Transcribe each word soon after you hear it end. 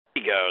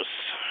He goes.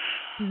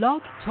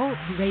 Blog Talk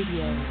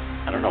Radio.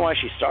 I don't know why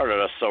she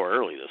started us so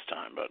early this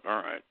time, but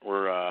all right,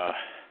 we're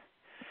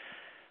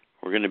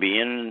going to be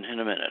in a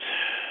minute.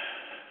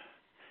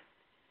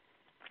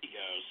 He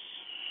goes.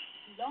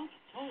 Blog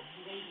Talk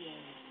Radio.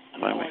 I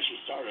don't know why she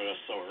started us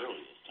so early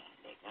this time,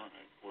 but all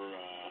right, we're.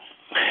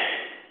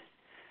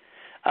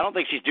 I don't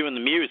think she's doing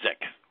the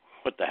music.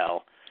 What the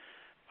hell?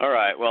 All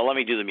right, well, let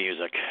me do the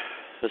music.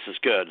 This is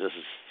good. This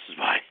is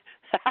why.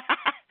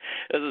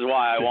 This is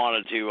why I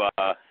wanted to.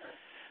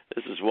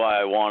 This is why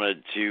I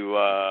wanted to.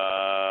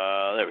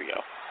 There we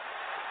go.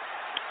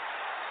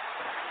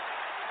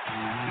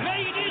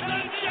 Ladies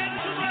and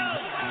gentlemen,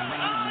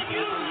 are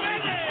you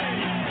ready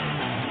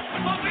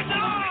for the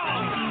dawn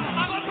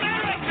of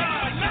America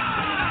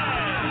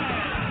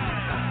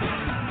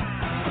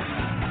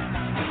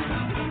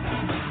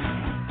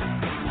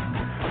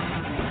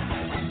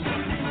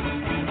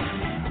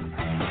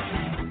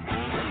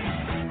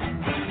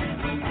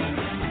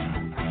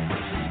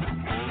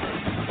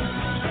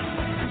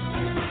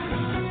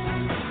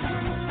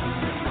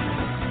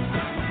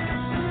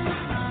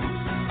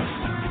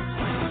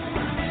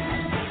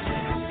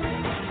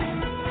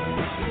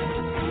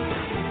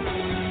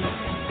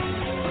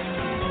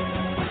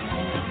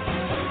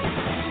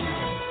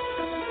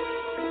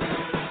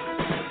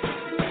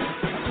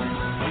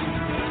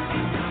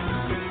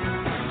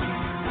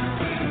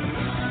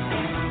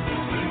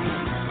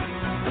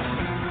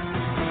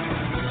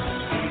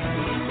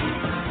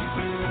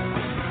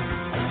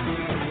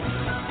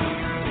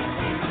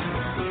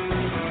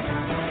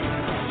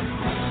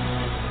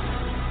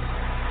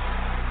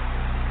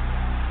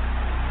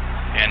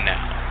And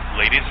now,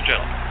 ladies and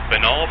gentlemen,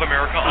 Binnall of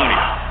America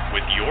Audio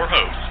with your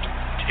host,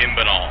 Tim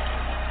Binnall.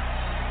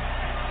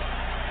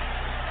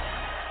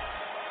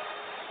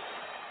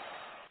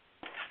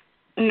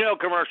 No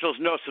commercials,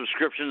 no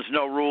subscriptions,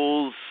 no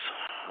rules,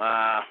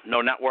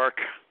 no network.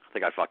 I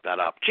think I fucked that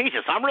up.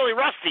 Jesus, I'm really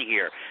rusty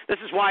here. This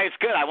is why it's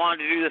good. I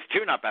wanted to do this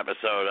tune-up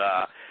episode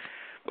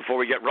before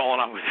we get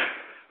rolling on with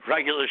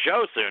regular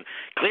show soon.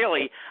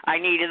 Clearly, I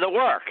needed the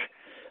work.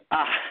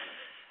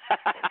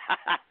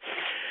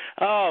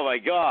 Oh my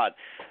God.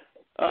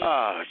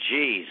 Oh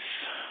jeez.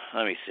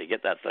 Let me see.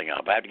 Get that thing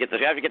up. I have to get the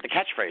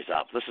catchphrase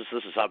up. This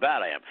is how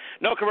bad I am.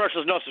 No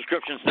commercials, no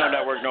subscriptions, no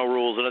network, no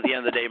rules, and at the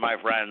end of the day, my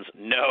friends,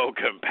 no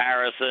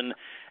comparison,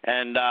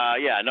 and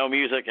no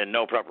music and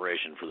no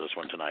preparation for this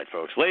one tonight,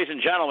 folks. Ladies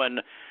and gentlemen,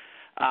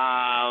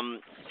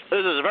 this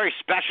is a very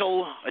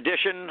special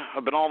edition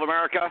of Binnall of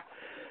America.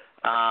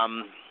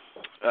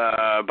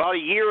 About a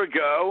year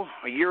ago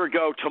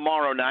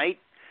tomorrow night,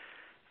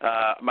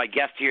 my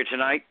guest here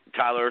tonight,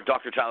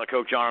 Dr. Tyler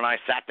Kochon, and I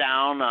sat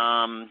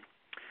down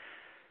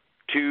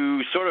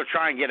to sort of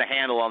try and get a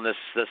handle on this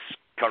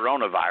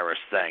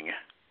coronavirus thing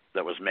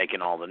that was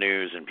making all the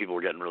news and people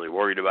were getting really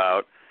worried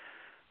about.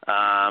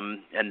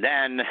 And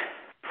then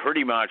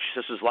pretty much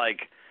this was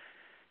like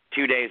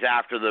 2 days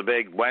after the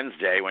big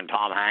Wednesday when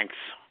Tom Hanks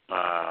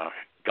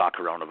got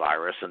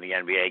coronavirus and the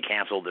NBA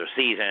canceled their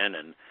season,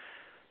 and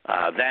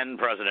then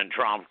President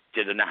Trump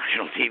did a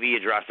national TV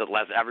address that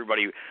left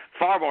everybody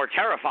far more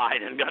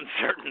terrified and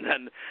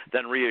uncertain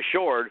than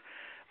reassured.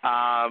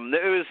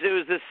 It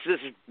was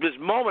this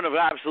moment of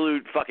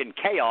absolute fucking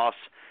chaos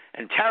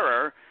and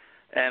terror,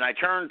 and I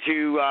turned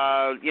to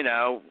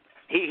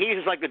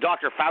he's like the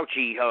Dr.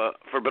 Fauci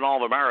for Binnall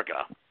of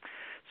America.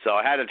 So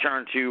I had to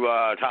turn to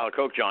Tyler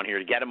Kochon here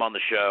to get him on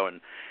the show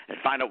and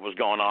find out what was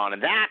going on,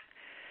 and that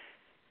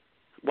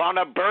wound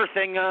up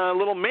birthing a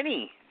little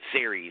mini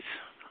series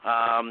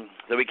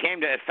that we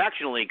came to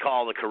affectionately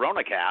call the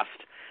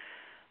CoronaCast,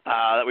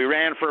 that we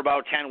ran for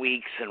about 10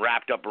 weeks and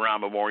wrapped up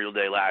around Memorial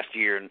Day last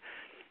year. And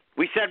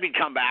we said we'd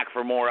come back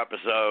for more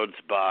episodes,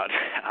 but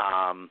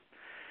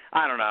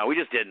I don't know. We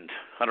just didn't.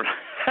 I don't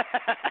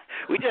know.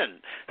 We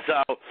didn't.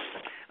 So,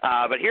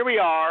 but here we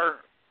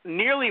are,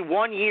 nearly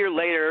 1 year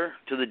later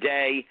to the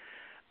day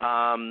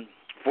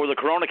for the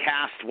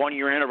CoronaCast 1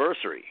 year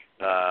anniversary,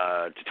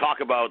 to talk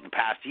about the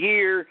past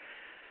year,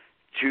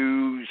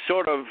 to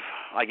sort of,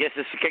 I guess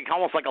it's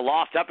almost like a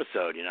lost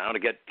episode, to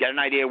get an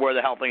idea where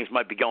the hell things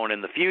might be going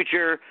in the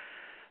future.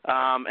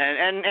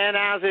 And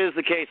as is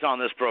the case on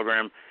this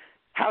program,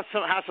 have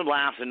some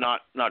laughs and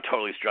not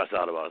totally stress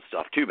out about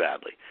stuff too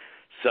badly.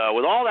 So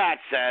with all that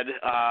said,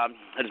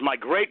 it is my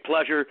great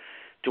pleasure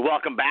to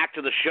welcome back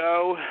to the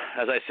show.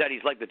 As I said,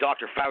 he's like the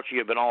Dr. Fauci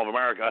of Binnall of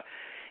America.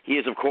 He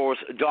is, of course,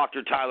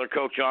 Dr. Tyler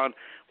Kochon.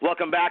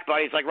 Welcome back,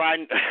 buddy. It's like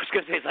riding. I was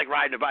going to say it's like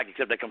riding a bike,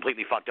 except I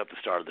completely fucked up the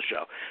start of the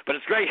show. But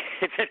it's great.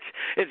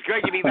 It's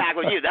great to be back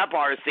with you. That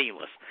part is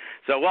seamless.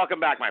 So welcome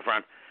back, my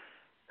friend.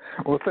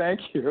 Well, thank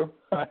you.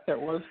 It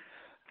was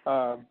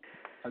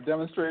a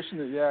demonstration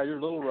that you're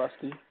a little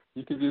rusty.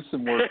 You could do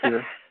some work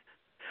here.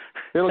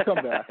 It'll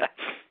come back.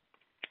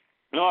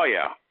 Oh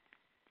yeah.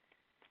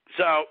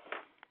 So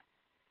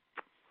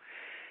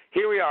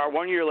here we are,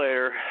 1 year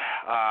later.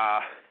 I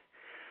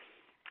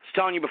was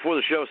telling you before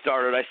the show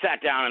started, I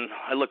sat down and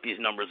I looked these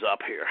numbers up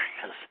here.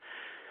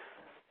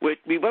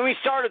 When we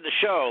started the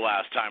show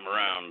last time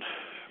around,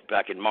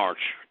 back in March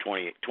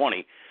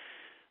 2020,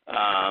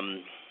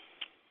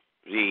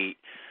 the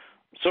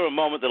sort of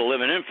moment that'll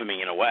live in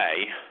infamy in a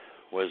way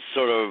was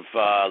sort of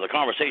the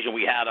conversation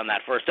we had on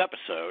that first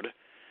episode.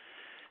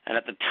 And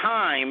at the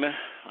time,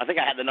 I think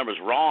I had the numbers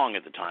wrong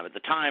at the time. At the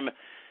time,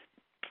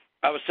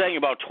 I was saying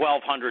about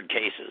 1,200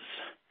 cases.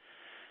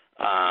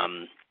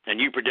 And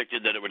you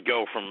predicted that it would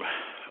go from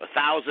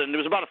 1,000. It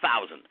was about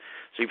 1,000.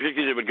 So you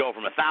predicted it would go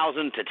from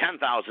 1,000 to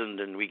 10,000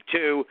 in week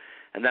 2,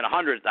 and then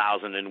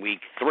 100,000 in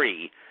week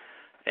 3.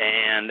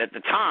 And at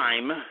the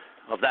time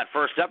of that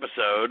first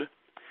episode,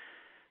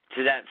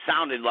 that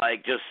sounded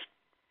like just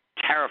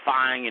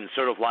terrifying and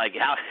sort of like,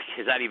 how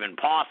is that even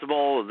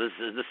possible? This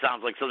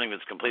sounds like something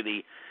that's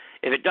completely.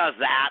 If it does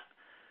that,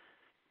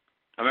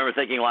 I remember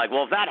thinking like,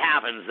 well, if that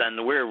happens,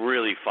 then we're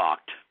really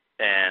fucked,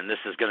 and this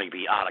is going to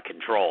be out of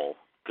control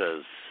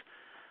because,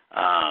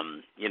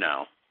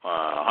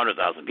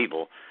 100,000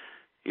 people,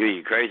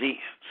 you crazy?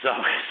 So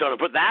to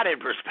put that in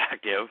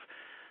perspective,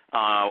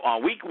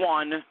 on week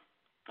 1,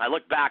 I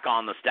look back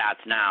on the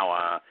stats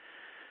now.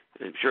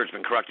 I'm sure it's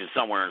been corrected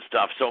somewhere and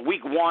stuff. So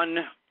week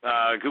 1,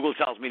 Google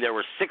tells me there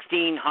were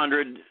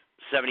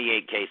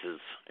 1,678 cases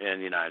in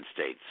the United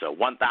States. So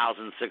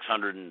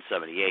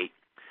 1,678.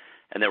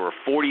 And there were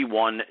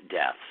 41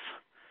 deaths.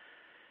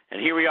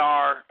 And here we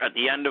are at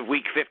the end of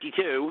week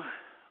 52,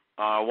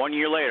 1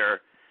 year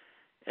later,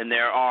 and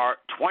there are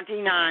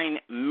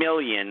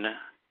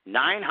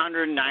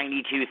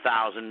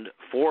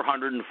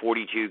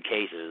 29,992,442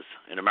 cases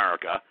in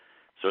America.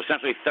 So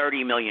essentially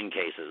 30 million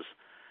cases.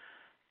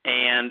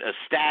 And a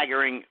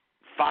staggering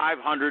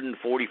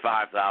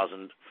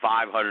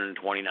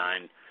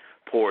 545,529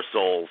 poor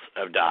souls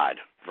have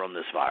died from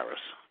this virus.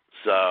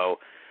 So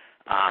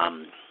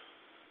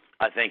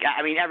I think,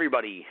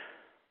 everybody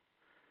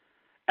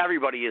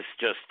is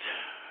just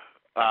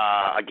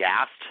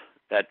aghast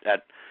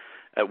at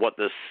what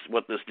this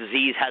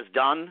disease has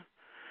done.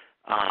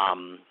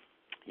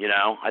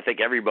 I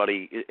think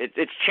everybody,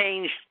 it's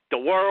changed the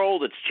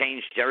world. It's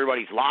changed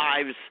everybody's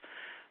lives.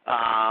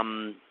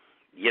 I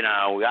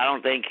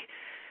don't think,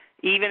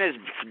 even as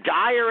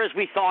dire as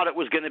we thought it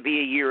was going to be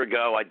a year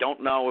ago, I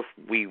don't know if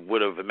we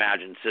would have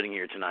imagined sitting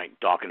here tonight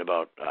talking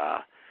about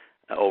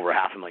over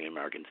 500,000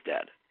 Americans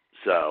dead.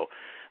 So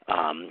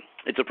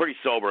it's a pretty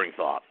sobering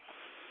thought.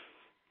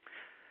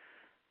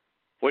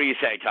 What do you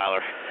say,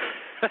 Tyler?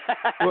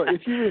 Well,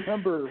 if you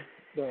remember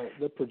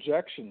the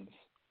projections,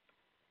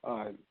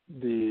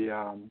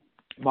 the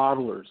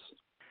modelers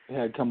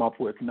had come up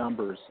with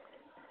numbers.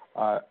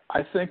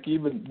 I think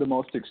even the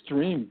most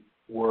extreme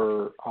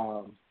were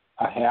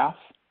a half,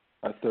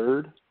 a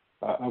third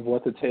of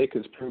what the take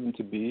has proven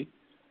to be.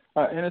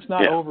 And it's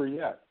not over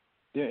yet.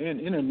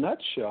 In a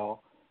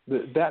nutshell,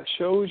 that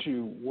shows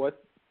you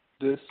what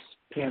this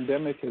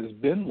pandemic has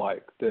been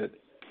like, that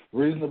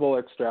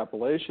reasonable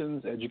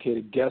extrapolations,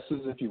 educated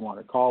guesses, if you want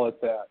to call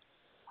it that,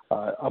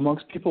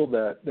 amongst people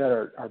that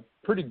are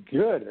pretty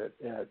good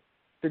at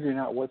figuring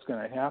out what's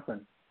going to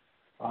happen.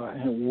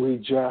 And we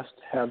just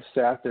have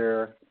sat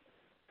there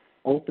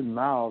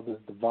open-mouthed as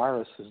the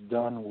virus has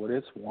done what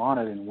it's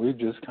wanted, and we've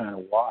just kind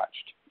of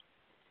watched.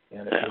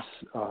 And it's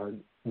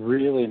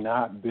really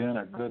not been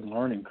a good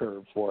learning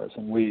curve for us.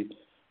 And we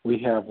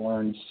have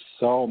learned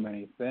so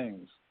many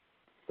things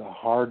the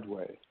hard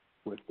way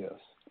with this.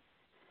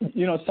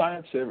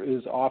 Science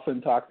is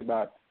often talked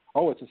about,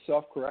 it's a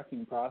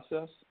self-correcting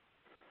process.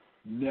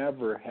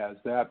 Never has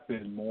that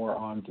been more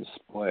on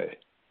display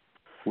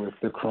with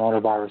the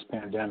coronavirus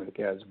pandemic,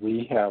 as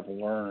we have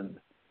learned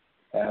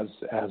as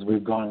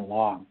we've gone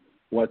along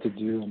what to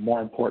do, and more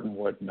important,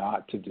 what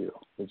not to do.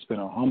 It's been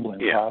a humbling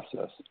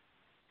process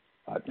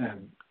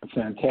and a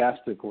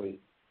fantastically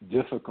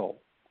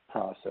difficult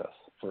process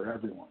for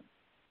everyone.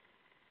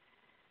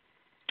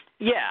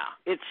 Yeah,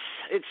 it's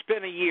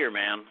been a year,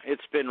 man.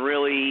 It's been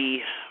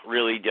really,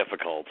 really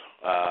difficult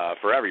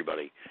for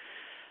everybody.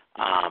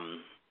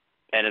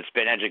 And it's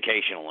been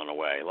educational in a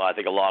way. I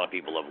think a lot of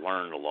people have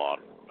learned a lot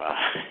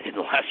in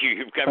the last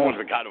year. Everyone's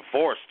been kind of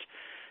forced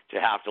to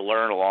have to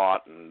learn a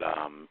lot. And,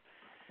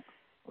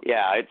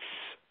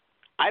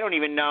 I don't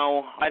even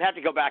know. I'd have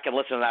to go back and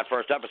listen to that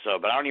first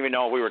episode, but I don't even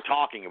know if we were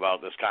talking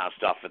about this kind of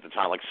stuff at the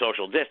time, like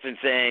social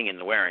distancing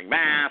and wearing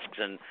masks.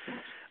 And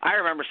I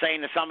remember saying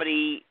to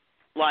somebody,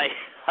 like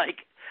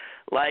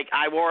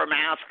I wore a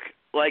mask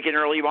like in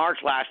early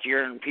March last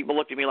year, and people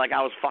looked at me like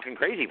I was a fucking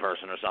crazy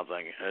person or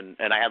something.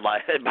 And I had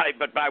but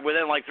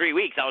within like 3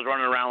 weeks, I was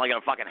running around like in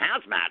a fucking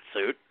hazmat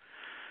suit.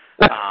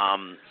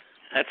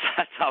 That's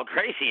how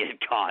crazy it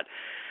got.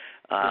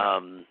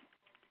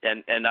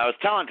 And I was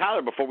telling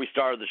Tyler before we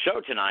started the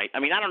show tonight, I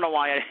don't know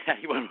why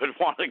anyone would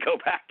want to go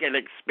back and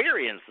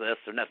experience this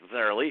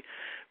necessarily,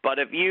 but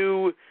if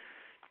you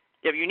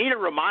need a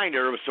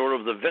reminder of sort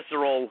of the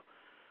visceral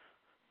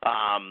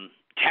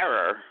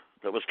terror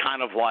that was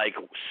kind of like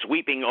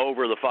sweeping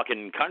over the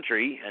fucking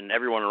country and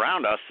everyone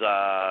around us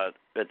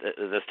at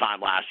this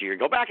time last year,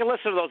 go back and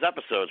listen to those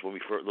episodes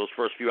those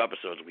first few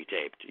episodes we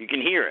taped. You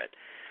can hear it.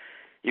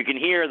 You can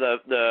hear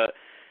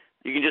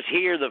you can just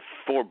hear the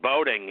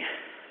foreboding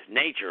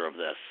nature of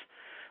this.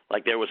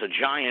 Like there was a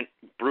giant,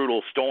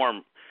 brutal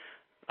storm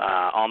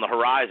on the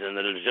horizon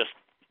that has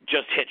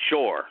just hit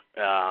shore.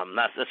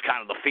 That's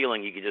kind of the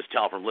feeling you can just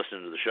tell from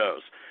listening to the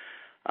shows.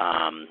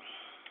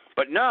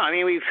 But no, I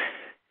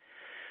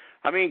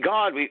mean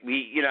God, we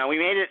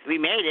made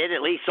it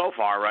at least so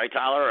far, right,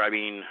 Tyler? I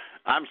mean,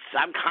 I'm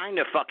kind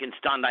of fucking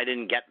stunned I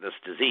didn't get this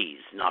disease,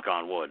 knock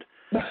on wood.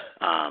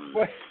 I'm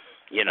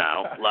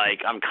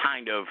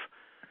kind of,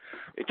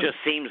 it just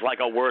seems like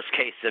a worst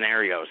case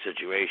scenario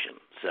situation.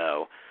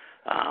 So,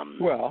 I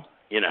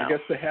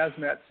guess the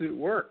hazmat suit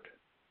worked.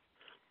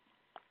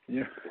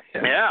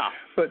 Yeah.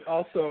 But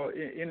also,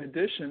 in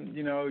addition,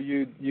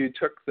 you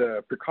took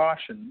the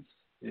precautions.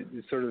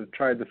 You sort of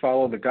tried to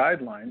follow the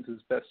guidelines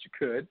as best you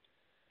could,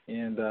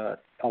 and a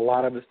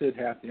lot of us did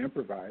have to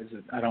improvise.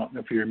 I don't know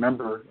if you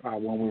remember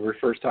when we were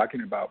first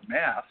talking about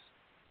masks,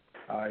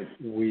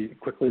 we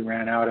quickly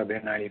ran out of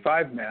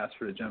N95 masks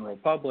for the general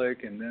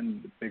public, and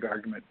then the big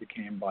argument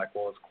became like,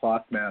 well, is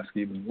cloth mask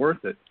even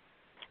worth it?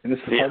 And this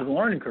is part of the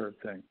learning curve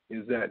thing,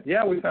 is that,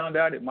 we found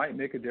out it might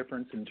make a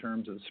difference in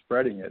terms of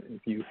spreading it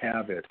if you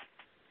have it.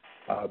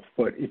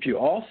 But if you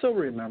also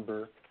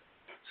remember,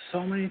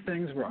 so many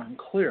things were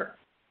unclear.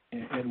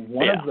 And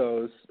one of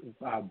those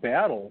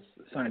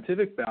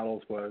scientific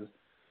battles was,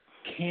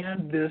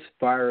 can this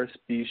virus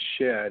be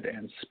shed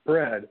and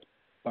spread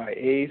by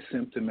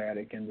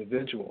asymptomatic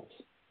individuals,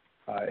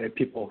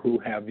 people who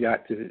have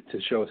yet to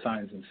show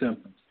signs and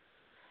symptoms?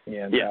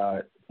 And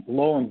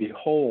lo and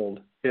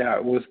behold,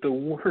 it was the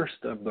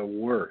worst of the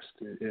worst.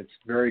 It's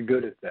very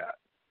good at that.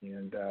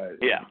 And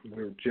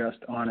we're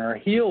just on our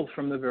heels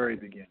from the very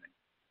beginning.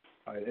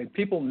 And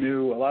people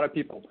knew, a lot of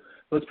people,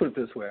 let's put it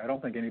this way, I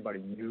don't think anybody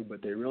knew,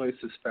 but they really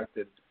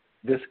suspected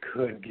this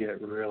could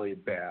get really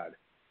bad.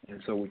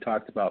 And so we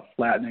talked about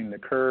flattening the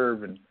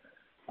curve and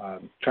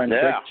trying to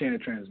break the chain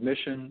of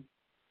transmission.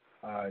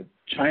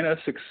 China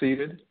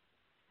succeeded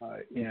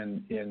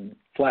in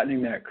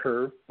flattening that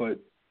curve, but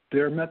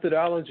their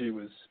methodology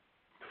was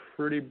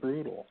pretty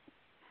brutal.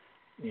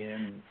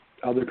 And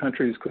other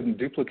countries wouldn't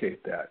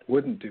duplicate that.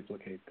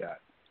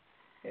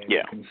 And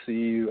you can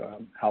see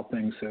how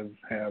things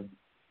have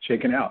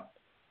shaken out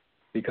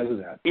because of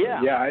that.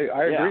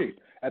 I agree.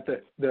 At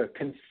the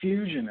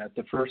confusion at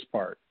the first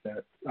part,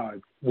 that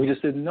we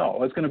just didn't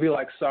know. It's going to be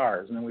like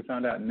SARS, and then we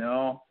found out,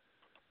 no,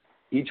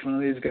 each one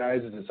of these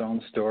guys is its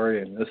own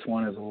story, and this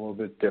one is a little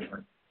bit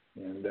different.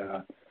 And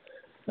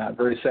not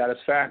very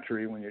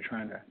satisfactory when you're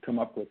trying to come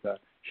up with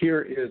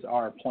here is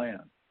our plan.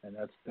 And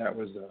that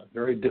was a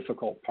very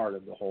difficult part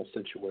of the whole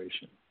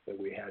situation, that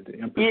we had to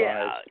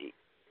improvise.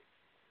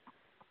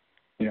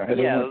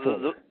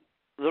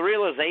 The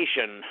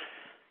realization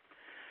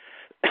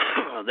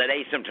that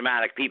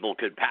asymptomatic people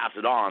could pass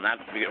it on,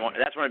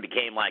 that's when it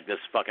became like this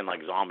fucking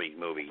like zombie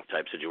movie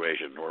type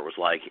situation, where it was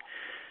like,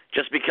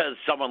 just because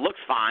someone looks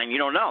fine, you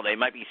don't know. They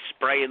might be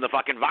spraying the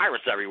fucking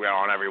virus everywhere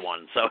on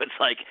everyone. So it's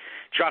like,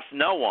 trust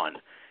no one.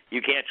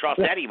 You can't trust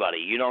anybody.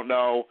 You don't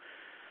know.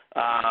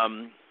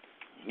 And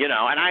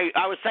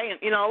I was saying,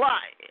 a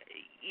lot.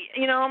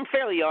 I'm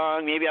fairly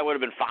young. Maybe I would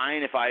have been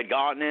fine if I had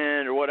gotten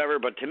it or whatever.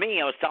 But to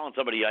me, I was telling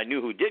somebody I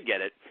knew who did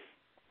get it.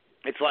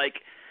 It's like,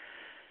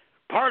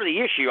 part of the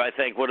issue, I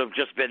think, would have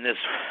just been this,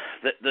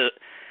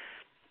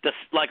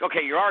 like,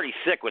 okay, you're already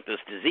sick with this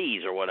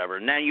disease or whatever.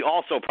 And then you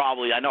also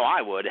probably, I know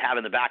I would, have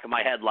in the back of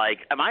my head,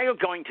 like, am I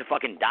going to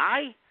fucking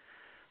die?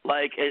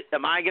 Like,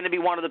 am I going to be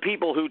one of the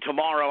people who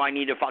tomorrow I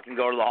need to fucking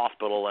go to the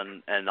hospital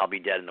and I'll be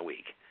dead in a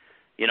week?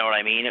 You know what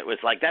I mean? It was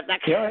like that. That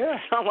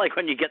sounds like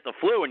when you get the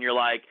flu and you're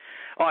like,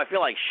 oh, I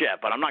feel like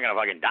shit, but I'm not going to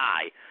fucking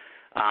die.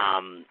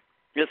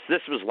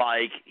 This was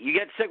like, you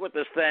get sick with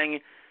this thing.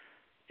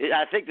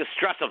 I think the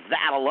stress of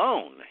that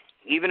alone,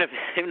 even if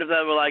they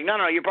were like,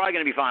 no, you're probably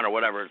going to be fine or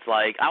whatever, it's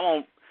like, I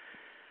won't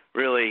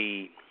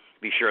really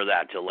be sure of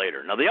that till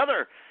later. Now, the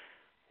other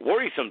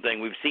worrisome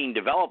thing we've seen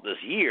develop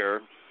this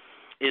year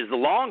is the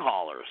long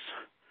haulers,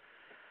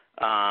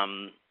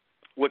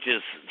 which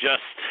is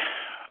just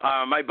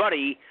my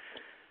buddy.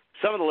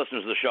 Some of the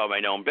listeners of the show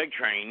may know him, Big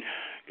Train,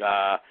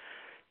 guy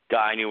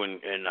I knew in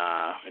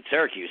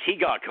Syracuse. He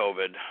got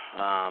COVID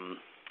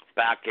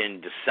back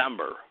in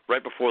December,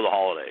 right before the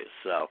holidays.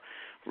 So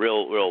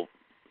real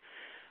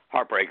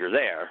heartbreaker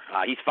there.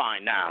 He's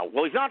fine now.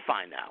 Well, he's not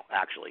fine now,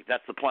 actually.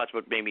 That's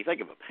what made me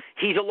think of him.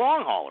 He's a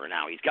long hauler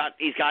now. He's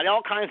got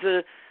all kinds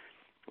of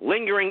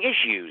lingering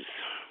issues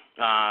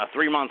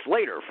 3 months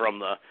later from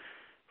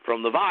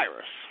the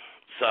virus.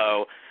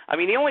 So, I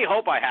mean, the only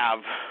hope I have,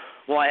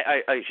 well,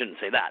 I shouldn't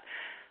say that.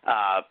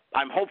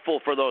 I'm hopeful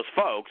for those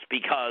folks,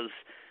 because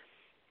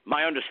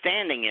my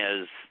understanding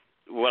is,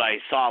 what I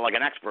saw like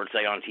an expert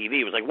say on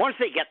TV was like, once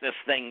they get this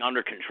thing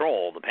under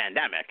control, the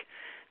pandemic,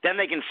 then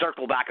they can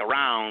circle back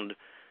around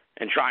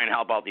and try and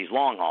help out these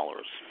long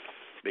haulers,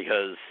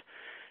 because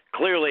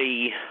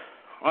clearly,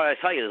 well, I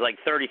tell you, there's like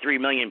 33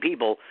 million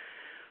people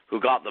who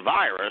got the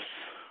virus.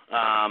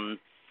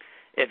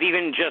 If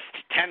even just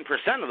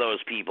 10% of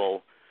those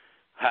people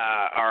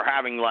are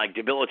having like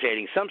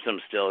debilitating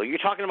symptoms still, you're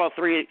talking about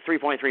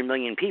 3.3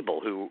 million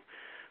people who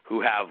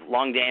have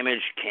lung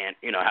damage, can't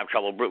have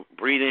trouble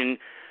breathing,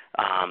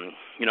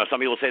 Some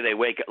people say they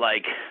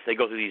they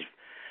go through these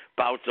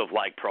bouts of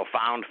like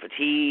profound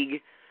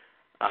fatigue.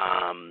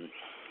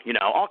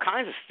 All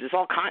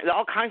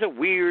kinds of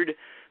weird,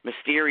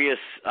 mysterious,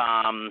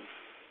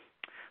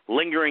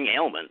 lingering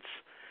ailments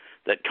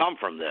that come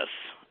from this.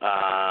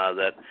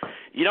 That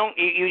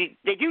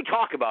they do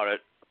talk about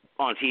it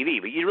on TV,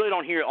 but you really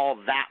don't hear all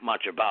that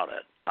much about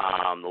it.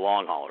 The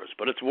long haulers,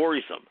 but it's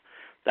worrisome.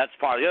 That's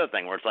part of the other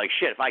thing where it's like,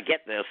 shit, if I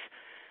get this,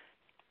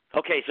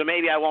 okay, so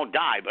maybe I won't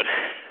die,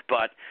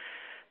 but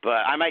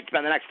I might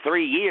spend the next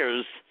 3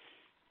 years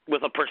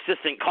with a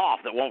persistent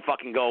cough that won't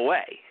fucking go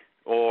away,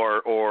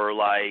 or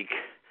like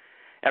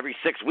every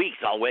 6 weeks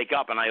I'll wake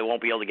up and I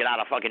won't be able to get out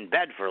of fucking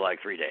bed for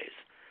like 3 days.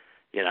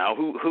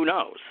 Who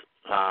knows?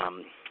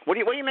 What do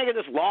you make of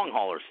this long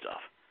hauler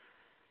stuff?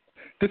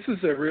 This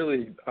is a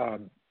really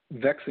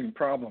vexing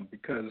problem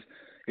because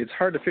it's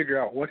hard to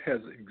figure out what has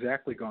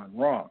exactly gone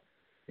wrong.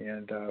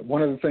 And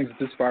one of the things that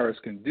this virus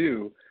can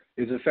do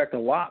is affect a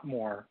lot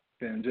more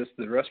than just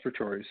the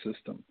respiratory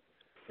system.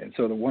 And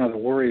so one of the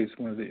worries,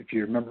 if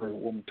you remember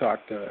when we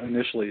talked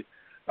initially,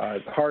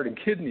 heart and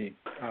kidney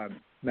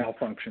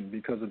malfunction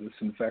because of this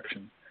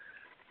infection.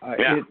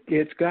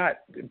 It's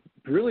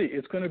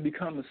going to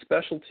become a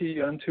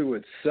specialty unto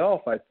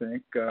itself, I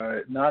think,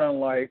 not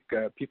unlike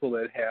people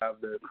that have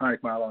the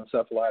chronic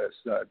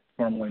myeloencephalitis,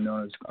 formerly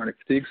known as chronic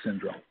fatigue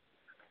syndrome.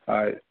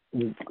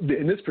 In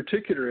this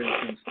particular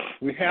instance,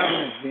 we have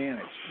an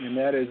advantage, and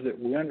that is that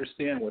we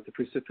understand what the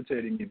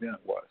precipitating event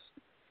was.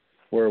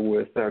 Where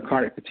with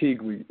chronic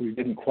fatigue, we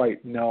didn't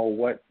quite know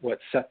what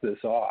set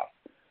this off.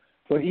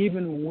 But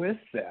even with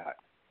that,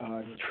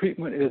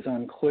 treatment is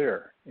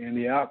unclear, and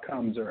the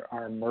outcomes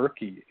are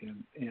murky.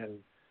 And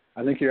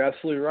I think you're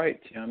absolutely right,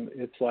 Tim.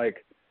 It's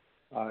like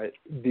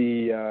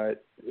the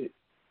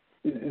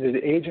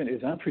agent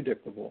is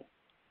unpredictable.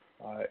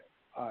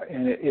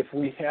 And if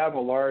we have a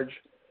large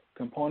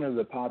component of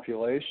the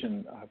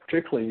population,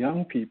 particularly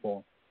young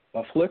people,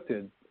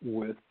 afflicted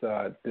with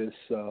this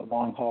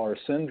long hauler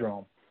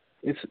syndrome,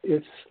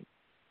 it's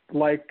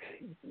like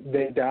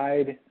they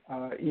died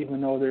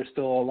even though they're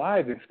still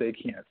alive if they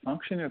can't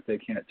function, if they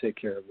can't take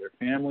care of their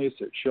families,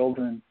 their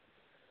children.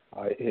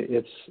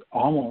 It's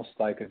almost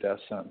like a death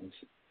sentence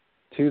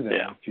to them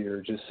if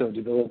you're just so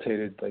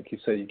debilitated, like you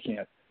say, you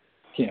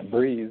can't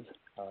breathe,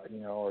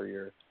 or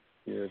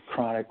you're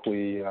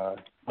chronically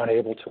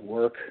unable to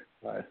work.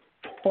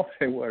 Boy,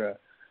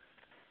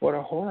 what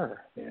a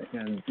horror!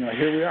 And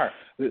here we are.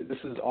 This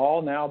is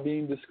all now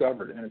being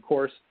discovered, and of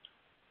course,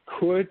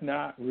 could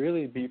not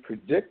really be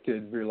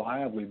predicted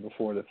reliably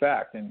before the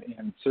fact. And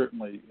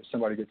certainly, if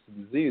somebody gets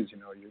the disease,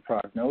 your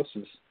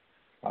prognosis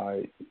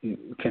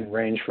can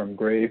range from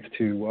grave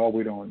to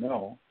we don't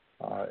know.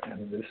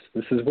 And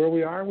this is where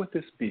we are with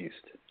this beast.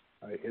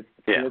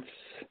 It's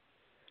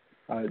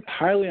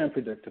highly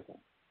unpredictable,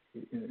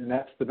 and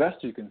that's the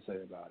best you can say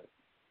about it.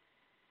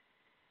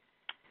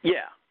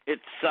 Yeah,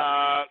 it's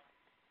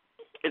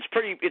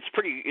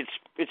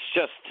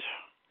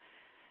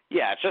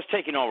just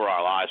taking over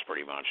our lives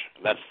pretty much.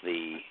 That's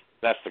the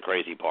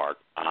crazy part.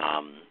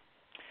 And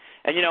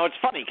it's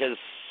funny because,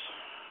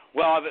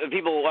 I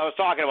was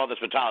talking about this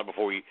with Tyler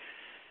before we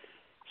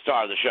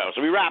started the show.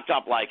 So we wrapped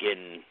up like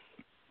in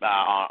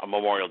on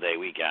Memorial Day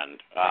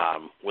weekend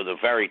with a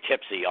very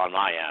tipsy on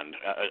my end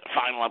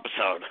final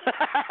episode.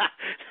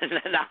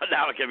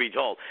 now it can be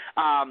told.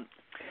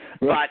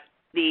 But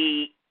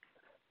the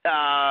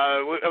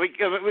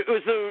it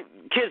was the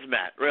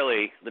kismet,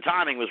 really. The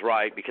timing was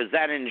right because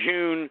then in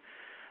June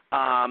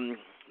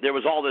there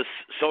was all this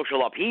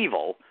social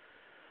upheaval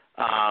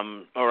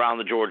around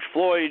the George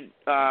Floyd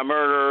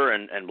murder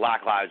and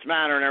Black Lives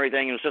Matter and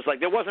everything. It was just like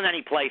there wasn't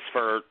any place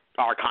for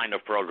our kind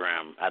of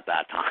program at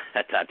that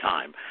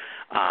time.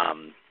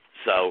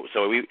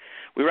 So we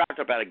wrapped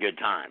up at a good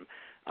time.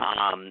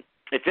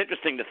 It's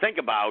interesting to think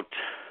about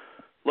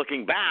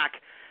looking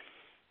back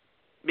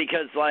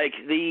because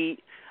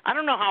I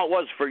don't know how it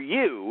was for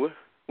you.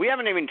 We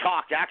haven't even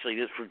talked, actually,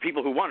 just for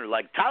people who wonder.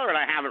 Like, Tyler and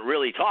I haven't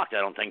really talked, I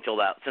don't think,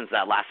 since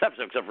that last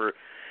episode, except for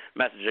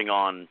messaging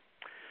on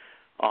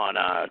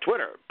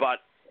Twitter. But,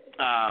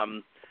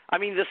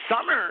 the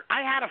summer,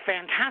 I had a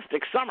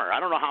fantastic summer. I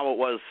don't know how it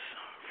was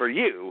for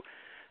you,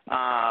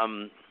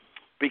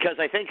 because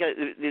I think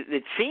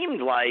it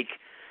seemed like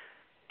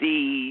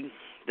the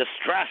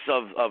stress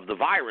of the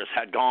virus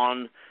had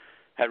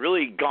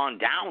really gone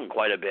down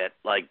quite a bit,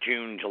 like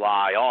June,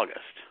 July, August.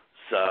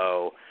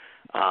 So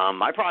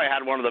I probably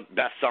had one of the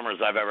best summers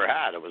I've ever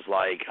had. It was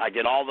like I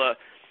did all the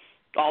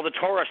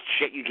tourist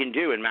shit you can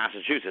do in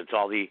Massachusetts,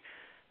 all the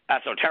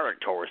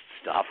esoteric tourist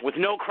stuff with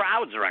no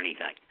crowds or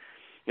anything.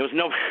 There was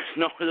no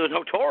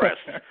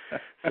tourists.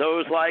 So it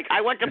was like I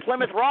went to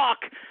Plymouth Rock.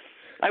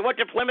 I went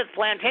to Plymouth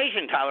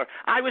Plantation, Tyler.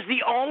 I was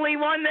the only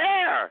one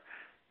there.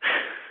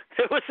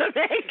 It was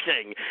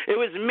amazing. It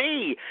was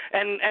me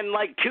and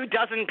like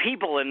 24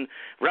 people in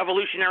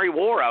Revolutionary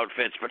War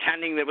outfits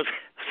pretending that was.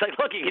 It's like,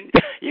 look,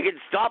 you can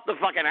stop the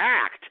fucking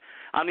act.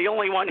 I'm the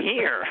only one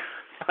here.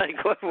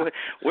 Like,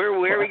 where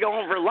are we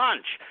going for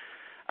lunch?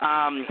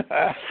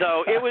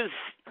 So it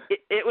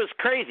was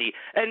crazy,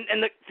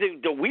 and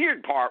the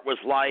weird part was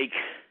like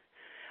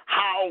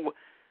how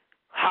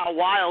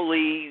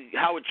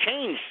it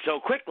changed so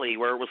quickly.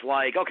 Where it was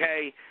like,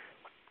 okay,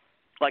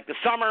 like the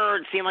summer,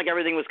 it seemed like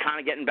everything was kind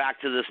of getting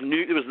back to this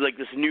new. It was like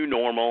this new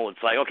normal.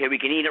 It's like, okay, we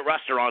can eat at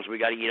restaurants, we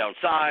got to eat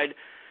outside.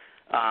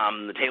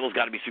 The tables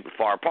got to be super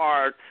far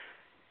apart.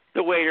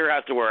 The waiter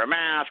has to wear a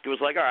mask. It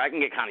was like, all right, I can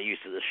get kind of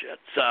used to this shit.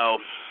 So,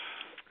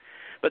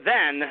 but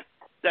then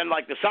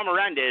like the summer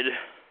ended,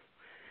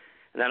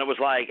 and then it was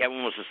like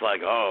everyone was just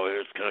like, oh,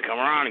 it's gonna come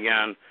around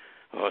again.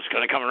 Oh, it's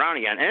gonna come around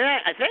again. And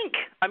I think,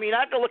 I mean, I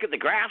have to look at the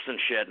graphs and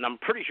shit, and I'm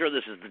pretty sure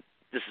this is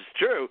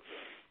true.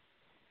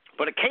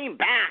 But it came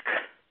back.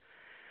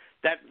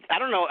 That I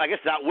don't know. I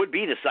guess that would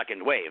be the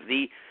second wave.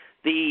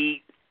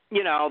 The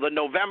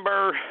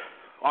November,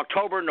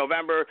 October,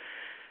 November,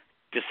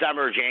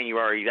 December,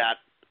 January.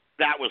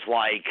 That was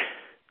like,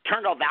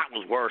 turned out that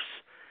was worse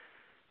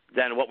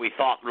than what we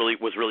thought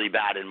was really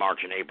bad in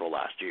March and April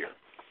last year.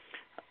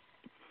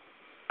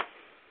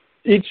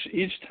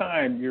 Each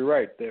time, you're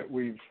right that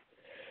we've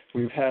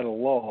had a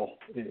lull.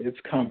 It's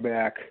come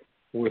back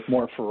with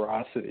more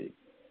ferocity.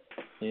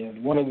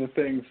 And one of the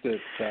things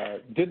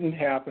that didn't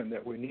happen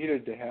that we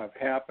needed to have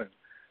happen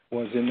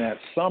was in that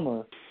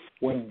summer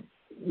when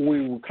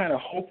we were kind of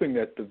hoping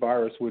that the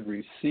virus would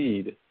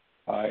recede.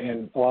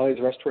 And a lot of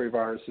these respiratory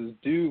viruses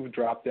do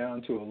drop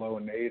down to a low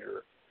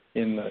nadir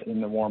in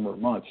the warmer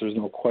months. There's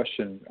no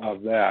question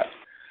of that.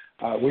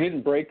 We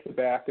didn't break the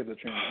back of the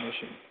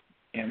transmission.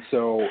 And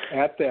so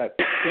at that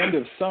end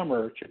of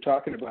summer, which you're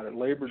talking about at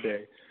Labor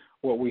Day,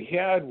 what we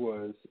had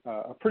was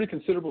a pretty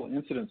considerable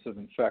incidence of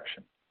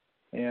infection.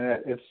 And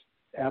it's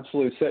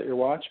absolutely set your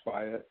watch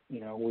by it.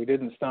 We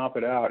didn't stomp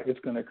it out. It's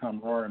going to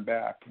come roaring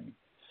back.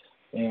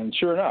 And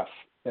sure enough,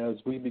 as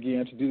we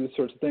began to do the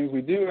sorts of things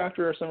we do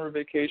after our summer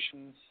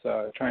vacations,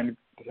 trying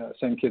to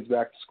send kids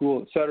back to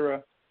school, et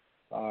cetera,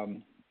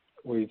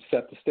 we've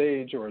set the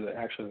stage, or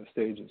actually the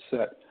stage is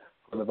set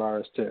for the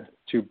virus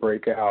to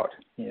break out.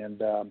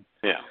 And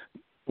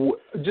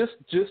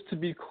just to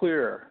be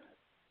clear,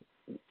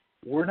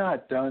 we're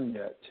not done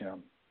yet,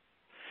 Tim.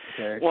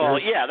 Okay? Well,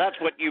 that's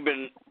what you've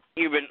been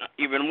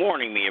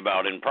warning me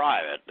about in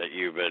private. That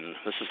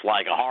this is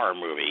like a horror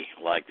movie,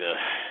 like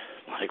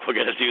we're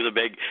gonna do the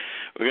big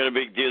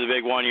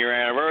 1 year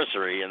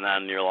anniversary, and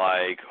then you're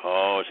like,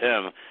 oh,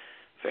 Tim,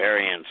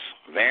 variants.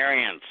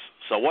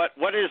 So what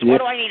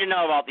do I need to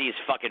know about these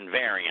fucking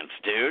variants,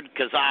 dude?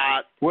 Because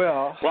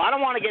well, I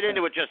don't want to get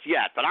into it just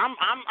yet, but I'm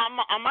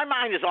my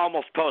mind is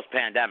almost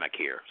post-pandemic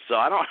here, so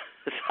I don't.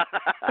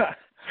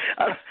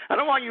 I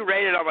don't want you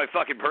rated on my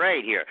fucking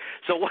parade here.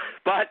 So,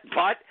 but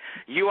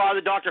you are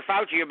the Dr.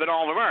 Fauci of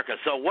Banal of America.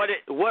 So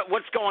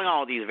what's going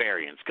on with these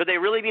variants? Could they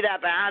really be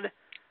that bad?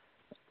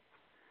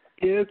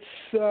 It's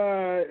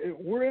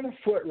we're in a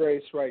foot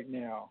race right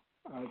now.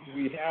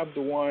 We have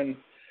the one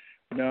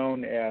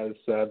known as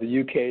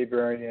the UK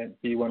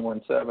variant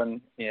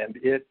B117, and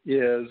it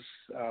is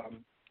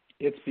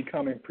it's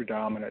becoming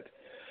predominant.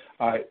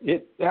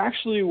 It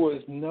actually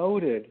was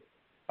noted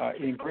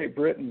in Great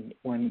Britain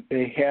when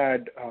they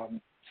had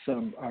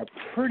some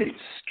pretty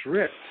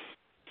strict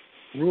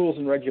rules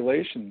and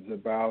regulations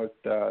about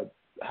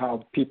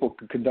how people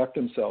could conduct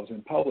themselves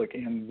in public,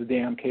 and the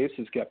damn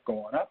cases kept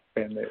going up,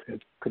 and they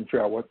couldn't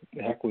figure out what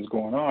the heck was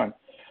going on.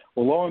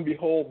 Well, lo and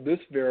behold, this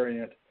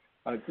variant,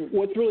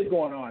 what's really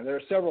going on, there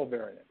are several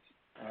variants,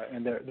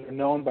 and they're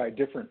known by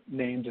different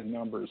names and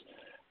numbers,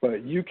 but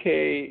UK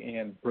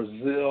and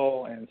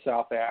Brazil and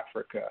South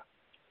Africa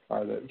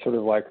are sort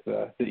of like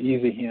the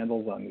easy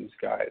handles on these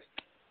guys.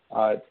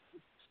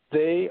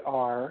 They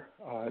are,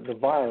 the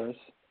virus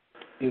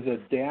is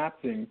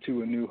adapting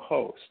to a new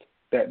host,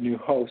 that new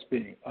host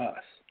being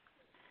us.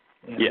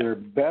 And they're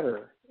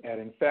better at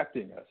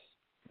infecting us.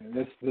 And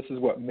this is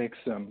what makes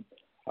them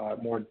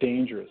more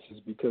dangerous, is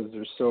because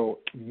they're so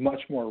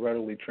much more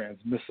readily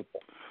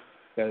transmissible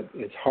that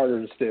it's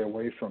harder to stay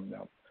away from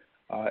them.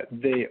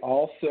 They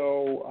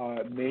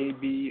also may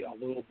be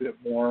a little bit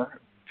more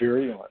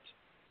virulent.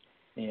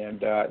 And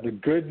the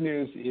good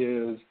news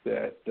is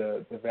that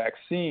the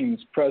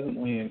vaccines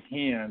presently in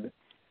hand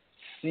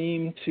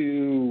seem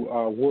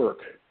to work,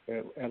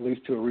 at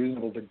least to a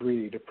reasonable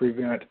degree, to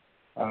prevent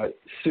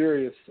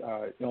serious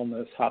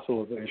illness,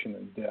 hospitalization,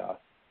 and death.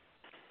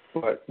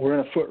 But we're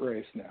in a foot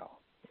race now.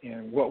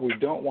 And what we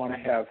don't want to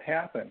have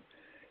happen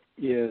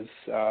is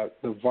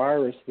the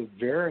virus, the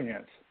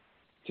variants,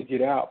 to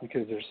get out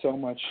because they're so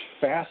much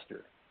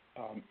faster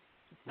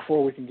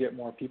before we can get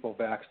more people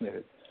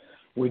vaccinated.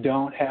 We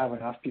don't have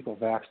enough people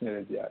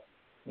vaccinated yet.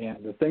 And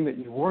the thing that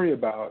you worry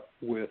about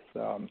with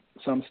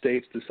some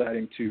states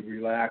deciding to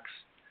relax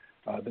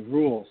the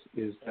rules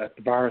is that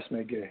the virus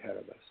may get ahead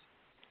of us.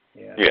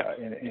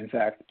 And in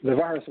fact, the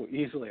virus will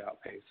easily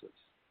outpace us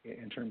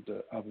in terms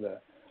of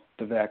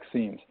the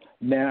vaccines.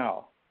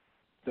 Now,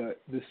 the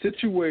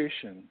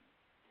situation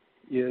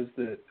is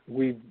that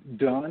we've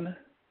done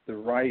the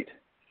right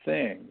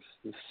things,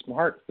 the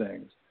smart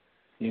things,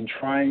 in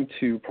trying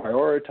to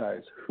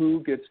prioritize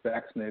who gets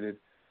vaccinated,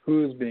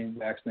 who is being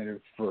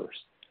vaccinated first.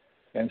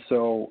 And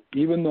so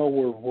even though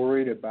we're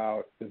worried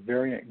about the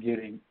variant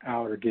getting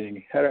out or getting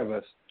ahead of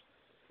us,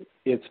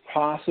 it's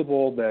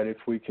possible that if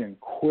we can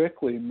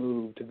quickly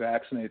move to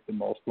vaccinate the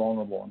most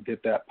vulnerable and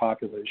get that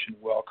population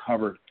well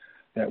covered,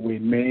 that we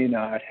may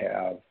not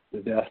have the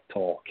death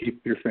toll.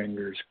 Keep your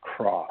fingers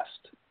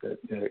crossed that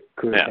it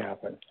could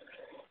happen.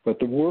 But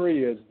the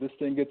worry is this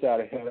thing gets out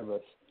ahead of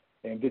us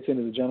and gets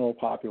into the general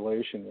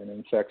population and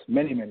infects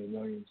many, many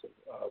millions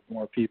of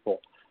more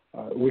people.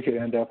 We could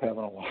end up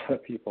having a lot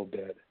of people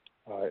dead.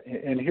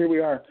 And here we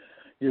are.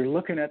 You're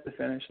looking at the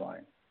finish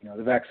line.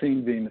 The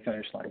vaccine being the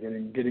finish line,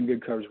 getting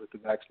good coverage with the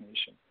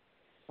vaccination.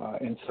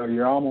 And so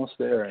you're almost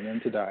there and then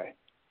to die.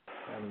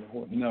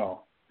 And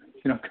no,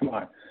 come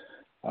on.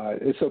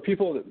 So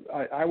people,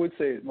 I would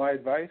say my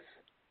advice,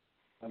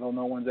 although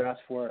no one's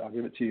asked for it, I'll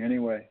give it to you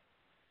anyway.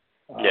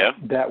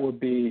 That would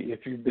be,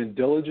 if you've been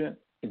diligent,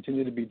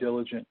 continue to be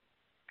diligent.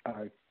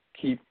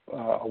 Keep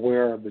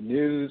aware of the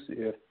news.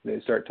 If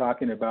they start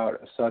talking about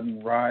a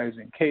sudden rise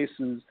in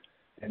cases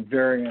and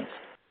variants,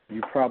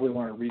 you probably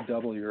want to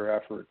redouble your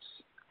efforts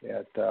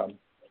at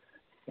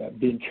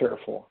being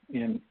careful.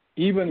 And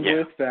even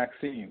with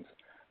vaccines,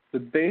 the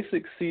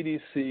basic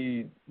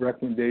CDC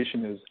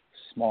recommendation is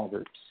small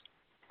groups.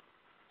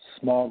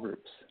 Small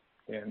groups,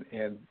 and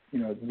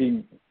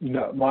being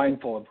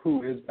mindful of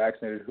who is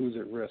vaccinated, who's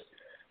at risk,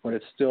 but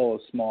it's still a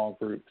small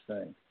group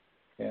thing.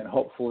 And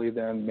hopefully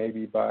then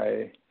maybe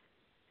by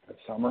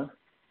summer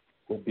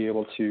we'll be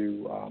able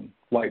to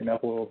lighten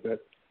up a little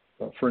bit.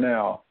 But for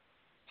now,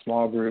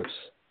 small groups,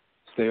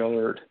 stay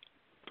alert,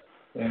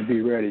 and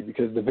be ready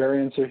because the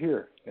variants are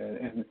here.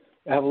 And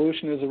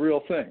evolution is a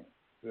real thing.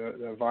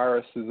 The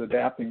virus is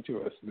adapting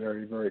to us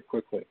very, very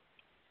quickly.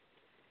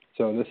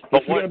 So this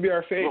is going to be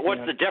our fate. But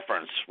what's the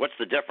difference? What's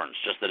the difference?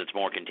 Just that it's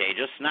more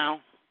contagious now?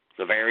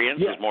 The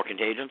variant is more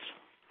contagious?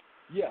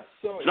 Yes.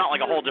 So it's not like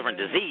a whole different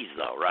disease,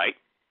 though, right?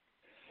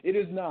 It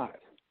is not.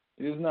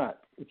 It is not.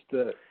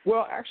 It's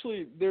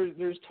actually,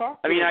 there's talk.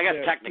 I mean, I guess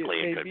technically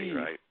it could be,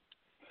 right?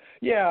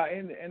 Yeah,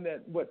 and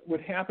that what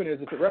would happen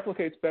is if it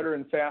replicates better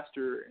and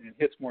faster and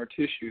hits more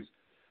tissues,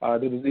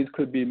 the disease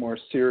could be more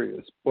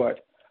serious.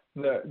 But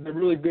the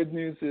really good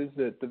news is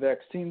that the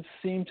vaccines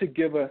seem to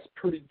give us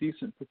pretty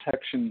decent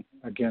protection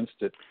against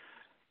it.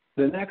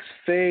 The next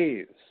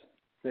phase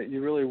that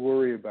you really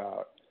worry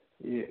about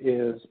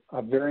is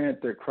a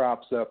variant that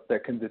crops up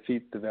that can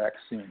defeat the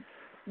vaccine.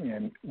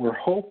 And we're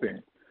hoping,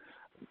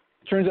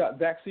 it turns out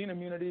vaccine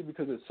immunity,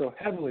 because it's so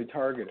heavily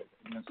targeted,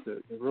 and that's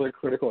the really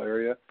critical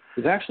area,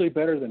 is actually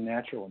better than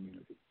natural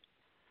immunity.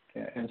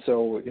 And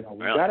so, we've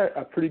got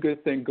a pretty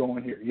good thing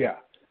going here.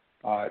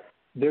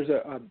 There's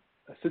a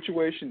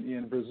situation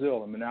in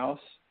Brazil, in Manaus,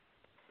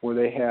 where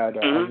they had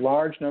a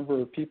large number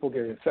of people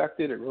get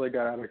infected. It really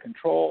got out of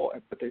control,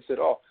 but they said,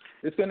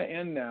 it's going to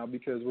end now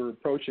because we're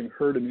approaching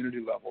herd immunity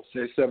levels,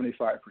 say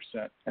 75%.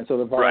 And so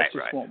the virus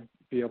won't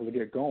be able to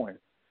get going.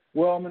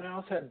 Well,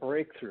 Manaus had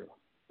breakthrough.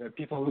 That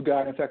people who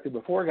got infected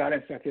before got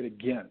infected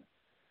again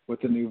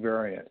with the new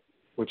variant,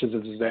 which is a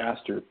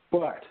disaster.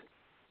 But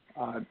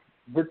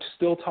we're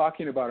still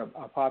talking about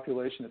a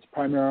population that's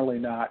primarily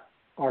not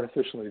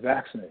artificially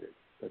vaccinated,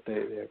 but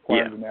they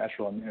acquired the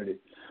natural immunity.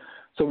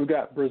 So we've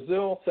got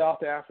Brazil,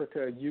 South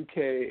Africa, UK,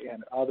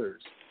 and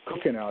others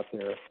cooking out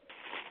there.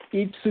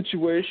 Each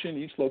situation,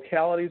 each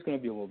locality is going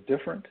to be a little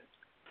different.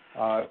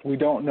 We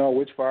don't know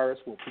which virus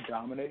will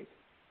predominate,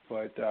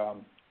 but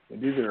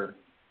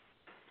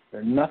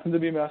they're nothing to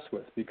be messed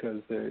with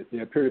because they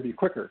appear to be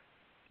quicker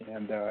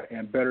and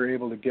better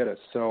able to get us.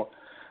 So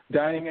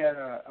dining at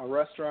a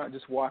restaurant,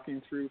 just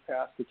walking through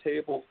past the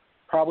table,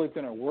 probably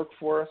going to work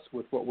for us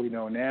with what we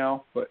know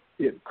now, but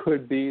it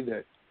could be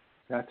that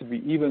we have to be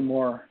even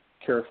more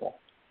careful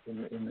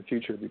in the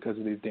future because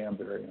of these damn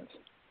variants.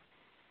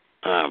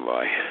 Oh,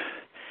 boy.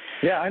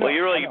 Yeah, I know. Well,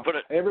 you really put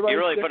a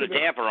damper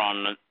damper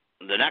on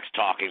the next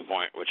talking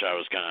point, which I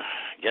was going to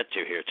get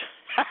to here.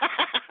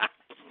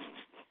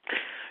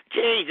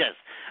 Jesus.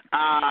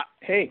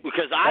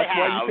 Because that's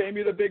why you pay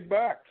me the big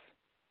bucks.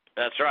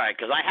 That's right,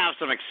 because I have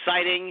some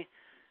exciting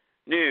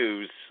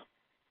news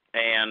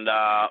and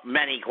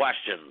many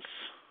questions.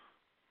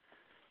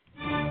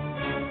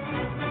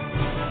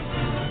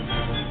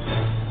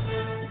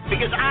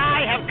 Because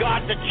I have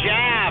got the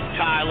jab,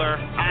 Tyler.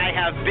 I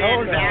have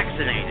been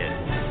vaccinated.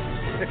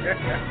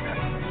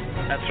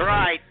 That's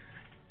right.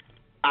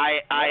 I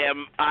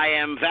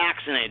am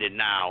vaccinated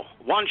now.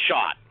 One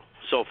shot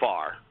so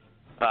far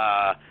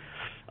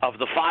of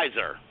the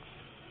Pfizer.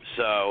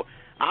 So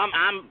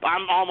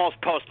I'm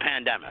almost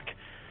post-pandemic.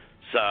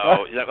 So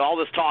all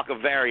this talk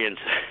of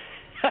variants,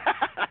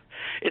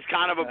 it's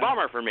kind of a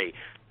bummer for me.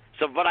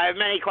 So, but I have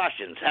many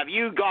questions. Have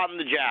you gotten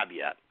the jab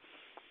yet?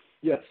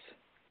 Yes.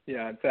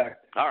 Yeah, in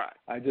fact, all right.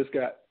 I just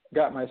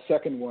got my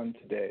second one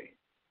today.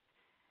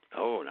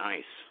 Oh,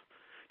 nice.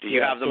 Do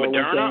you have the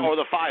Moderna or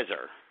the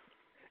Pfizer?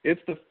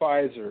 It's the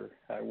Pfizer.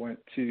 I went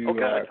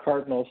to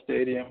Cardinal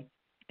Stadium,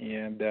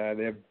 and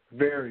they have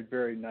very,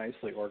 very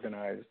nicely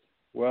organized,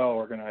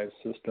 well-organized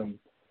system.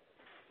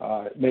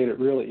 It made it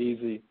really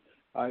easy.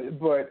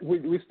 But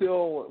we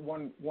still,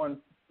 one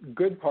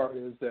good part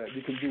is that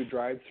you can do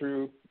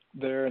drive-through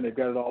there, and they've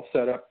got it all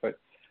set up. But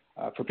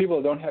for people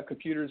that don't have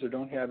computers or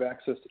don't have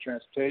access to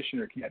transportation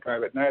or can't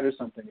drive at night or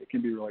something, it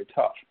can be really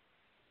tough.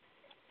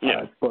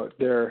 Yeah. But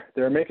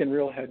they're making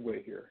real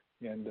headway here,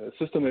 and the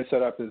system they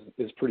set up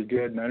is pretty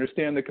good. And I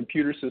understand the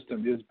computer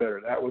system is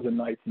better. That was a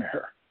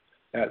nightmare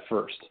at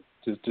first,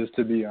 just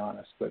to be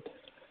honest, but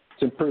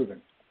it's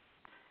improving.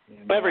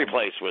 And, every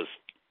place was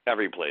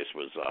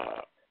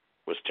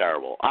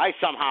terrible. I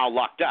somehow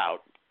lucked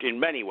out in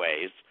many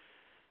ways,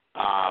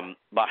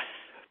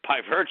 by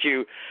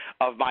virtue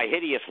of my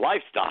hideous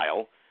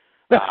lifestyle.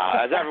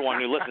 As everyone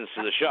who listens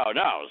to the show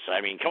knows,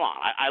 I mean, come on,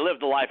 I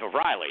lived the life of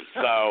Riley,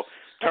 so.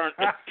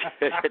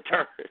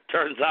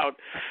 Turns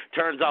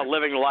out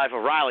living the life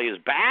of Riley is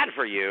bad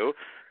for you,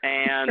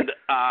 and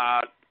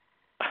I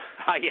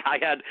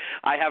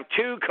have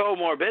 2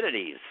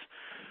 comorbidities.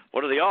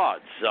 What are the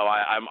odds? So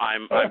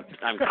I'm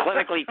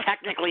clinically,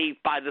 technically,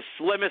 by the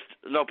slimmest,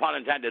 no pun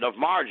intended, of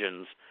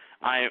margins,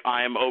 I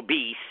am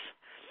obese,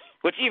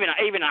 which even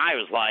I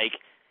was like,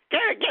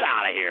 get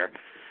out of here.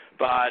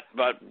 But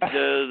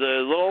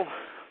the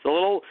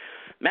little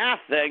math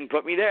thing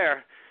put me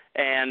there,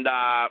 and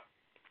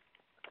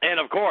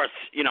of course,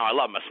 you know, I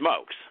love my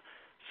smokes.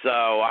 So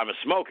I'm a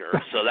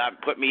smoker, so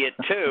that put me at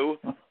 2,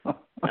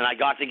 and I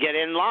got to get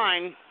in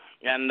line,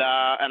 and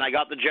I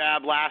got the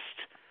jab last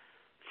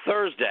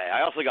Thursday.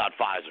 I also got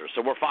Pfizer,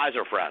 so we're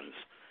Pfizer friends,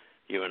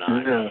 you and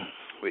I. Yeah.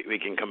 We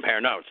can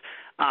compare notes.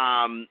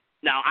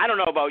 Now, I don't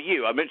know about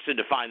you. I'm interested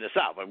to find this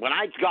out, but when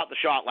I got the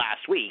shot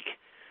last week,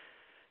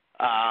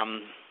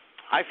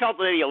 I felt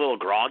maybe a little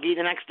groggy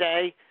the next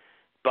day,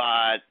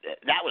 but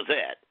that was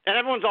it. And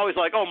everyone's always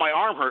like, oh, my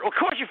arm hurt. Well, of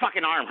course your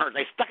fucking arm hurt.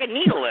 They stuck a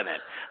needle in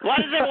it. Why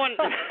does everyone...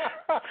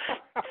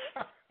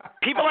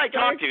 People I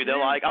talk to, they're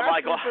like, I'm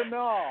like,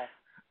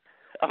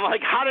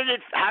 how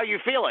are you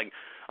feeling?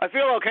 I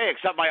feel okay,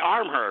 except my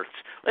arm hurts.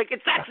 Like,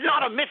 that's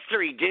not a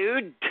mystery,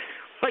 dude.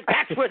 Like,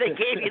 that's where they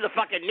gave you the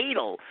fucking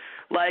needle.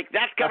 Like,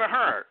 that's gonna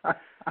hurt.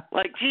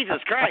 Like,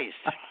 Jesus Christ.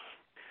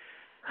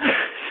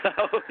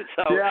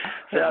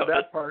 Yeah,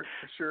 that part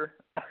for sure.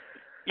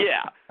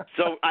 Yeah.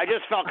 So I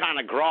just felt kind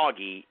of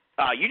groggy.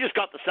 You just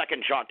got the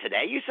second shot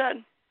today, you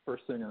said?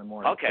 First thing in the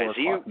morning. Okay,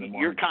 so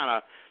you're kind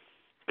of,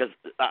 because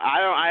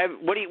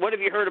what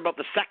have you heard about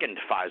the second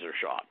Pfizer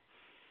shot?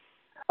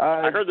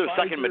 I heard the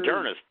second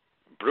Moderna is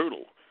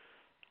brutal.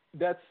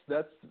 That's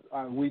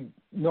we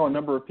know a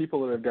number of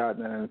people that have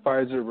gotten it, and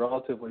Pfizer,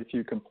 relatively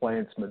few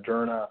complaints.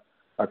 Moderna,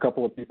 a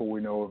couple of people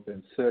we know have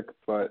been sick,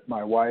 but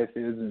my wife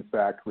is in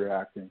fact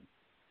reacting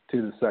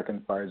to the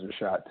second Pfizer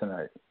shot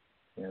tonight,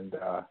 and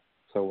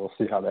so we'll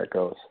see how that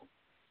goes.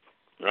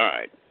 All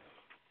right.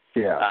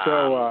 Yeah.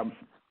 So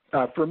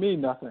for me,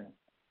 nothing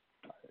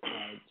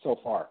so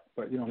far,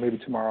 but maybe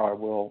tomorrow I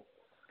will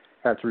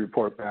have to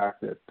report back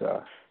that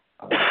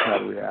I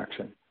had a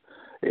reaction.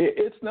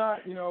 It's not,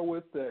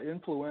 with the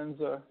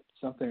influenza,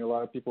 something a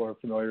lot of people are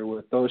familiar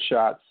with. Those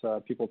shots,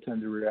 people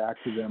tend to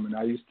react to them, and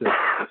I used to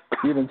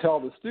even tell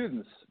the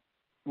students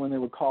when they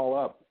would call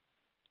up,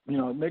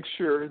 make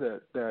sure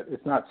that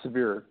it's not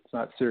severe, it's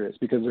not serious,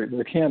 because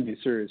there can be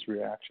serious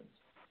reactions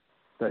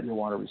that you'll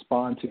want to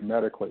respond to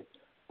medically.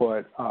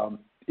 But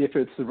if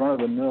it's the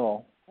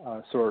run-of-the-mill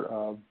sort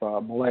of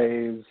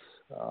malaise,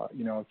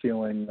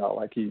 feeling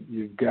like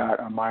you've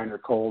got a minor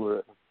cold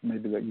or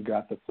maybe that you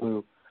got the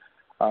flu,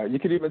 you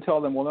could even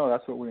tell them, well, no,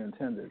 that's what we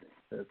intended,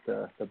 that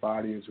the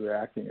body is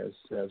reacting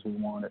as we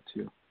want it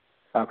to,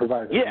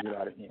 provided it doesn't get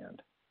out of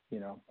hand,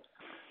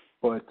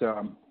 But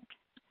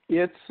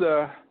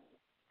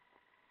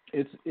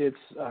it's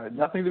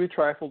nothing to be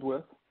trifled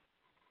with,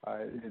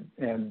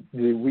 and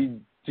we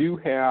do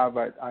have,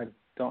 I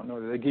don't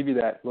know, they give you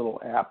that little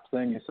app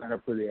thing. You sign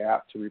up for the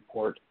app to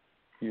report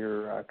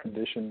your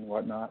condition and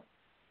whatnot.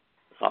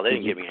 Oh, they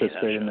didn't give me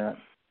any of that.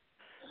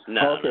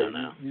 No.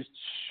 You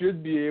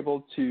should be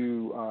able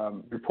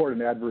to report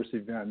an adverse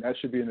event. That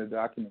should be in the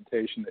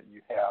documentation that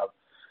you have.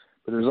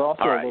 But there's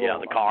also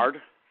the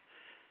card.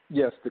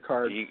 Yes, the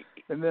card.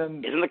 And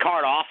then isn't the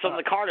card awesome?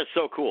 The card is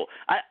so cool.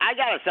 I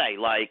gotta say,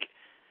 like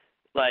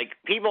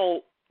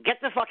people get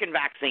the fucking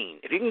vaccine.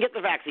 If you can get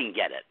the vaccine,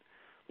 get it.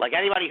 Like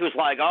anybody who's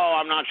like, oh,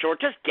 I'm not sure,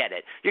 just get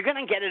it. You're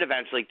gonna get it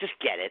eventually. Just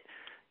get it.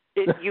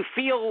 You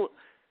feel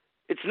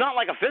it's not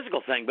like a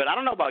physical thing, but I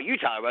don't know about you,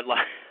 Tyler, but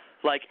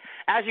like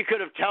as you could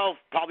have told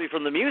probably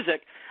from the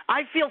music,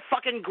 I feel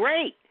fucking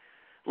great.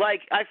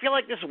 Like I feel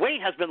like this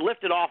weight has been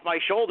lifted off my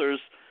shoulders.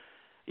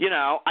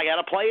 I got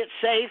to play it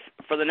safe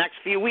for the next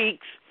few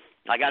weeks.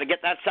 I got to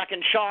get that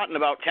second shot in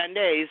about 10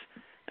 days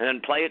and then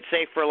play it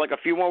safe for like a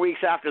few more weeks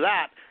after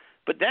that.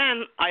 But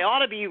then I ought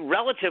to be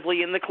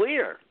relatively in the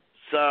clear.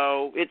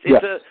 So it's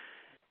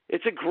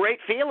a great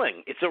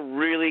feeling. It's a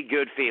really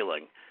good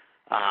feeling.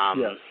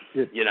 Yes,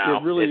 it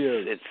really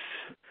is.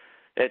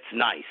 It's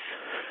nice.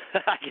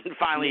 I can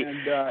finally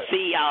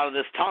see out of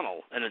this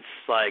tunnel, and it's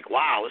like,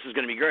 wow, this is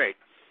going to be great.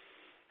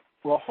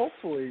 Well,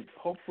 hopefully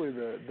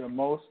the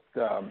most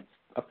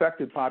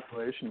affected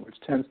population, which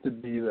tends to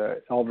be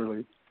the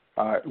elderly,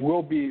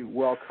 will be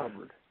well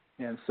covered,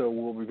 and so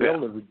we'll be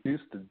able to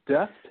reduce the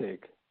death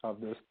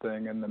of this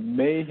thing and the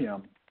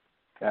mayhem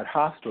at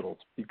hospitals,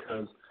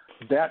 because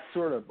that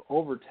sort of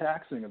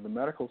overtaxing of the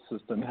medical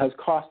system has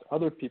cost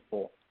other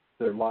people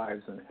their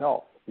lives and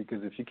health.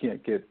 Because if you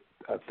can't get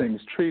things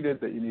treated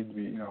that you need to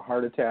be,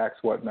 heart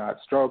attacks, whatnot,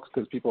 strokes,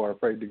 because people are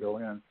afraid to go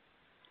in,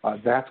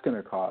 that's going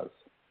to cause,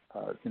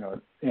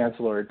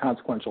 ancillary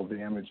consequential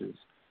damages.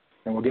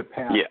 And we'll get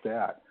past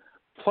that.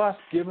 Plus,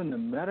 giving the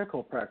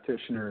medical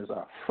practitioners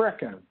a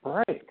frickin'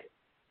 break.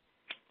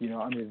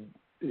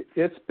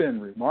 It's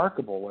been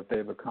remarkable what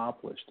they've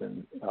accomplished.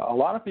 And a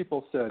lot of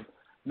people said,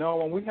 no,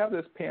 when we have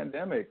this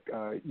pandemic,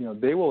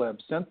 they will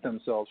absent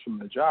themselves from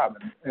the job.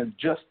 And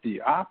just the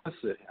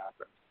opposite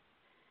happened.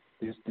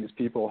 These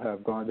people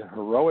have gone to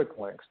heroic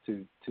lengths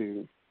to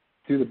do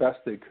the best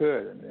they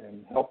could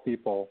and help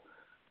people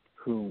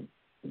who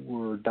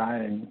were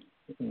dying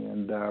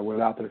and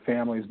without their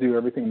families, do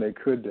everything they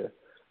could to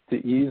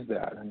ease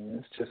that. I mean,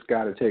 it's just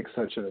got to take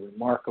such a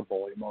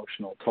remarkable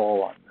emotional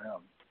toll on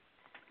them.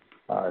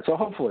 So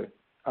hopefully,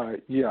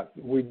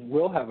 we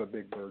will have a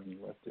big burden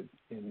lifted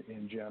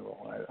in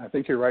general. I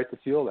think you're right to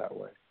feel that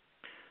way.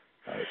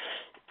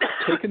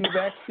 Taking the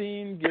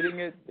vaccine, getting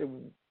it,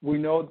 we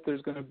know that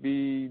there's going to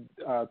be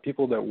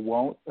people that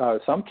won't.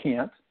 Some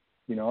can't,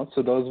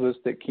 so those of us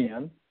that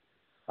can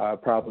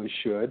probably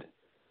should.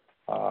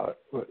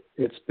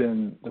 It's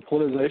been the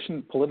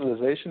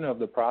politicization of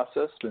the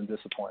process has been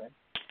disappointing,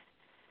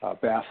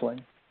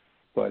 baffling,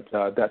 but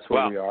that's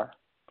where we are.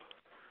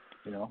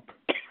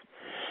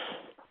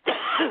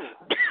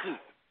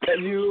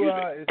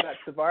 Is that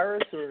the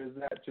virus or is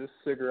that just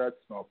cigarette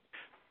smoke?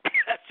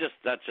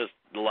 That's just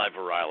the life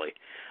of Riley.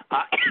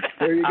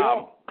 There you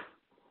go.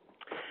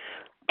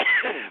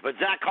 But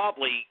Zach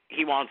Copley,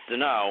 he wants to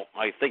know.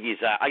 I think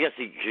I guess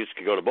he just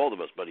could go to both of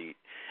us. But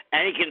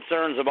any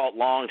concerns about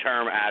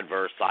long-term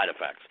adverse side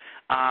effects?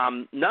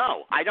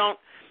 No, I don't.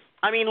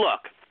 I mean,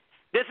 look,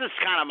 this is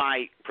kind of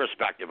my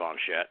perspective on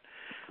shit.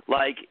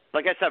 Like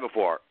I said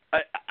before,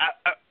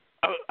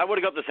 I would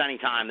have got this any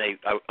time they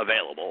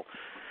available.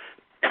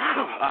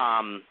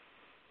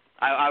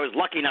 I was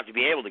lucky enough to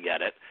be able to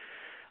get it.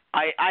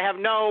 I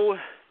don't know.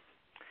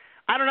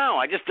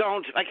 I just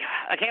don't.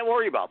 I can't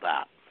worry about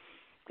that.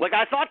 Like,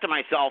 I thought to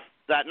myself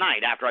that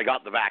night after I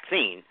got the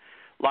vaccine,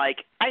 I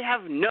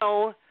have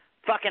no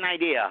fucking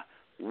idea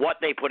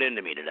what they put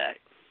into me today.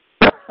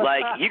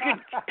 Like, you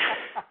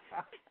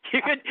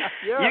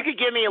could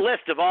give me a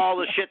list of all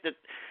the shit that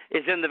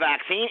is in the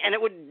vaccine, and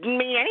it would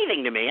mean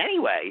anything to me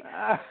anyway.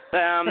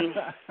 And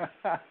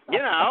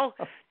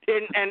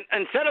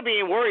instead of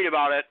being worried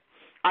about it,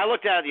 I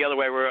looked at it the other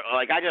way, where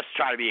I just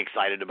try to be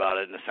excited about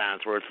it in a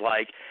sense where it's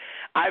like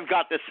I've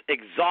got this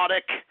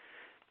exotic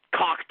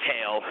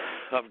cocktail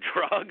of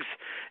drugs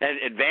and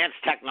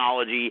advanced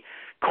technology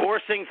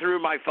coursing through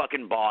my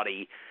fucking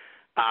body,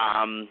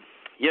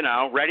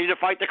 ready to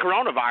fight the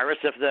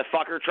coronavirus if the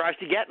fucker tries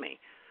to get me.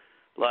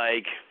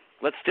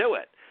 Let's do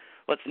it.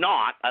 Let's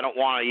not. I don't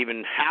want to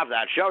even have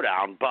that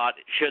showdown, but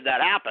should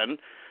that happen,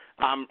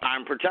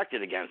 I'm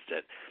protected against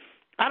it.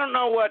 I don't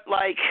know what,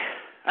 I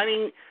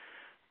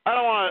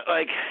don't want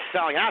to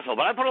sound like an asshole,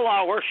 but I put a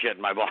lot of worse shit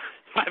in my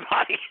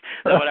body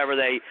than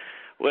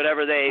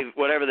whatever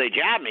they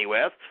jab me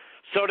with.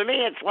 So to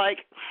me, it's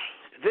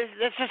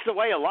that's just the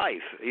way of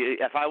life.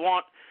 If I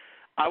want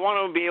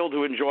to be able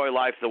to enjoy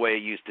life the way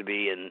it used to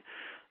be, and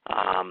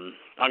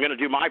I'm going to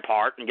do my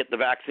part and get the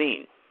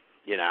vaccine.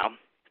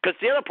 Because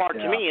the other part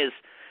to me is,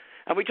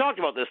 and we talked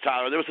about this,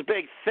 Tyler. There was a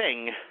big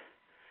thing.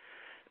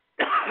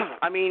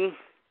 I mean,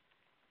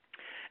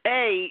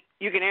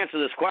 you can answer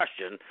this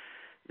question.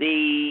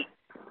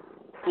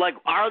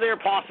 Are there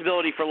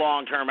possibility for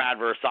long-term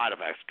adverse side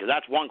effects? Because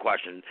that's one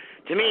question.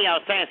 To me, I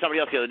was saying to somebody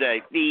else the other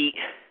day,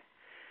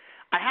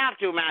 I have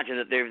to imagine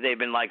that they've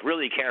been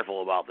really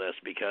careful about this,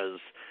 because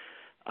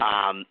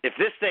if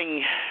this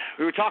thing,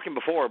 we were talking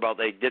before about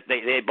they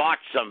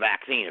botched some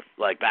vaccine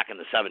back in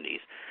the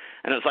 70s,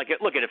 and it's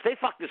look, if they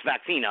fuck this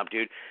vaccine up,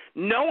 dude,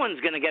 no one's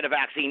going to get a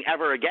vaccine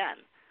ever again.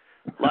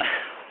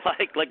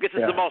 This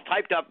is the most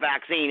hyped up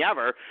vaccine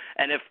ever,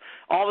 and if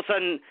all of a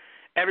sudden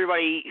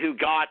everybody who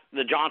got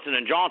the Johnson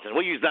 & Johnson,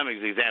 we'll use them as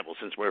an example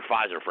since we're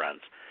Pfizer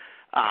friends,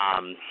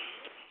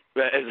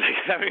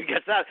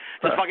 gets that,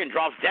 just fucking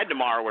drops dead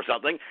tomorrow or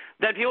something,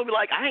 then people will be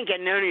like, I ain't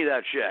getting any of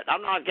that shit.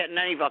 I'm not getting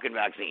any fucking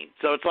vaccine.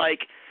 So it's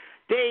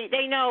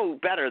they know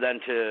better than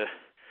to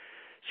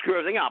screw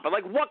everything up. But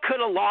what could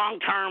a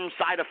long-term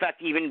side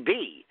effect even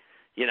be?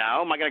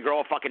 Am I going to grow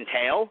a fucking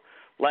tail?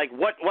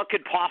 What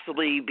could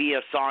possibly be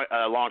a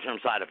long-term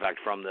side effect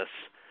from this,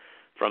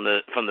 from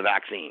the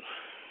vaccine?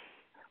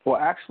 Well,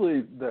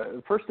 actually,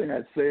 the first thing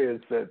I'd say is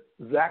that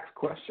Zach's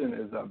question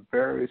is a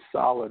very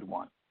solid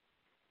one.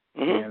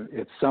 Mm-hmm. And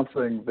it's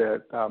something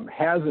that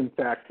has, in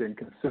fact, been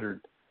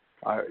considered.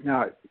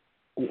 Now,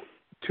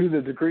 to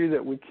the degree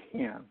that we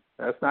can,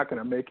 that's not going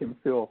to make him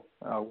feel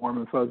warm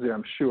and fuzzy,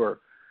 I'm sure.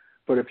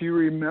 But if you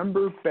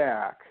remember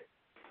back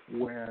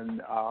when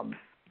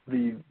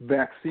the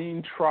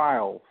vaccine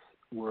trials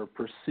were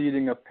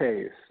proceeding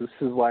apace, this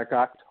is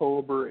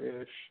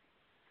October-ish.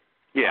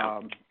 Yeah.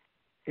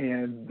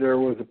 and there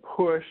was a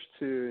push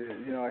to,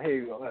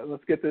 hey,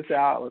 let's get this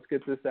out,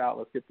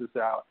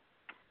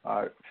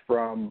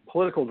 from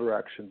political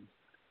directions.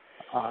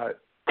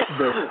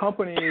 The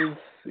companies,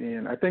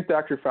 and I think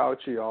Dr.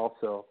 Fauci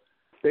also,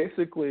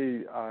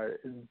 basically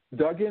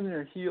dug in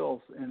their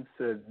heels and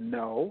said,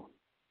 no,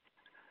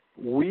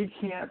 we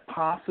can't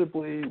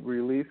possibly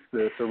release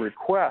this or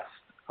request.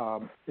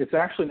 It's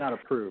actually not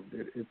approved.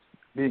 It's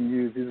being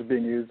used. These are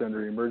being used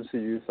under emergency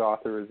use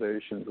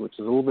authorizations, which is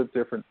a little bit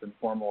different than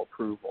formal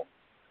approval.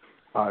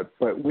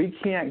 But we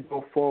can't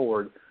go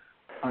forward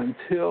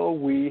until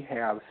we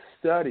have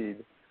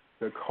studied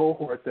the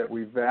cohort that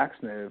we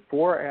vaccinated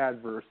for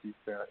adverse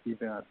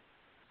events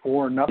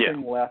for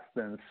nothing less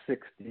than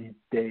 60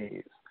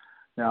 days.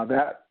 Now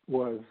that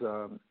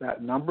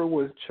number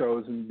was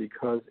chosen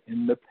because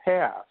in the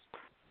past,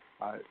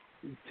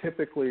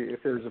 typically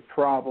if there's a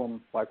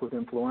problem like with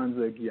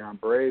influenza,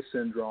 Guillain-Barré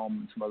syndrome,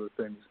 and some other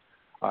things,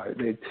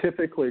 they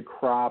typically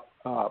crop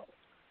up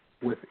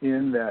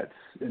within that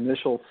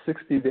initial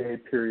 60-day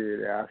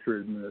period after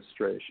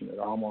administration at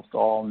almost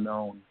all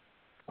known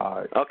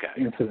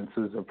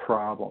incidences of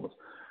problems.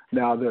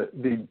 Now,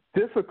 the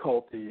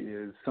difficulty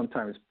is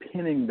sometimes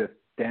pinning this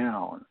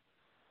down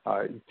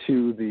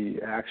to the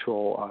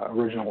actual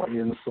original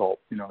insult,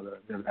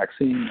 the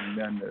vaccine, and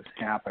then this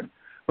happened.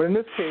 But in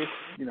this case,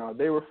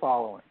 they were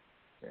following,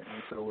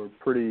 and so we're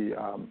pretty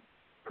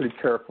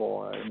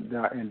careful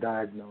in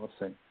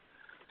diagnosing.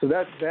 So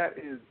that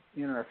is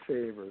in our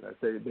favor, that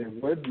they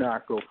would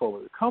not go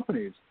forward. The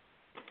companies,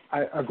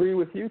 I agree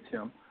with you,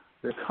 Tim.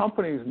 The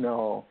companies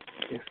know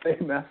if they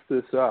mess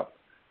this up,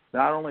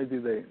 not only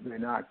do they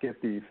not get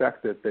the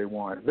effect that they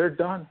want, they're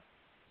done.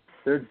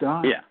 They're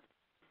done. Yeah.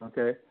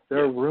 Okay?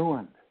 They're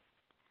ruined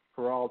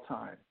for all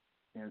time.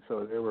 And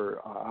so they were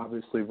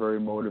obviously very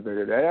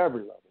motivated at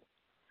every level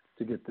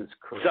to get this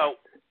correct.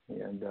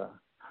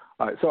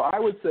 So I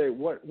would say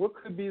what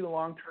could be the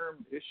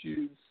long-term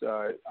issues?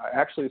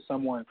 Actually,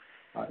 some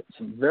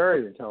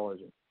very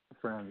intelligent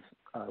friends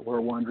were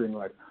wondering,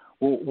 like,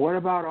 well, what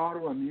about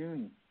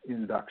autoimmune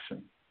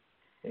induction?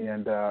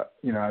 And, I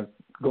was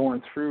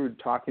going through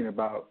talking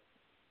about,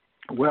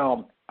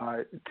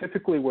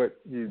 typically what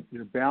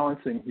you're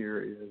balancing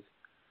here is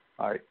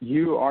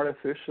you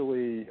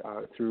artificially,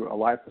 through a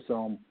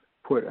liposome,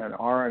 put an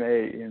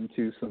RNA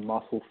into some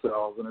muscle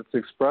cells, and it's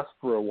expressed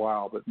for a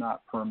while, but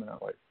not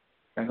permanently.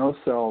 And those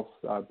cells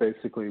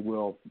basically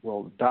will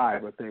die,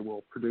 but they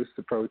will produce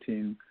the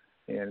protein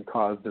and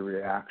cause the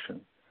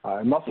reaction.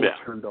 And muscle is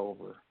turned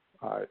over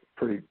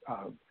pretty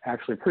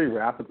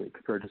rapidly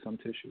compared to some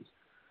tissues.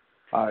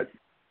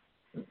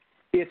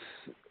 It's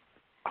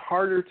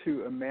harder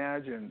to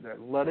imagine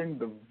that letting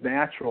the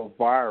natural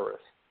virus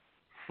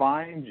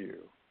find you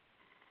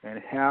and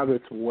have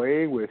its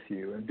way with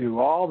you and do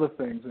all the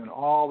things in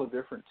all the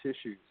different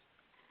tissues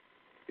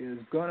is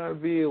going to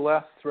be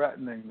less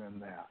threatening than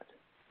that.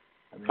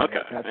 I mean,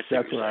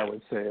 that's what I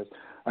would say is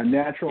a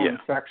natural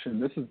infection.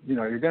 This is,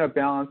 you're going to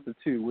balance the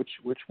two.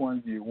 Which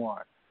one do you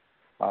want?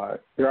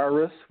 There are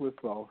risks with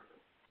both,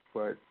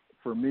 but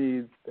for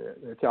me,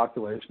 the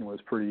calculation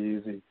was pretty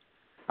easy.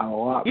 I'm a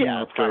lot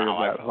more afraid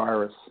of that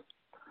virus.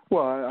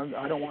 Well,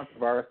 I don't want the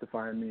virus to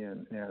find me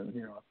and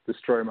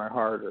destroy my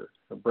heart or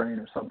the brain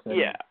or something.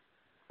 Yeah.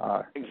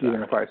 Exactly.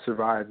 Even if I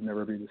survive,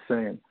 never be the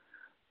same.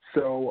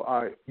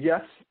 So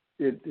yes,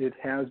 it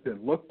has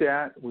been looked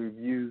at. We've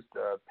used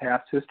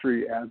past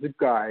history as a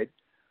guide,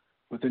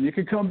 but then you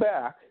can come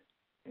back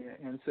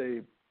and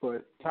say,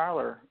 but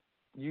Tyler,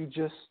 you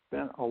just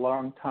spent a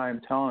long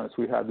time telling us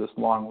we have this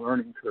long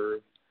learning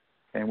curve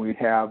and we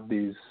have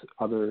these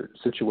other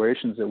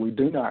situations that we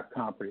do not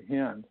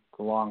comprehend,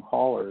 the long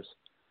haulers.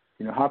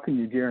 How can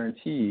you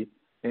guarantee?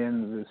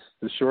 And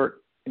the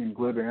short and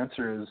glib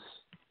answer is,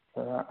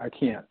 I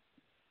can't.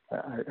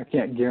 I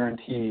can't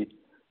guarantee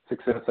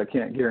success. I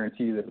can't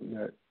guarantee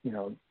that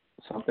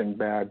something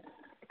bad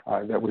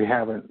that we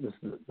haven't.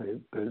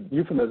 The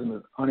euphemism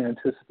is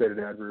unanticipated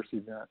adverse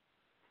event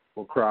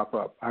will crop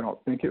up. I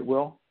don't think it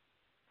will,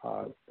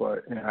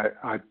 but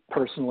I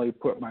personally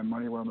put my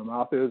money where my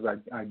mouth is.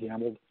 I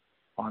gambled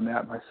on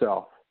that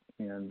myself,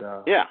 and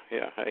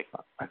hey.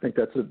 I think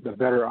that's the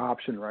better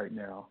option right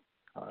now.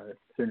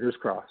 Fingers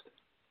crossed.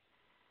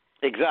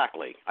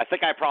 Exactly. I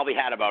think I probably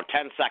had about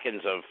 10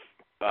 seconds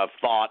of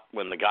thought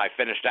when the guy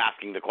finished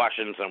asking the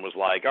questions and was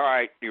like, all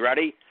right, you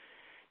ready?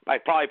 I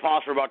probably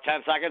paused for about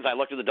 10 seconds. I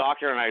looked at the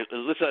doctor, and I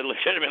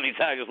legitimately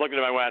said, I just looked at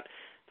him and I went,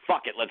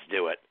 fuck it, let's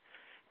do it.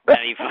 And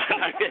he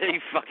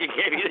fucking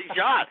gave me the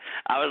shot.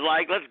 I was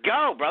like, let's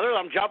go, brother.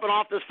 I'm jumping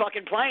off this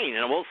fucking plane,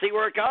 and we'll see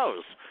where it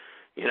goes.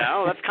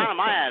 That's kind of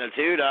my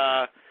attitude.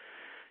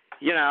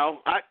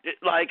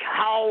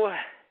 How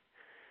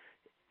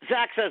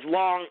Zach says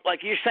long,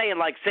 like you're saying,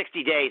 like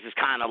 60 days is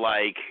kind of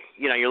like,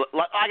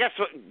 I guess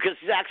because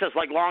Zach says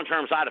like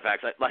long-term side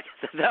effects. Like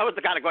that was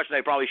the kind of question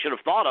I probably should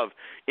have thought of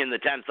in the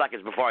 10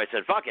 seconds before I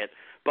said fuck it.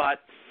 But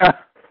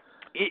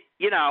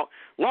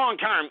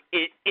long-term,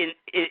 it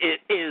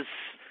is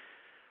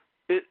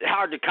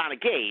hard to kind of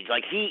gauge.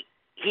 Like he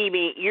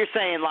you're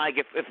saying like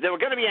if there were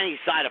going to be any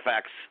side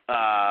effects,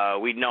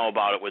 we'd know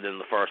about it within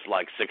the first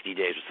like 60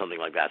 days or something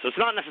like that. So it's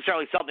not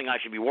necessarily something I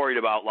should be worried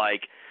about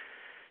like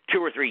 2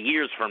 or 3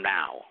 years from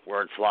now,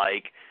 where it's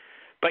like.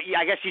 But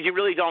I guess you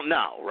really don't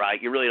know, right?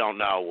 You really don't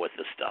know with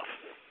this stuff.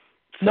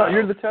 So, no,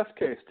 you're the test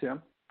case,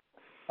 Tim.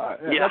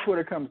 Yeah. That's what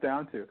it comes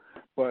down to.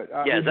 But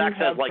Zach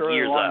says like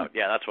years long, out.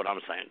 Yeah, that's what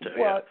I'm saying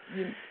too. Well,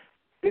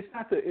 it's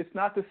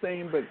not the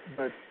same,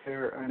 but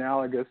they're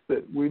analogous.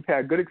 That we've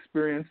had good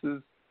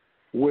experiences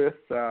with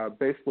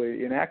basically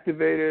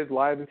inactivated,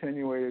 live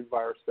attenuated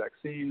virus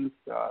vaccines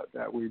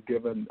that we've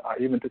given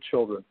even to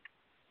children,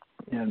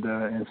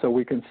 and so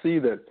we can see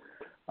that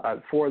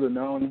for the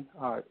known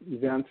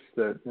events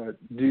that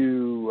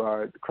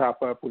do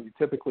crop up, we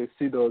typically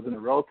see those in a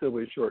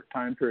relatively short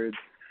time period.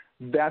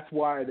 That's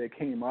why they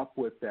came up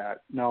with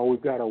that. No,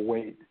 we've got to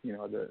wait.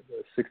 The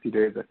 60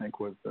 days, I think,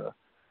 was the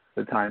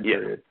time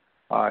period.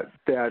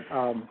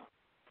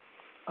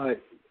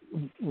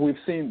 We've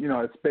seen,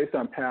 it's based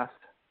on past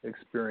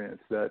experience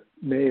that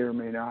may or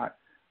may not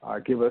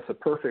give us a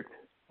perfect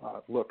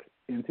look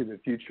into the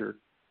future.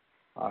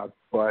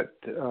 But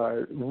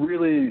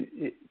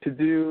really, to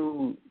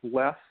do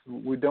less,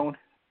 we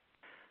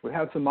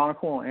have some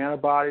monoclonal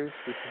antibodies.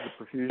 This is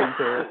the perfusion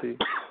therapy.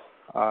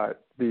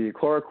 The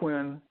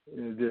chloroquine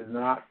did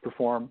not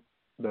perform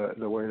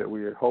the way that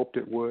we had hoped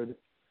it would.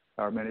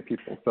 Many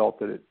people felt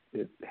that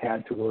it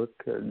had to work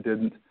and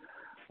didn't.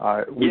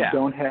 We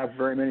don't have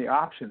very many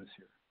options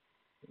here.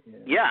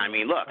 Yeah, I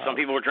mean, look, some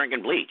people are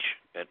drinking bleach.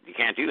 You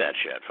can't do that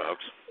shit,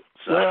 folks.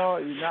 So, well,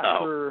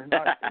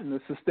 not in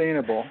the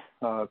sustainable.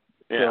 So,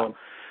 Tim.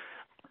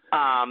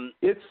 I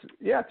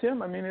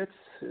mean,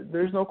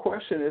 there's no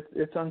question.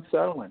 It's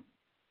unsettling.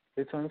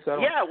 It's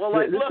unsettling. Yeah, well,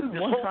 like, this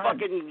whole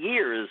fucking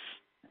year has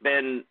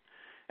been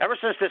ever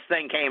since this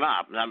thing came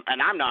up,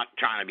 and I'm not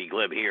trying to be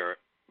glib here,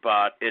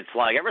 but it's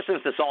like ever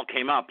since this all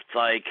came up, it's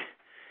like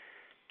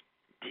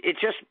it's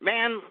just,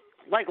 man,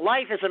 like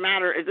life is a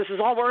matter. This is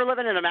all we're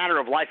living in a matter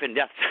of life and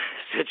death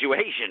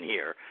situation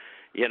here.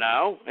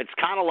 It's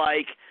kind of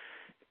like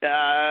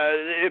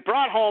it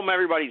brought home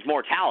everybody's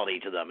mortality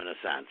to them in a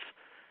sense.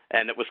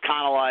 And it was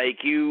kind of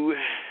like you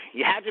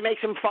had to make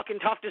some fucking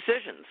tough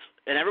decisions.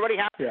 And everybody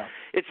had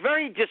It's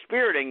very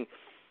dispiriting.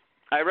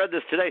 I read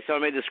this today, so I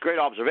made this great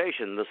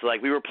observation. This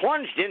like we were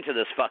plunged into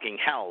this fucking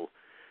hell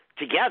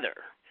together.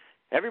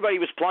 Everybody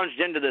was plunged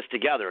into this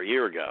together a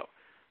year ago.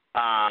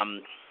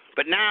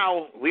 But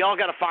now we all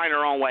got to find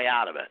our own way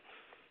out of it.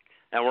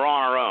 And we're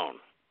on our own,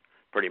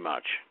 pretty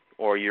much.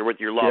 Or you're with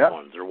your loved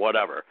ones or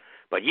whatever.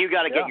 But you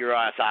got to get your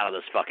ass out of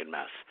this fucking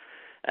mess.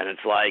 And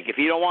it's like, if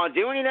you don't want to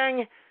do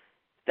anything,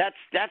 that's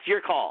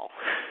your call.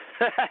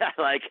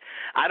 Like,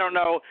 I don't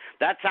know.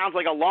 That sounds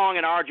like a long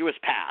and arduous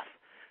path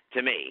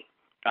to me.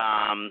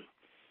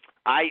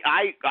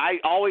 I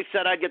always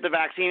said I'd get the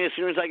vaccine as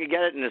soon as I could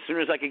get it, and as soon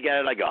as I could get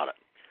it, I got it.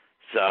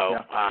 So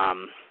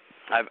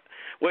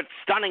what's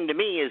stunning to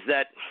me is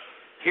that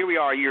here we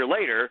are a year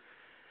later.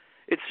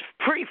 It's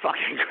pretty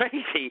fucking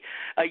crazy.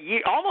 A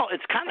year, almost.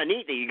 It's kind of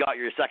neat that you got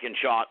your second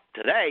shot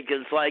today,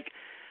 because like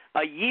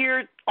a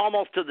year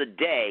almost to the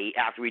day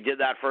after we did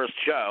that first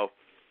show,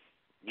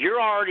 you're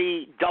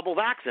already double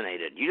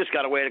vaccinated. You just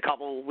got to wait a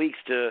couple of weeks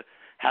to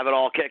have it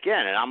all kick in,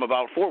 and I'm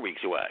about 4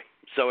 weeks away.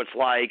 So it's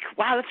like,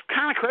 wow, that's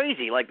kind of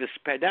crazy. Like this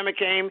pandemic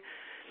came,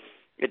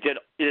 it did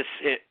this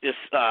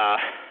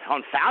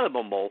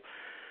unfathomable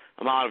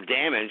amount of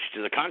damage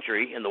to the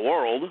country and the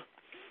world,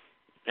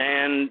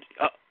 and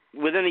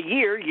within a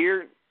year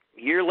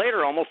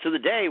later, almost to the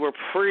day, we're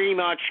pretty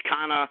much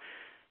kind of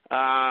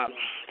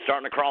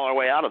starting to crawl our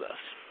way out of this.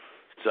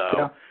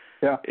 So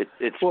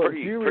it's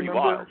pretty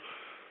wild.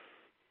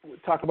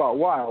 Talk about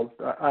wild.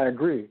 I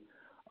agree,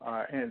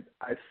 and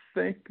I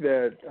think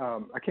that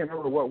I can't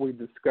remember what we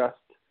discussed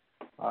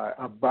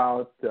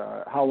about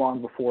how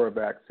long before a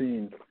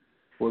vaccine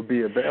would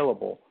be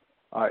available.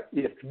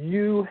 If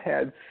you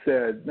had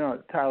said,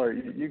 no, Tyler,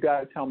 you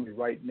got to tell me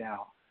right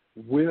now,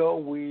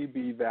 will we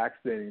be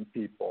vaccinating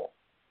people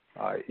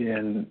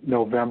in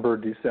November,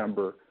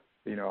 December,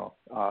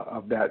 of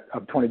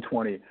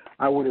 2020?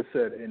 I would have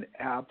said, in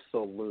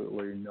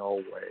absolutely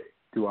no way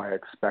do I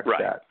expect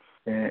that.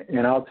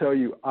 And I'll tell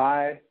you,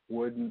 I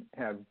wouldn't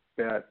have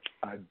bet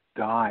a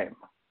dime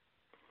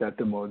that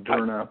the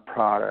Moderna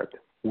product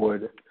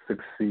would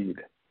succeed.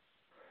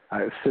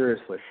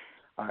 Seriously.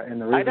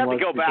 And the reason I'd have to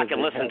go back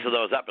and listen to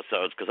those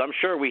episodes, because I'm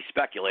sure we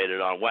speculated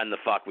on when the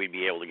fuck we'd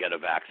be able to get a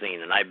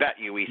vaccine, and I bet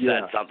you we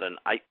said something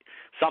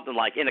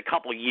like in a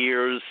couple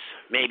years,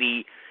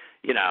 maybe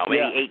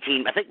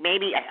 18. I think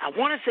I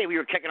want to say we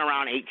were kicking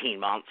around 18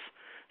 months,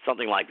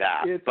 something like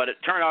that. But it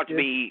turned out to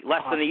be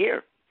less than a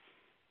year.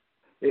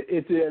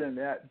 It did, and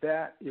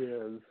that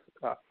is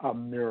a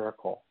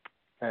miracle,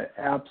 an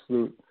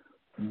absolute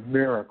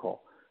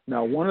miracle.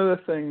 Now, one of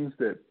the things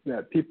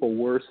that people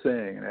were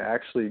saying, and I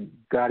actually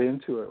got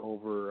into it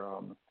over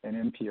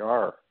an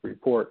NPR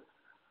report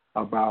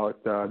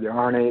about the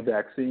RNA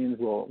vaccines,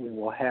 we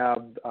will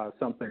have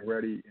something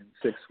ready in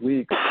 6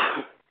 weeks,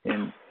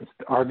 and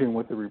arguing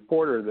with the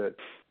reporter that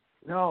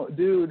No,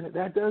 dude,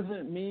 that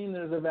doesn't mean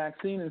there's a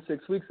vaccine in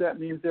 6 weeks. That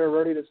means they're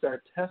ready to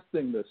start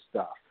testing this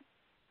stuff.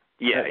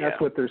 Yeah, That's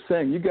what they're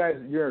saying. You guys,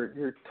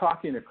 you're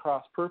talking at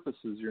cross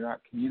purposes. You're not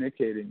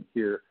communicating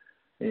here,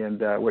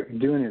 and what you're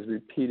doing is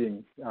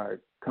repeating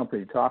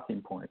company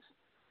talking points.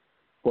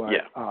 But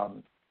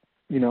I'll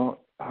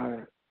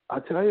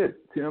tell you,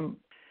 Tim.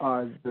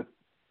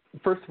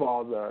 First of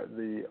all,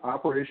 the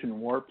Operation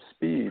Warp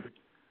Speed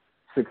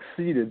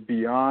succeeded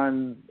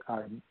beyond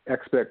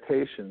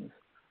expectations,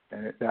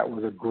 and that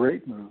was a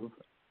great move.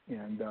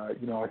 And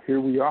here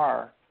we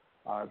are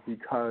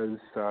because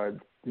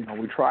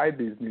we tried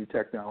these new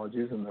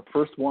technologies, and the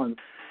first ones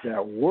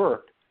that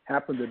worked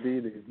happened to be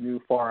these new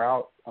far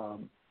out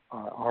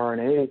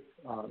RNA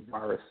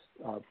virus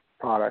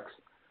products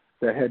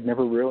that had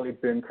never really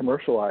been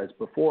commercialized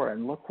before.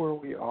 And look where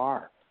we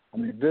are. I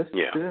mean, this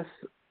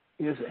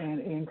is an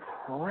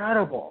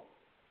incredible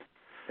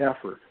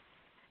effort.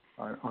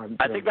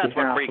 I think that's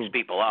what freaks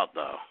people out,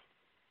 though.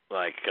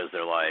 Like, because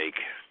they're like,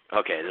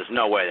 okay, there's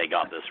no way they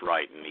got this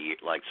right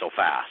so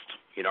fast.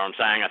 You know what I'm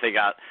saying? I think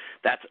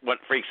that's what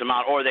freaks them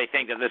out. Or they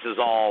think that this is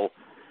all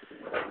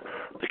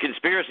the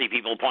conspiracy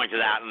people point to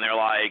that, and they're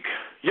like,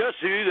 yeah,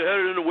 see, they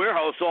had it in the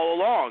warehouse all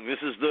along.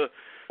 This is the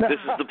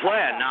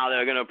plan. Now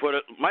they're going to put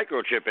a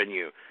microchip in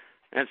you.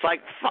 And it's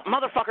like,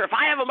 motherfucker, if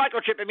I have a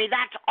microchip in me,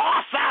 that's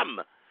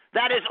awesome.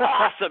 That is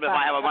awesome if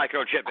I have a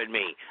microchip in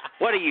me.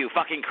 What are you,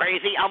 fucking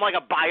crazy? I'm like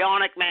a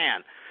bionic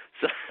man.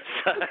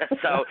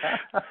 So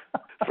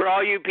for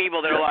all you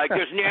people that are like,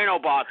 there's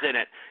nanobots in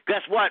it,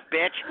 guess what,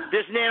 bitch?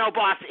 There's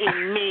nanobots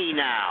in me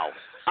now.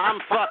 I'm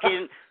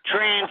fucking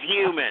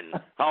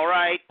transhuman, all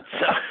right?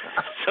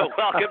 So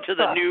welcome to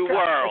the new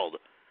world,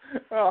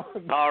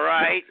 all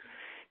right?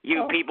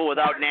 You people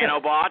without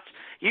nanobots,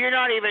 you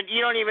don't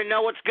even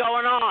know what's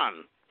going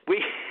on.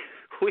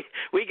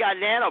 We got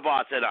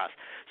nanobots in us.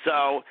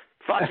 So,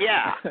 fuck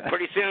yeah.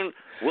 Pretty soon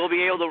we'll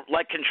be able to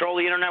control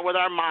the internet with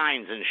our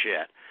minds and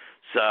shit.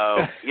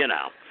 So,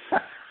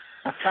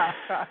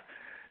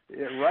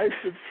 It writes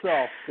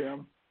itself,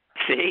 Tim.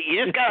 See,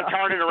 you just got to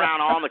turn it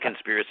around on the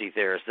conspiracy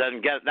theorists.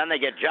 Then they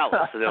get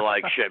jealous. And they're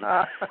like, shit,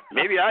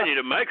 maybe I need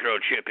a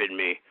microchip in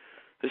me.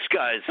 This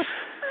guy's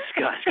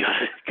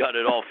got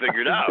it all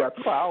figured out. He's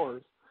got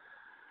powers.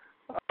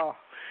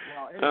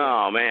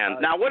 Oh man!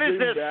 Now what is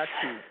this?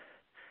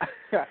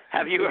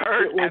 Have you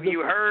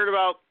heard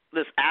about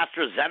this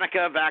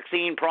AstraZeneca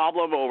vaccine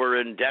problem over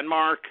in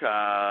Denmark?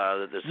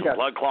 There's some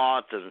blood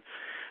clots, and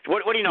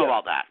what do you know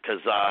about that?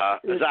 Because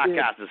Zach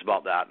asked us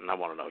about that, and I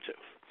want to know too.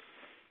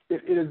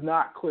 It is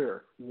not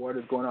clear what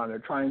is going on. They're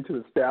trying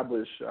to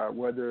establish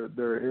whether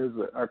there is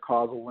a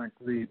causal link.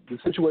 The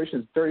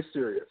situation is very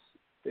serious,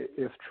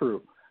 if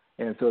true,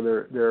 and so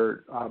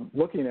they're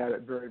looking at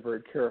it very,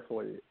 very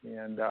carefully.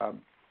 And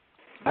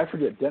I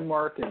forget,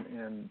 Denmark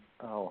and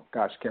oh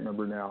gosh, I can't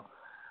remember now.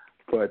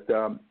 But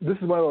this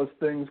is one of those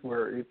things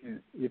where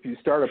if you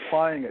start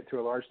applying it to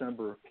a large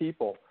number of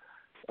people,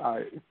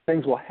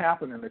 things will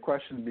happen, and the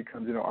question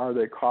becomes, are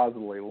they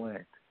causally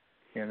linked?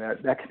 And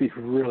that can be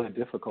really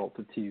difficult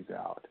to tease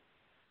out.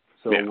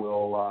 So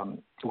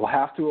we'll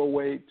have to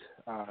await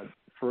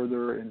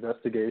further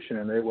investigation,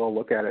 and they will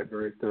look at it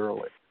very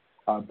thoroughly.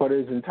 But it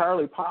is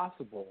entirely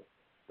possible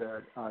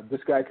that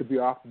this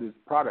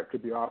product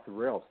could be off the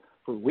rails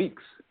for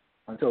weeks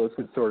until it's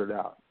been sorted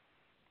out.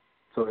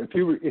 So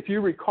if you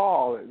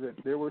recall that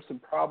there were some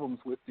problems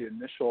with the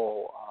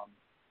initial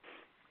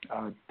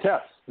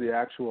tests, the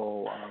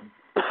actual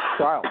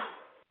trial,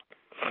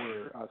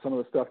 where some of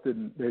the stuff they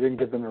didn't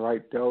give them the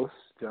right dose.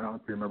 I don't know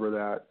if you remember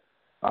that.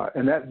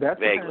 And that's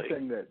the kind of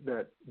thing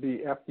that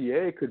the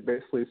FDA could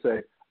basically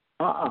say,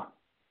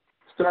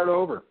 start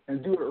over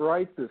and do it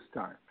right this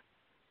time.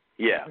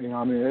 Yeah.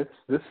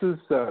 This is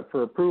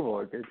for approval.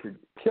 It could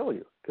kill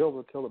you, kill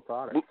the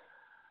product.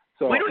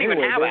 So we don't even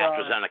have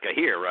AstraZeneca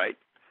here, right?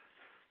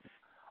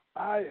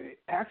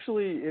 It's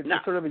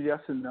sort of a yes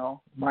and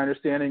no. My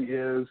understanding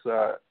is,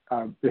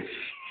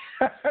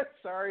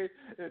 sorry,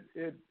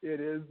 it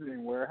is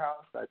in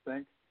warehouse, I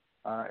think,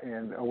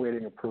 and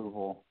awaiting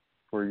approval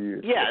for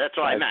use. Yeah, that's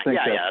what I meant.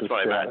 That's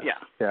what I meant.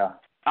 Yeah.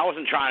 I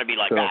wasn't trying to be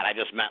like that. I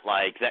just meant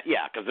like that.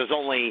 Yeah, because there's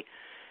only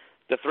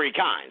the three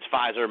kinds: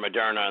 Pfizer,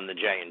 Moderna, and the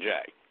J&J.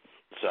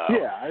 So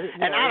I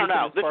don't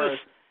know. This is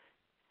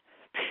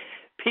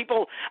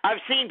people. I've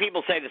seen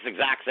people say this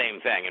exact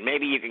same thing, and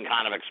maybe you can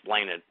kind of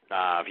explain it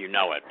if you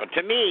know it. But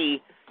to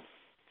me,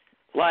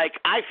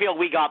 I feel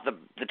we got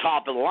the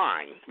top of the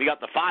line. We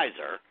got the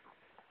Pfizer.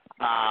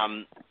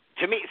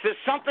 To me, there's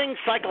something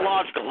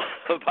psychological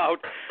about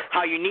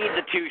how you need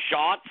the two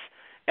shots,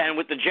 and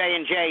with the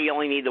J&J, you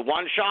only need the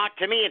one shot.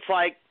 To me, it's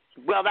like,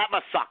 well, that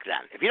must suck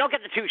then. If you don't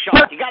get the two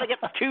shots, you got to get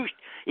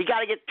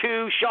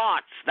two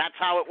shots. That's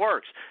how it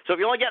works. So if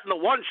you're only getting the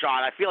one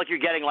shot, I feel like you're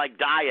getting like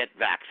diet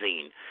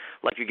vaccine,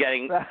 like you're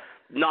getting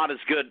not a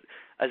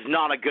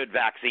good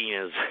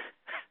vaccine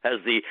as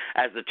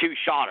the two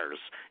shotters.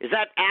 Is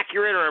that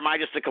accurate, or am I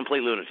just a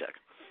complete lunatic?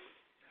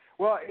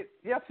 Well,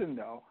 yes and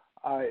no.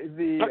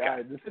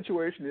 The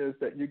situation is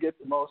that you get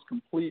the most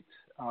complete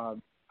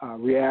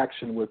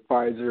reaction with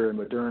Pfizer and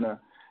Moderna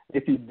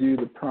if you do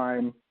the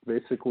prime,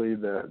 basically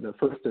the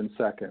first and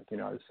second,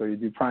 so you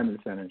do prime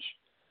and finish.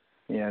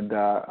 And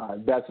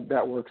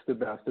that works the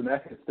best, and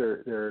that hits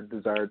their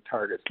desired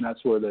targets, and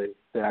that's where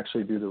they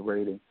actually do the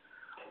rating.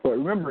 But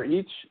remember,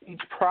 each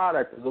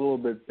product is a little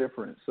bit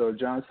different. So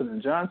Johnson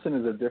 & Johnson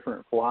is a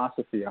different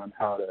philosophy on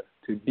how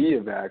to be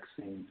a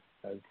vaccine,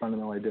 a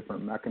fundamentally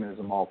different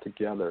mechanism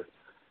altogether.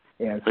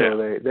 And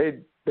so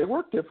they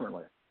work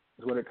differently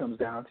is what it comes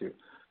down to.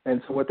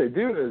 And so what they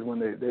do is when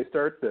they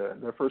start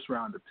their first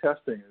round of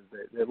testing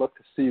is they look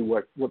to see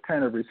what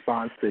kind of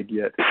response they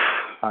get.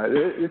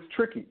 It's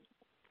tricky.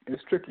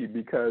 It's tricky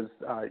because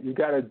you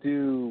got to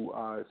do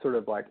sort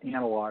of like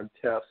analog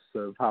tests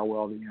of how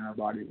well the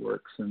antibody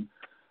works. And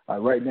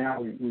right now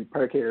we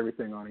predicate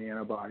everything on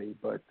antibody,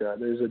 but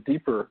there's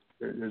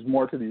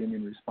more to the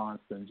immune response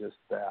than just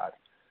that.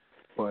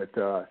 But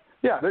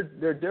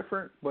they're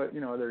different, but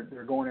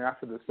they're going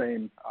after the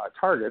same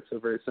targets, so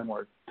very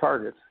similar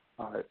targets,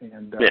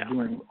 and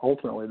doing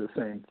ultimately the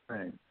same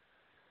thing.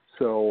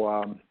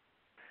 So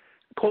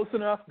close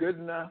enough, good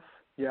enough.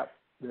 Yep.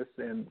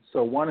 And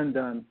so one and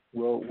done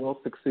will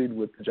succeed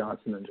with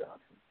Johnson &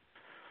 Johnson.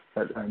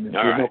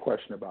 There's no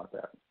question about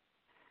that.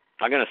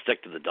 I'm going to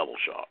stick to the double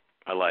shot.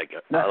 I like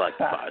it. I like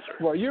the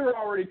Pfizer. Well, you're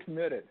already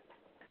committed.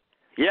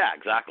 Yeah,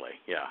 exactly.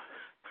 Yeah.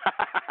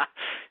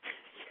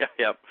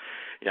 Yep.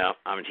 Yeah,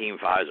 I'm a team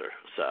Pfizer.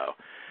 So,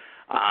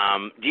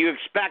 do you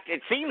expect?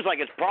 It seems like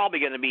it's probably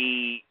going to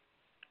be.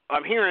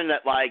 I'm hearing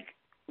that,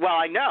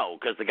 I know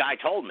because the guy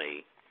told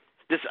me.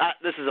 This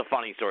is a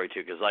funny story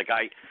too, because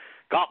I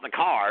got the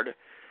card,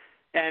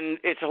 and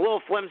it's a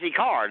little flimsy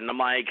card, and I'm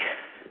like,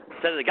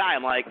 said to the guy,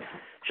 I'm like,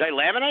 should I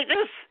laminate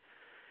this?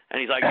 And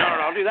he's like, no,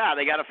 don't do that.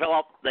 They got to fill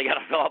out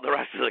the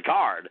rest of the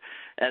card.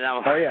 And I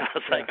was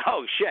like,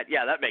 oh shit,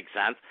 yeah, that makes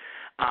sense.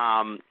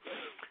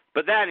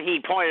 But then he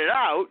pointed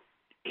out,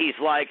 he's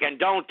like, and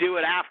don't do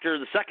it after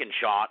the second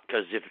shot,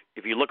 because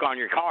if you look on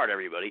your card,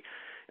 everybody,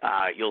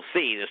 you'll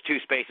see there's 2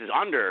 spaces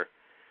under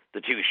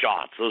the 2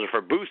 shots. Those are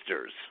for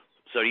boosters.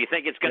 So do you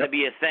think it's going to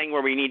be a thing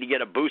where we need to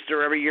get a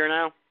booster every year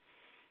now?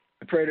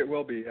 I'm afraid it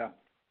will be, yeah.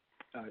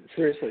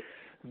 Seriously.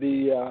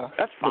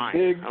 That's fine.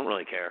 I don't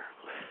really care.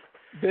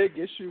 Big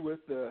issue with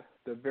the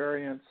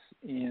variants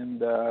and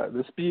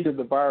the speed of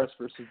the virus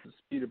versus the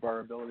speed of our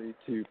ability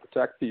to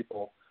protect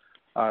people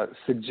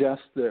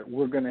suggests that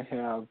we're going to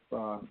have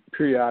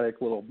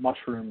periodic little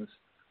mushrooms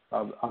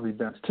of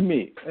events, to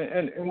me.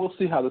 And we'll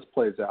see how this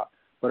plays out.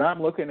 But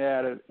I'm looking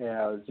at it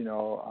as,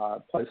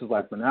 places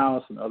like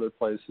Manaus and other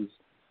places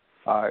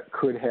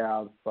could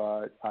have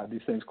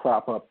these things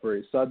crop up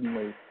very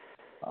suddenly.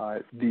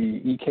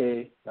 The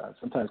EK,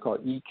 sometimes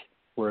called EK,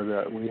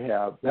 where we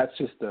have, that's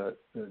just the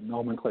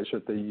nomenclature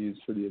that they use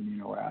for the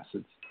amino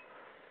acids.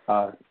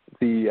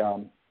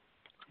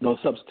 Those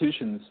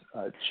substitutions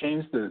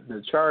change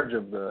the charge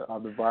of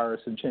the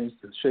virus and change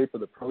the shape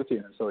of the protein,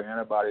 and so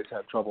antibodies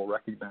have trouble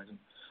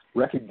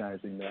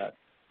recognizing that.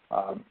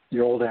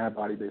 Your old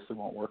antibody basically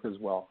won't work as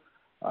well.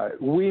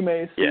 We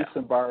may see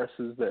some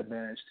viruses that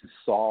manage to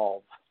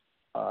solve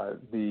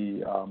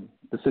the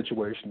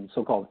situation,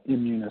 so-called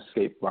immune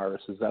escape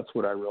viruses. That's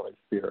what I really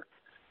fear.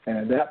 And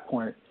at that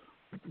point,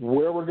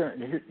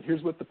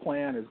 here's what the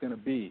plan is going to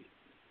be.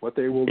 What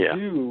they will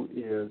do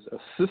is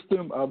a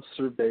system of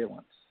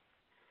surveillance,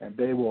 and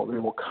they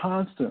will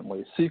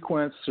constantly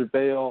sequence,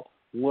 surveil,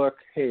 look.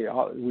 Hey,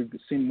 we've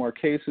seen more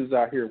cases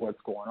out here.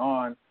 What's going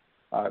on?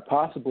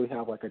 Possibly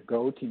have like a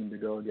go team to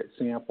go get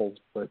samples,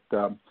 but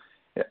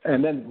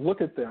and then look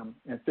at them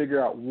and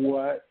figure out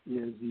what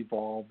is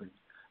evolving.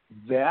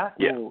 That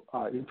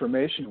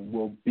information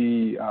will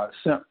be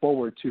sent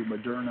forward to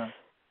Moderna,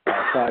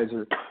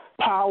 Pfizer.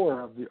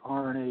 Power of the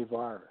RNA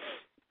virus,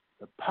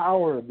 the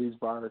power of these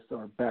viruses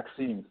or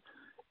vaccines,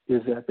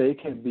 is that they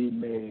can be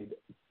made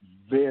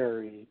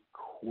very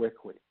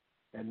quickly.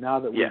 And now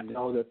that we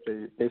know that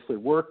they basically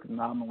work,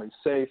 nominally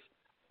safe,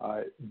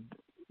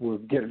 we'll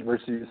get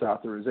emergency use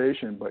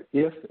authorization. But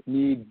if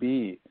need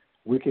be,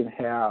 we can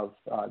have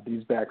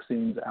these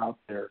vaccines out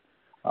there,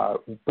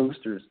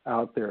 boosters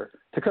out there,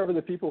 to cover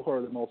the people who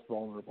are the most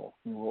vulnerable.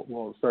 And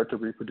we'll start to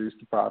reproduce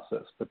the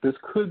process. But this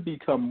could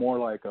become more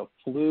like a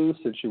flu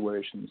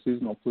situation,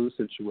 seasonal flu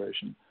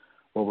situation,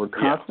 where we're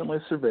constantly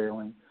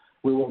surveilling.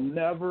 We will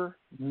never,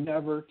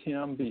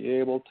 Tim, be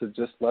able to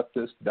just let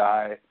this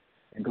die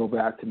and go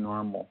back to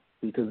normal,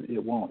 because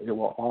it won't. It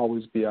will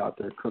always be out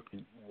there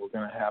cooking. We're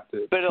going to have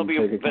to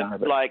take account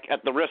of it. Like,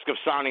 at the risk of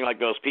sounding like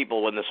those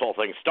people when this whole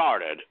thing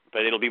started,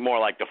 but it'll be more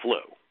like the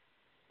flu.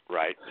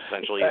 Right,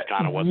 essentially, is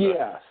kind of what.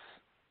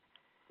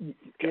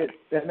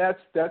 And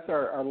that's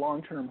our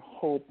long-term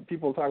hope.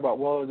 People talk about,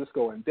 well, it'll just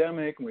go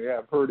endemic, and we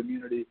have herd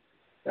immunity.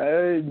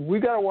 We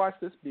got to watch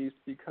this beast,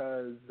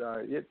 because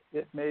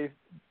it may,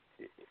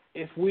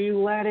 if we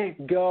let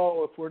it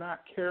go, if we're not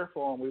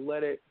careful, and we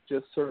let it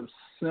just sort of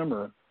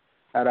simmer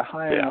at a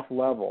high enough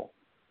level,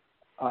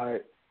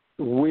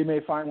 we may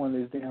find one of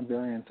these damn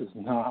variants is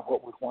not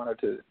what we wanted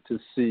to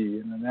see.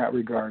 And in that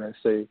regard, I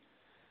say,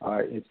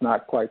 it's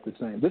not quite the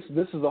same.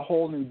 This is a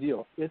whole new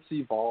deal. It's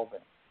evolving.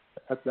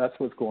 That's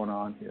what's going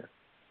on here.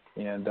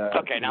 And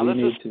okay, now we this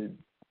need is to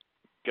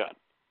good.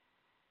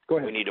 go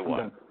ahead. We need to I'm what?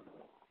 done.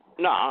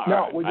 No, all No,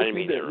 right. we I just didn't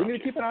mean need to to interrupt you.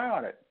 keep an eye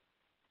on it.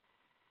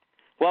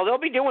 Well, they'll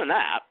be doing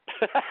that.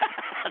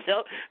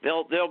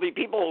 There'll be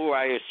people who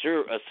I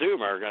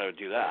assume are going to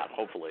do that.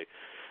 Hopefully.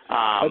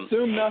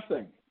 Assume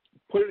nothing.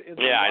 Put it in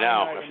the I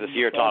know. line If item this in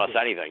year the taught us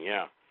budget. anything,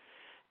 yeah.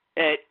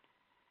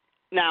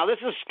 Now, this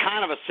is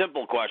kind of a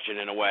simple question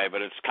in a way,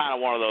 but it's kind of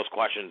one of those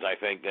questions I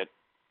think that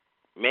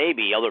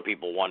maybe other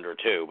people wonder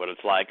too. But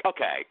it's like,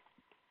 okay,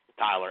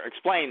 Tyler,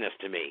 explain this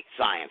to me,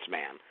 science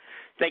man.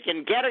 They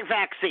can get a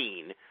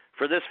vaccine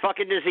for this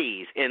fucking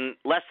disease in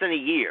less than a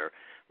year.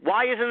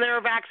 Why isn't there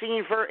a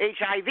vaccine for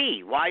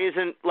HIV? Why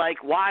isn't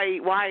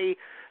why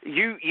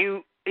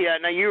you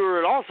now you were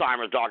an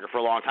Alzheimer's doctor for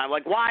a long time.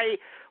 Like why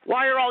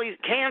are all these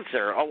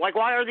cancer? Or like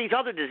why are these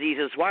other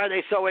diseases? Why are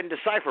they so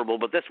indecipherable?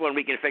 But this one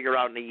we can figure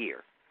out in a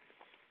year.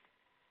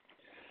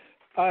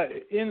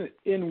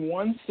 In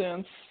one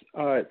sense,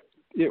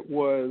 it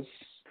was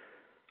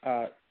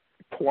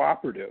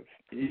cooperative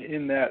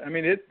in that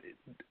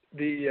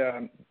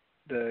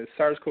the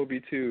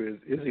SARS-CoV-2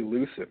 is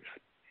elusive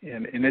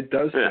and it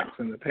does things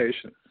in the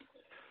patient.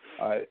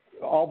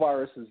 All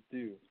viruses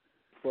do,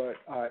 but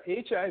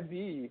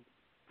HIV,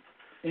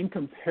 in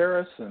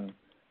comparison,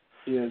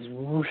 is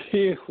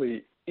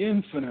really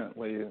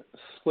infinitely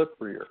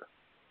slipperier.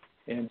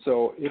 And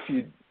so, if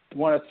you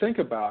want to think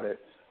about it,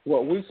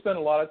 what we spend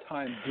a lot of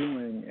time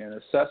doing and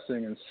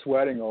assessing and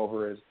sweating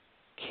over is,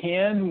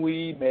 can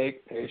we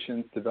make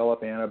patients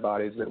develop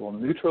antibodies that will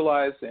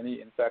neutralize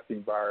any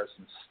infecting virus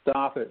and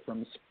stop it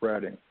from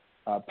spreading,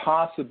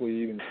 possibly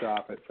even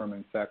stop it from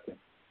infecting?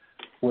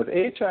 With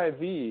HIV,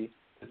 the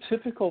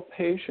typical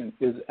patient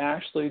is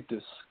actually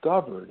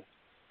discovered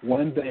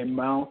when they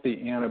mount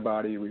the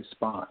antibody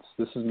response.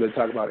 This is they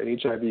talk about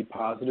HIV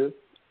positive,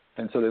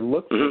 and so they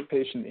look for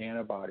patient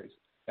antibodies,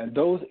 and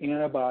those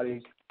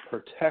antibodies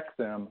protect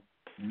them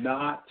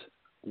not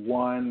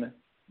one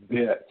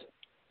bit.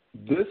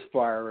 This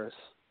virus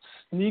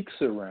sneaks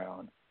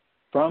around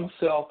from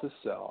cell to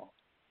cell,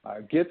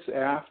 gets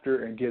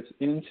after and gets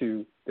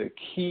into the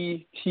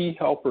key T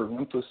helper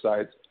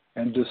lymphocytes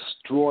and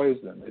destroys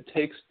them. It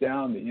takes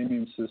down the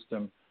immune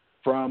system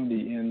from the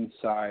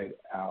inside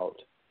out.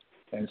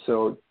 And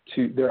so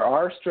there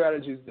are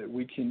strategies that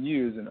we can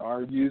use and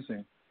are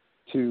using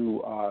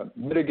to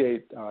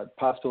mitigate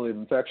possibility of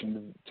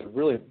infection, to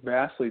really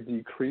vastly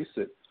decrease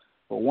it.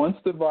 But once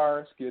the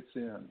virus gets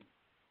in,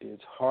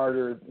 it's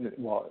harder,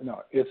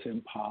 it's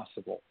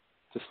impossible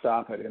to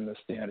stop it in the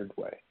standard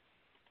way.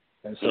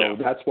 And so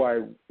that's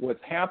why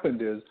what's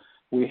happened is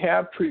we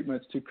have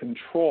treatments to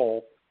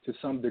control to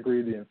some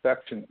degree the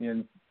infection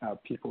in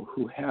people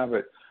who have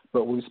it,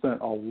 but we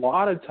spent a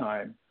lot of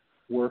time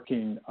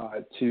working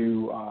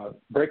to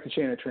break the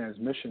chain of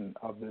transmission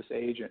of this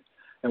agent.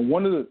 And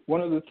one of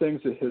the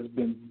things that has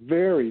been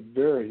very,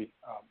 very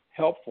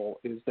helpful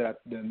is that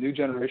the new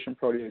generation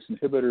protease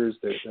inhibitors,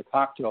 the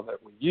cocktail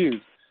that we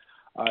use,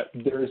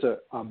 there's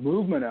a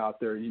movement out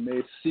there. You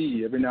may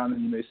see, every now and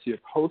then you may see a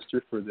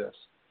poster for this,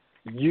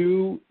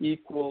 U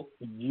equal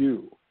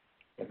U.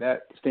 And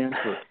that stands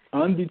for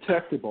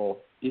undetectable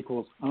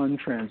equals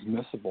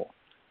untransmissible.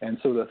 And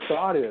so the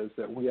thought is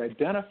that we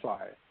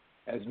identify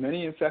as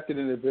many infected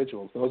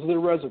individuals, those are the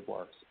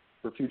reservoirs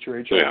for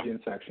future HIV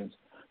infections,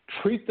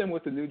 treat them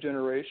with the new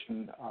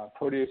generation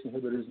protease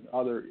inhibitors and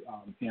other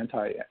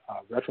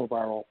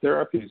anti-retroviral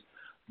therapies,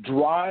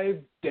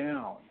 drive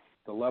down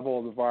the level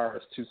of the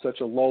virus to such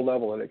a low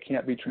level that it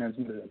can't be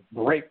transmitted and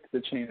break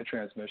the chain of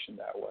transmission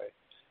that way.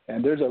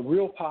 And there's a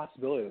real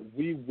possibility that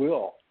we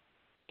will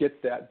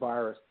get that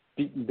virus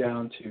beaten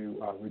down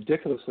to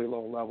ridiculously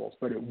low levels,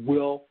 but it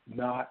will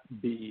not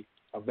be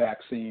a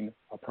vaccine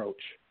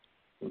approach.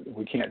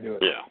 We can't do it.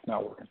 Yeah. It's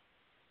not working.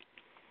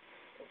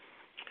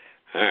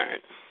 All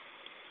right.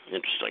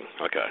 Interesting.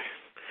 Okay.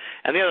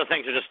 And the other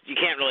things are just you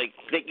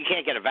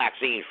can't get a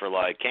vaccine for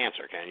like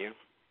cancer, can you?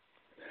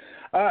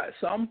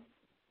 Some.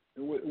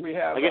 We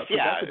have. I guess They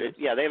have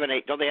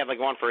don't they have like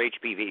one for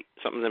HPV,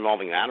 something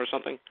involving that or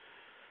something?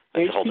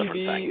 That's a whole different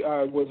thing.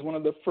 HPV was one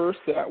of the first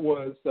that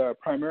was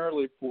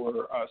primarily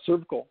for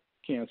cervical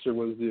cancer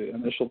was the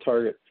initial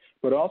target,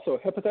 but also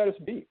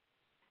hepatitis B,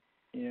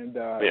 and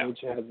which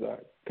has a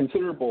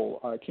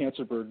considerable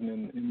cancer burden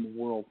in the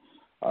world.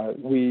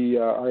 We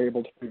are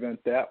able to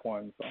prevent that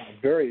one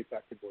very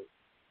effectively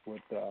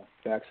with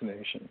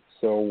vaccination.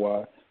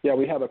 So,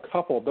 we have a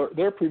couple.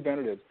 They're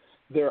preventative.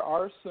 There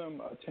are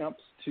some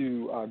attempts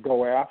to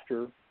go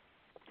after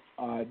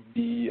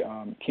the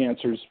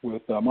cancers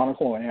with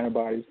monoclonal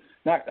antibodies,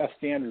 not a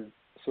standard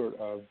sort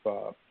of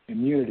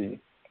immunity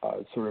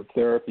sort of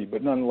therapy,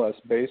 but nonetheless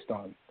based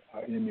on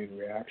immune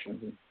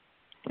reactions.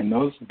 And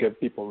those give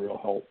people real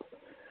hope.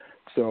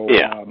 So,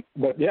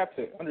 but you have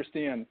to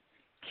understand,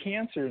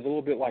 cancer is a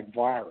little bit like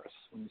virus.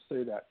 When you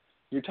say that,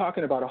 you're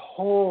talking about a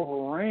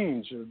whole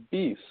range of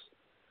beasts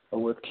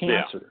with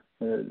cancer,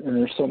 and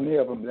there's so many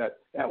of them that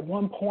at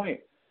one point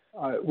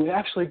we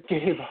actually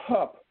gave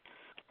up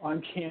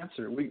on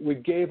cancer. We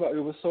gave up. It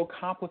was so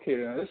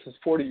complicated. Now, this is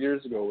 40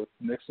 years ago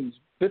with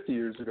 50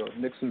 years ago,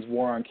 Nixon's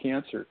war on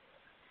cancer.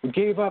 We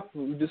gave up.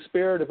 We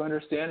despaired of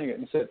understanding it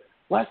and said,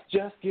 let's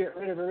just get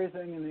rid of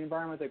everything in the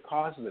environment that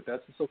causes it.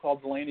 That's the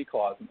so-called Delaney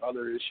Clause and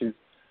other issues.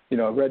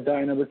 Red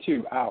dye number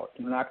 2, out.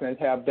 We're not going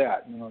to have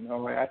that. No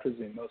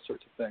atrazine, those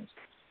sorts of things.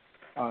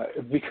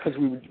 Because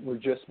we were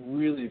just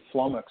really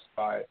flummoxed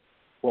by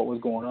what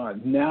was going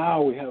on.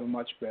 Now we have a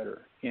much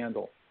better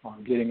handle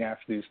on getting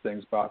after these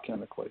things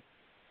biochemically.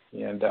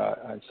 And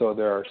so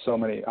there are so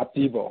many,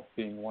 Opdivo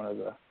being one of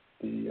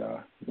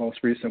the most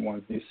recent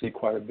ones you see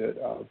quite a bit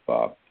of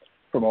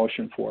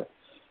promotion for.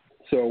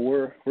 So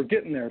we're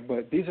getting there,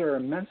 but these are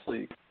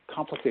immensely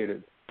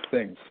complicated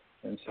things.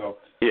 And so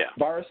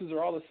viruses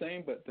are all the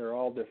same, but they're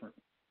all different.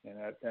 And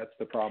that's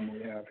the problem we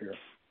have here.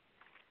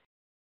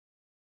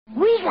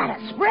 We gotta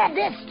spread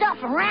this stuff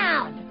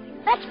around.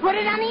 Let's put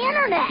it on the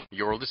internet.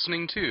 You're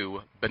listening to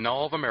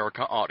Banal of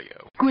America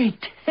Audio. Great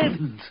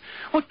heavens!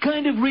 What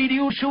kind of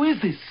radio show is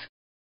this?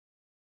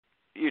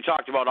 You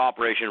talked about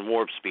Operation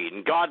Warp Speed,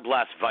 and God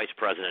bless Vice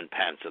President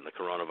Pence and the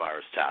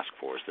Coronavirus Task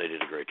Force. They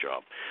did a great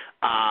job.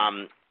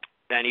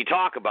 And you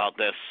talk about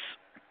this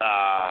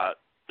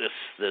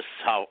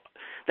how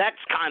that's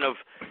kind of,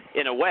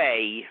 in a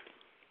way,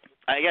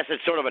 I guess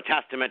it's sort of a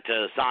testament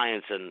to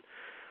science and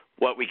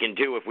what we can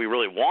do if we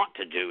really want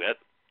to do it.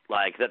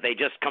 Like that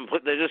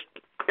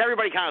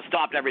everybody kind of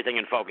stopped everything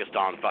and focused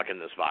on fucking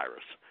this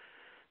virus.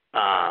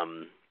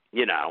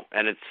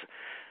 And it's,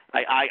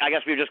 I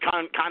guess we've just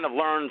kind of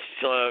learned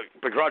to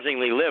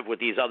begrudgingly live with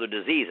these other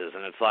diseases,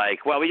 and it's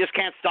like, well, we just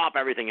can't stop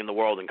everything in the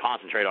world and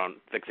concentrate on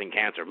fixing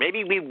cancer.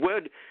 Maybe we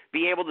would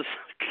be able to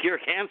cure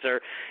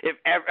cancer if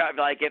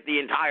the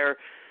entire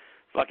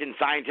fucking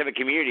scientific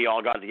community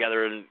all got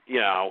together and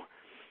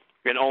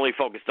and only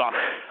focused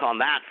on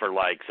that for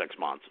like 6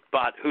 months.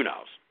 But who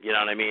knows? You know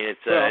what I mean? It's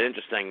an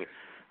interesting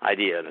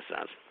idea in a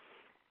sense.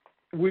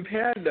 We've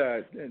had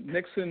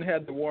Nixon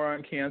had the war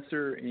on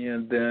cancer,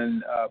 and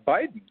then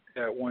Biden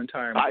at one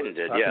time was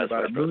talking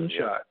about a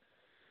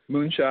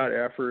moonshot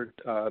effort.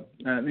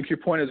 And I think your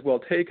point is well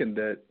taken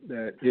that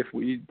if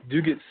we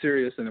do get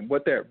serious, and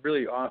what that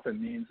really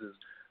often means is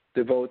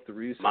devote the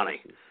resources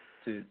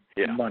to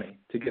money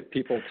to get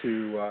people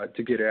to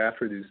get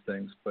after these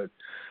things. But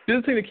the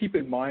other thing to keep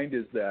in mind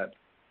is that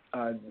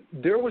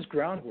there was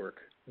groundwork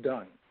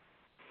done.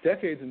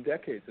 Decades and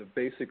decades of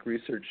basic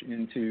research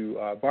into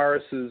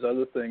viruses,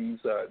 other things,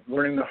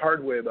 learning the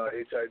hard way about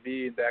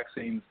HIV,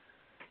 vaccines,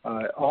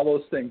 all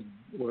those things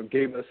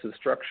gave us a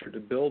structure to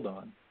build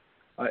on.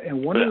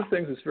 And one of the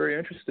things that's very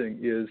interesting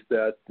is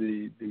that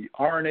the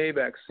RNA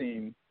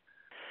vaccine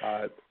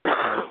of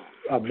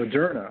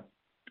Moderna,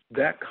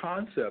 that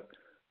concept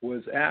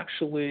was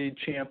actually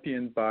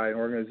championed by an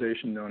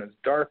organization known as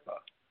DARPA,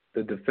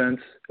 the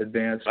Defense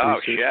Advanced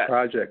Research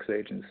Projects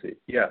Agency.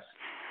 Yes.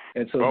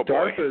 And so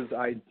DARPA's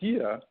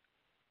idea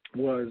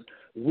was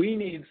we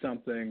need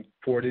something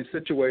for these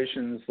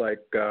situations like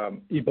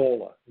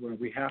Ebola, where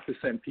we have to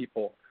send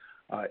people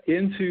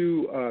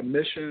into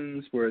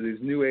missions where these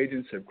new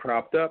agents have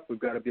cropped up. We've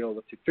got to be able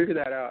to figure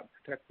that out and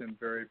protect them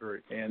very, very.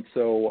 And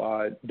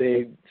so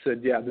they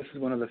said, this is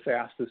one of the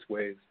fastest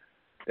ways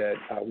that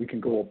we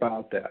can go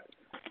about that.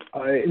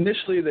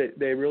 Initially,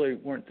 they really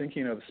weren't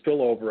thinking of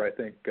spillover, I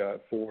think,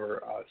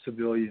 for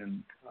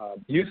civilian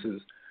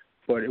uses,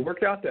 but it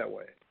worked out that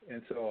way.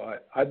 And so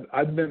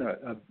I've been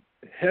a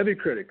heavy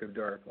critic of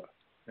DARPA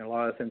and a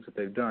lot of things that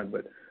they've done,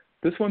 but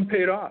this one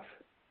paid off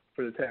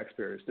for the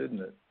taxpayers, didn't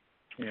it?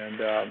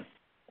 And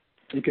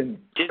you can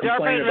Did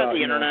complain DARPA about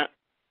the internet?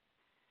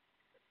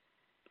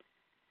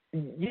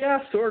 Yeah,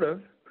 sort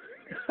of.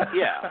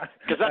 Yeah,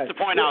 because that's the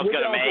point I was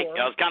going to make.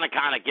 I was going to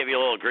kind of give you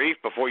a little grief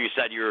before you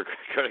said you were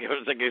going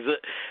to.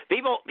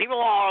 People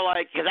are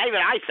like, because even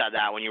I said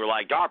that when you were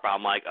like DARPA.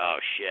 I'm like, oh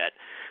shit.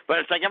 But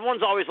it's like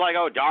everyone's always like,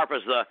 oh,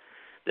 DARPA's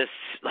this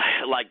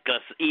like a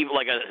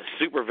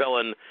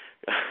supervillain,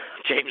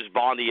 James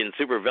Bondian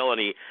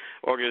supervillainy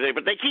organization.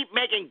 But they keep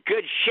making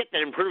good shit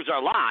that improves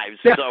our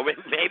lives. So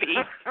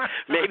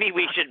maybe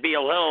we should be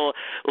a little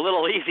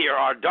easier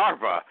on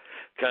DARPA.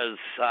 Because,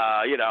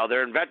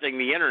 they're inventing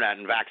the internet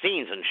and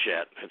vaccines and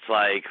shit. It's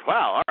like,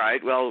 well, all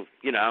right, well,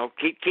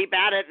 keep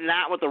at it and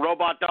that with the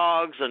robot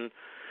dogs and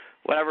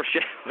whatever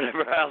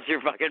else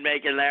you're fucking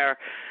making there.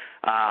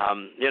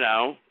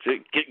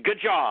 Good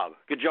job,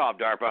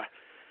 DARPA.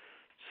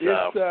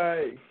 So.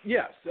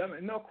 Yes, I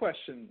mean, no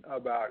question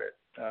about it.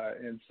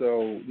 And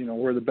so,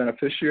 we're the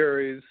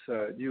beneficiaries,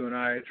 you and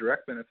I,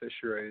 direct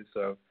beneficiaries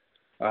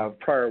of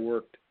prior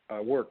work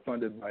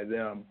funded by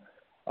them.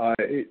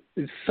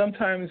 It's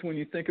sometimes when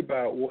you think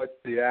about what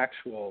the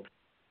actual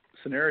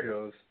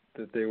scenarios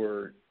that they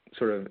were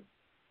sort of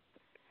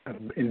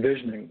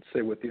envisioning,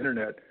 say with the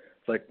internet,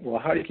 it's like, well,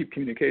 how do you keep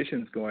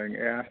communications going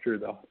after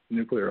the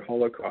nuclear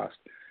holocaust?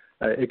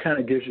 It kind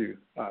of gives you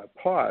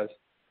pause,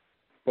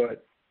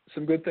 but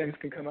some good things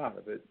can come out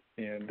of it.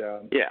 And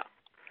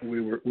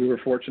we were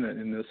fortunate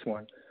in this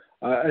one.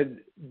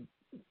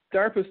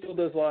 DARPA still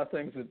does a lot of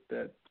things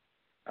that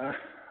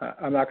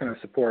I'm not going to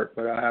support,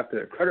 but I have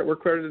to credit where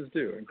credit is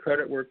due, and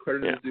credit where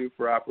credit is due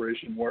for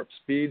Operation Warp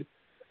Speed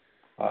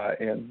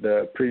and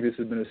the previous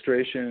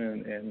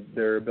administration and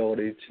their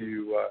ability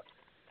to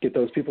get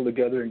those people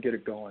together and get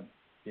it going.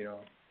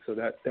 So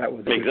that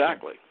was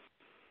exactly.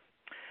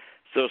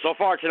 So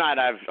far tonight,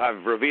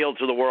 I've revealed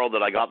to the world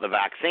that I got the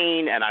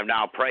vaccine, and I've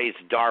now praised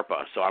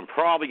DARPA. So I'm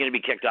probably going to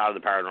be kicked out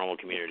of the paranormal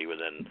community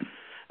within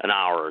an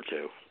hour or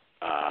two,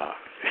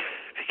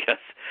 because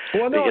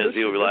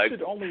you'll be like,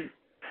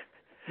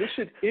 this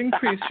should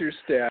increase your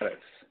status.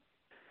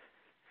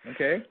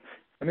 Okay,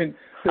 I mean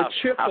the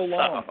chip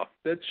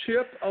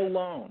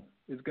alone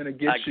is going to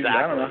get you.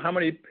 I don't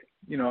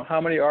know how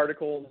many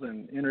articles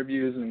and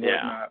interviews and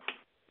whatnot.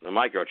 The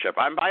microchip.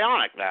 I'm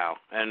bionic now,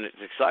 and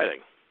it's exciting.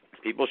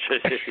 People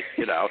should,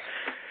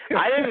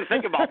 I didn't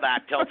think about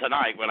that till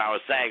tonight when I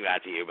was saying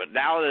that to you, but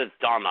now that it's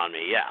dawned on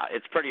me,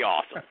 it's pretty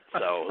awesome.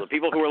 So the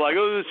people who were like,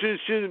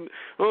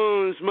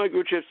 this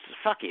microchips,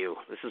 fuck you.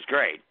 This is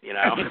great,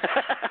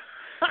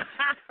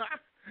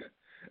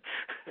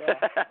 Well,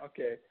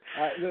 okay.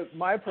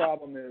 My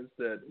problem is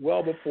that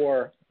well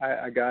before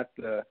I got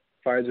the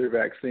Pfizer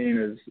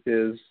vaccine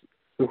is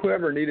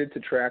whoever needed to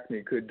track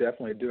me could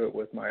definitely do it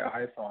with my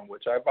iPhone,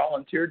 which I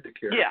volunteered to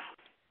carry. Yeah,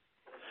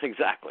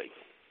 exactly.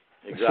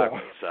 So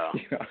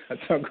I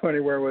don't go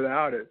anywhere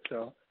without it.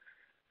 So,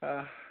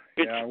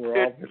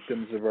 we're all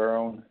victims of our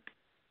own.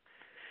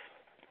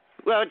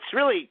 Well, it's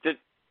really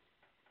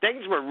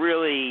things were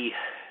really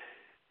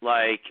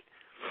like.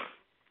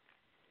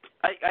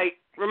 I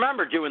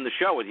remember doing the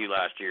show with you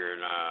last year,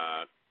 and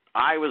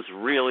I was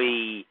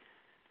really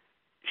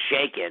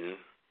shaken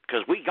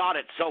because we got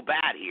it so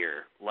bad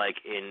here, like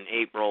in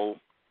April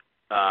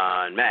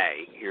and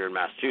May here in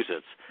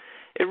Massachusetts.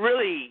 It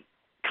really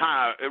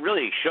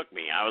shook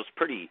me. I was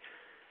pretty,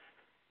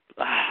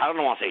 I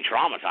don't want to say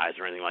traumatized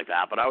or anything like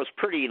that, but I was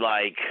pretty,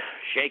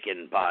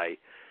 shaken by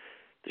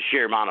the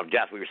sheer amount of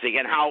death we were seeing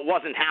and how it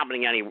wasn't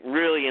happening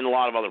really in a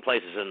lot of other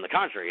places in the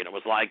country. And it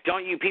was like,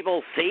 don't you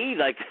people see?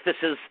 This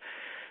is,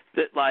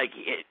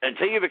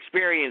 until you've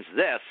experienced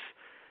this,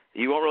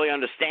 you won't really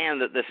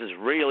understand that this is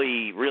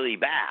really, really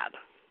bad.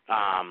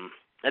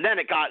 And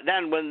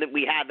then when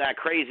we had that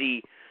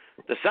crazy,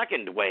 the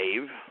second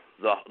wave,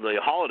 the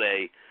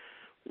holiday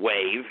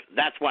wave,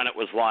 that's when it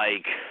was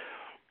like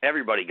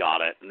everybody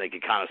got it and they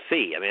could kind of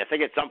see. I mean, I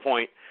think at some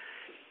point,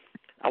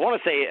 I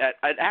want to say,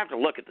 I'd have to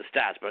look at the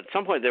stats, but at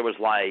some point there was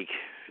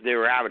they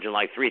were averaging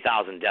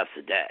 3,000 deaths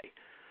a day.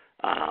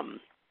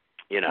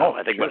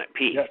 I think when it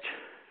peaked. Yes.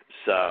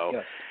 So,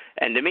 yes.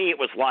 And to me it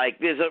was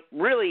there's a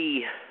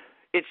really,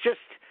 it's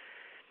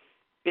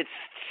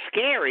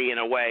scary in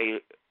a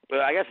way.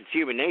 I guess it's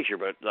human nature,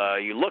 but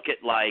you look at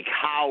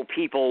how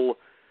people,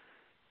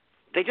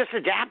 they just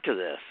adapt to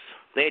this.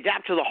 They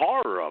adapt to the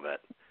horror of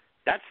it.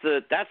 That's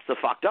the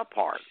fucked up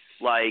part.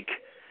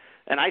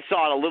 And I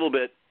saw it a little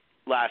bit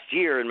last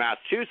year in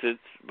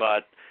Massachusetts,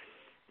 but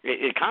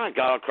it kind of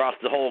got across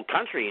the whole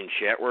country and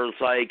shit, where it's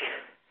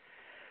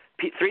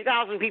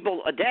 3,000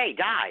 people a day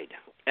died,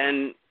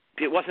 and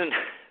it wasn't.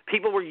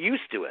 People were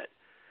used to it.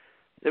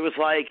 It was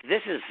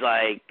this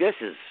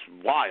is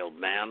wild,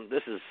 man.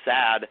 This is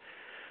sad.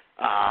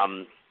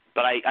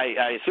 But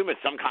I assume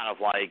it's some kind of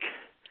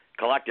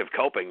collective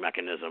coping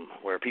mechanism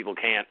where people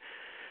can't.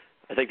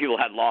 I think people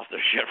had lost their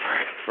shit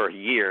for a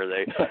year.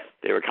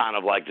 They were kind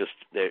of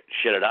they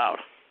shit it out.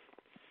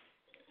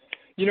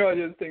 The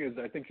other thing is,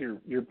 I think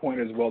your point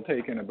is well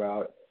taken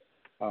about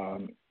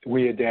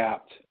we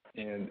adapt,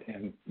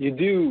 and you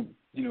do.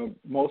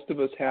 Most of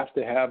us have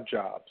to have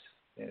jobs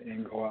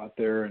and go out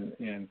there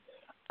and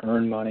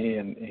earn money,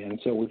 and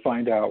so we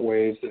find out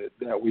ways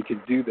that we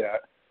could do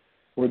that.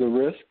 Where the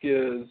risk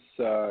is,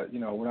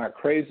 we're not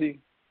crazy.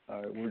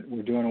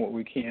 We're doing what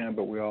we can,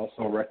 but we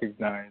also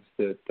recognize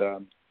that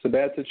it's a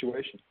bad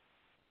situation.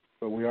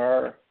 But we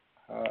are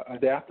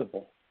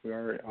adaptable. We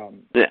are.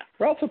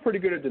 We're also pretty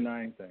good at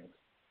denying things.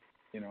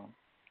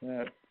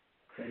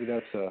 Maybe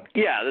that's a.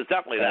 Yeah, there's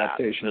definitely that.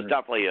 There's adaptation.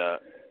 definitely a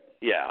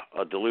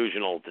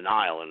delusional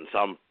denial in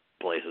some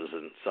places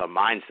and some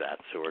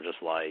mindsets who are just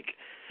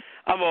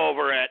I'm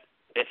over it.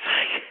 It's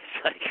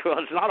well,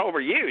 it's not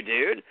over you,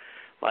 dude.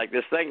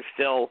 This thing's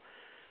still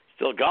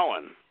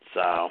going.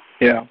 So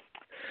yeah,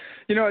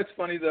 it's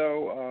funny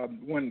though.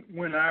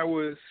 When I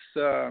was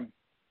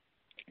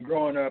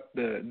growing up,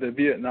 the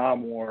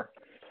Vietnam War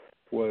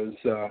was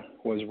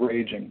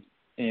raging,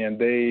 and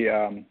they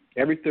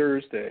every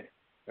Thursday,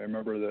 I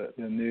remember the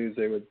news,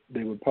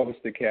 they would post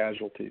the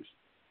casualties,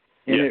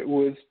 and it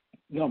was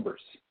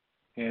numbers,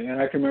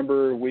 and I can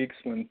remember weeks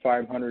when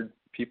 500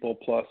 people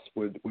plus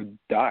would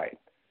die,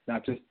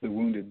 not just the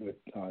wounded, but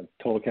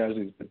total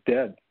casualties, but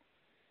dead.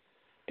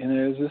 And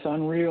there's this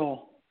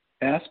unreal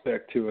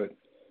aspect to it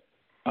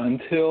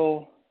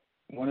until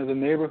one of the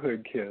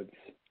neighborhood kids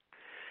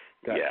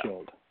got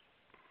killed.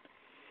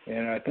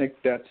 And I think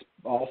that's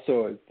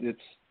also,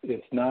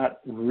 it's not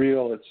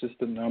real, it's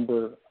just a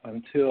number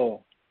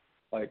until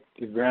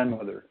your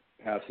grandmother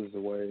passes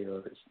away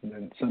or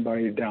then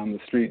somebody down the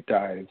street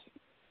dies.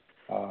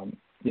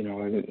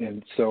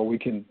 And so we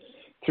can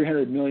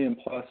 300 million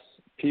plus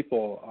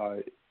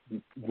people,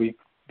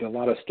 a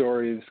lot of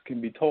stories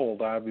can be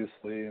told,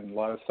 obviously, and a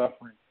lot of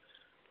suffering.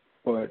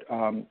 But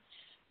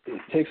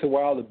it takes a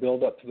while to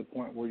build up to the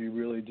point where you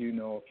really do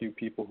know a few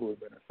people who have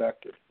been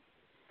affected.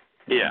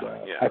 Yeah,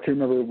 And, I can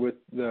remember with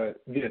the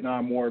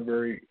Vietnam War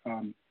very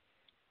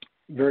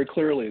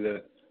clearly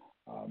that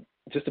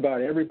just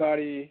about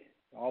everybody,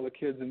 all the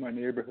kids in my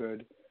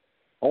neighborhood,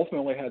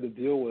 ultimately had to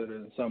deal with it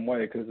in some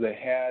way because they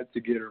had to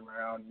get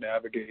around,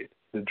 navigate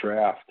the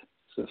draft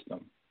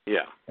system.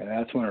 Yeah. And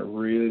that's when it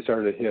really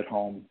started to hit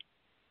home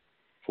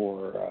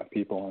for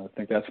people. And I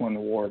think that's when the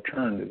war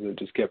turned, is it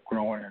just kept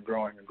growing and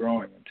growing and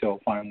growing until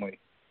finally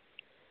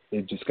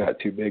it just got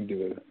too big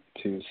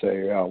to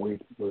say, oh,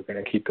 we're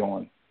going to keep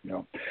going.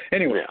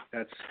 Anyway,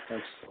 that's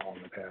all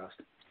in the past.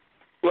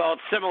 Well,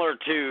 it's similar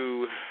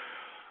to,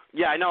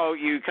 I know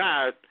you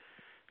kind of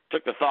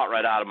took the thought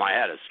right out of my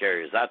head, as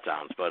scary as that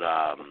sounds. But,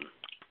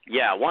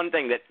 one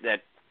thing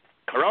that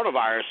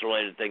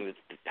coronavirus-related thing that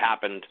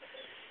happened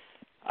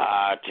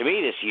to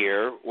me this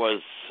year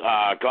was,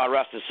 God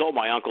rest his soul,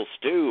 my Uncle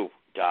Stu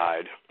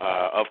died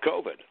of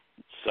COVID.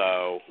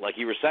 So, like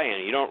you were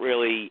saying, you don't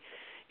really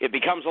 – it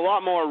becomes a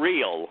lot more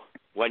real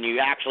when you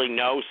actually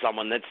know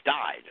someone that's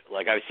died.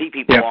 Like I see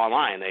people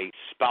online, they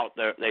spout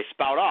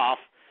off,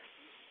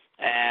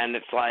 and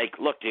it's like,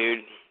 look,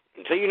 dude,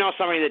 until you know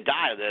somebody that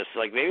died of this,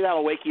 like maybe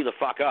that'll wake you the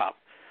fuck up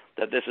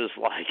that this is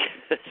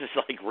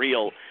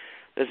real.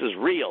 This is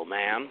real,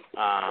 man.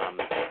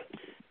 And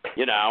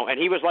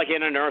he was like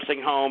in a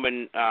nursing home,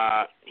 and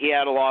he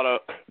had a lot of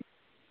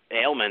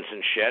ailments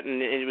and shit,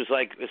 and it was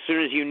like as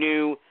soon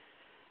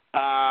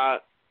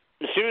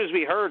as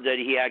we heard that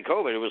he had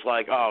COVID, it was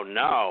like, oh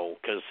no,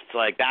 because it's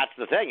like that's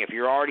the thing. If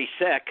you're already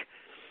sick,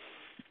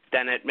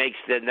 then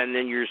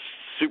then you're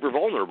super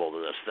vulnerable to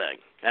this thing.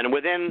 And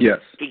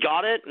he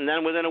got it, and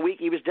then within a week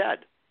he was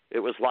dead. It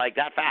was like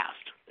that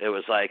fast. It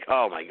was like,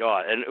 oh my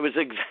God, and it was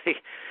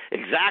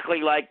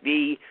exactly like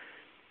the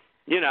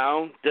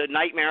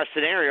nightmare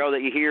scenario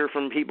that you hear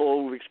from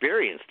people who've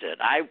experienced it.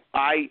 I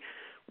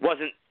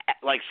wasn't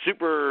like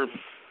super,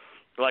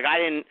 like I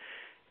didn't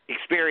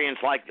experience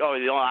like, oh,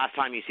 the only last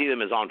time you see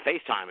them is on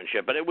FaceTime and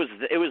shit. But it was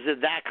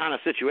that kind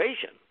of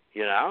situation,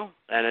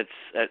 And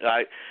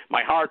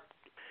my heart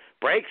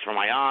breaks for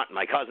my aunt and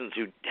my cousins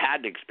who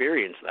had to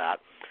experience that,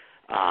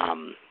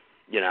 And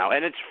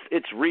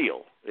it's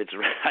real.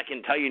 I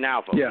can tell you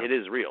now, folks, it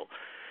is real.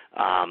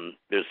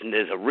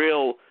 There's a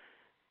real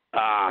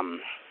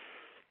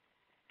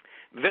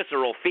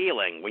visceral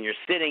feeling when you're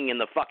sitting in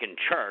the fucking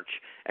church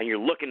and you're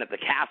looking at the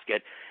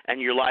casket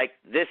and you're like,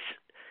 this.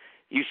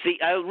 You see,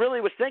 I really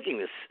was thinking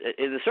this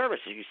in the service.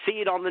 You see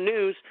it on the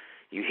news.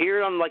 You hear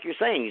it on, like you're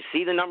saying, you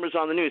see the numbers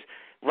on the news.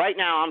 Right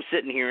now I'm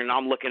sitting here and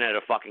I'm looking at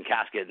a fucking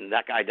casket and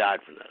that guy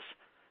died from this.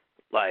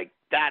 Like,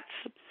 that's,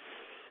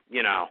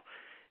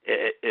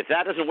 if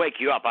that doesn't wake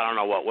you up, I don't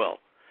know what will.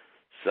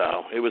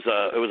 So it was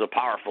a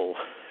powerful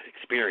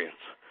experience.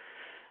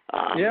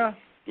 It's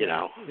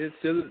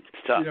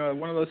tough.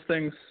 One of those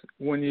things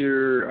when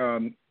you're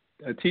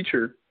a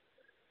teacher,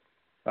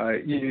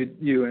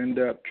 you end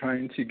up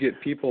trying to get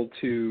people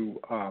to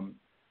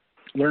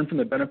learn from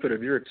the benefit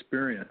of your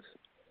experience.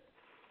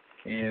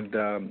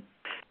 And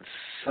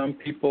some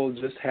people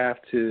just have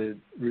to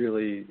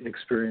really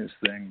experience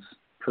things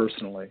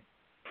personally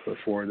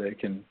before they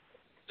can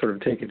sort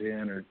of take it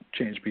in or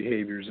change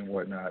behaviors and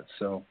whatnot.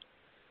 So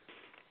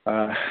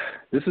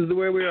this is the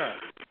way we are,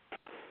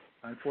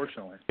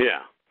 unfortunately.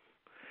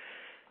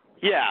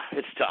 Yeah,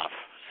 it's tough.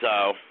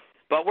 So,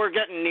 but we're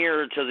getting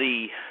nearer to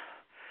the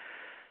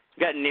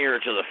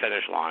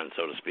finish line,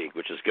 so to speak,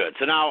 which is good.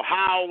 So now,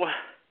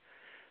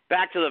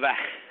 back to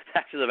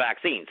the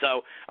vaccine.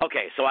 So,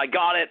 okay, so I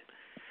got it.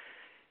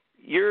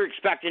 You're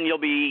expecting you'll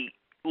be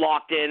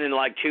locked in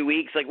like 2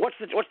 weeks. Like, what's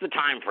the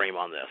time frame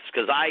on this?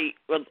 Because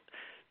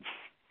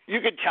you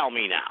could tell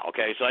me now.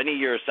 Okay, so I need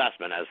your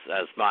assessment as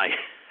my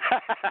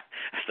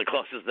that's the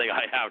closest thing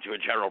I have to a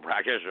general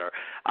practitioner.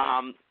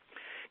 I'm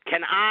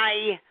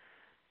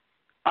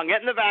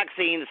getting the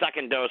vaccine, the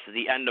second dose, at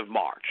the end of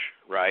March,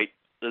 right?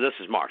 So this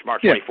is March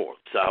 24th.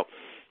 So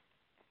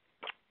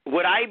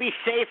would I be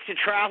safe to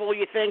travel,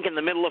 you think, in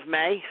the middle of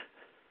May?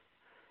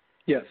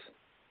 Yes.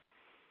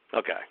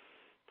 Okay.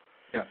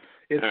 Yeah.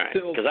 It's all right,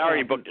 still because I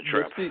already booked a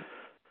trip.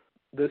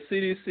 The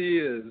CDC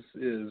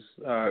is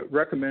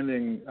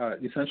recommending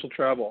essential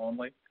travel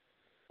only,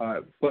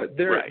 but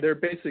their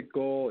basic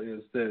goal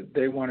is that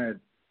they want to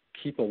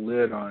keep a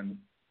lid on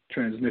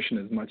transmission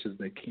as much as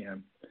they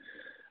can.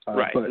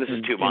 Right. But this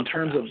is 2 months in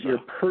terms of your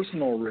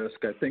personal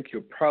risk, I think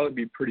you'll probably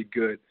be pretty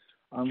good,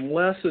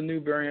 unless a new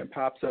variant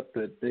pops up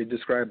that they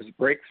describe as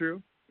breakthrough.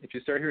 If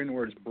you start hearing the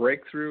words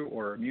breakthrough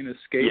or immune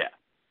escape,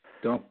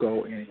 don't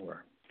go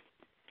anywhere.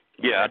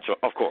 Yeah, that's,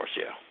 of course,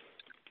 yeah.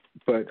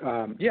 But,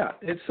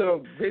 it's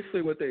so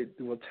basically what they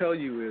will tell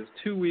you is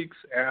 2 weeks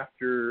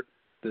after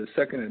the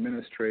second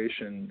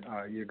administration,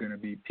 you're going to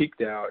be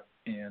peaked out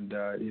and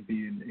you'd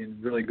be in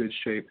really good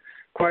shape.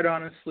 Quite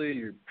honestly,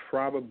 you're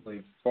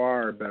probably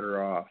far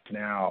better off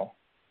now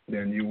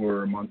than you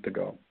were a month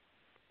ago.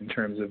 in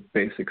terms of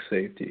basic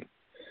safety.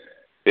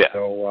 Yeah.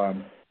 So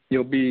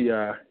you'll be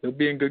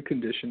in good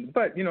condition.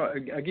 But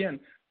again,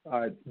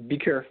 be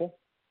careful.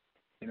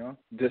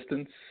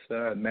 Distance,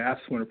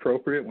 masks when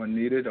appropriate, when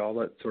needed, all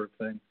that sort of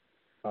thing.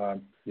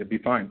 You'll be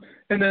fine.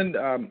 And then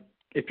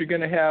if you're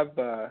going to have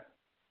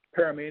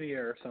paramania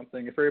or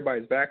something, if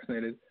everybody's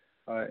vaccinated,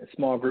 a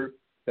small group,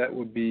 that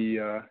would be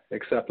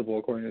acceptable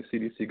according to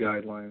CDC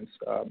guidelines.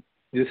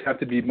 You just have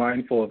to be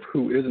mindful of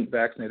who isn't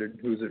vaccinated and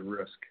who's at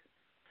risk.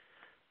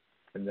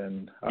 And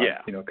then,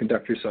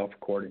 conduct yourself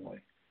accordingly.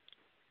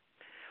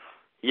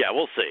 Yeah,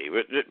 we'll see.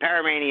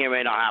 Paramania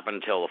may not happen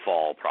until the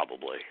fall,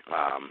 probably.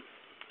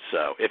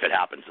 So if it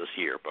happens this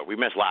year, but we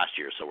missed last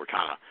year, so we're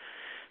kind of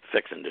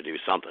fixing to do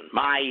something.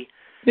 My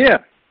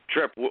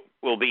trip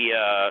will be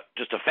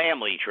just a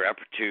family trip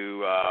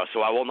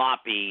so I will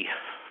not be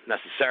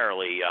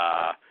necessarily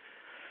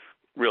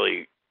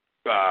really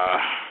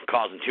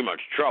causing too much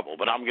trouble.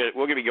 But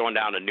we're gonna be going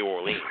down to New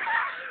Orleans.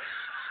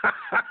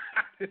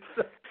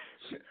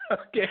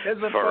 Okay, as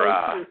opposed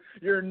to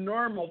your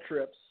normal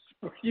trips,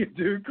 where you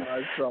do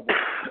cause trouble.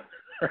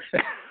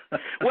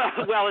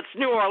 Well, it's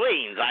New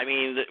Orleans. I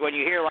mean, when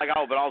you hear like,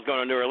 oh, but I was going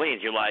to New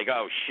Orleans, you're like,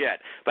 oh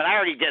shit. But I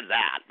already did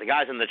that. The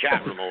guys in the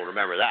chat room will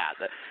remember that.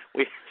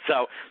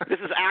 So this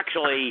is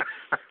actually,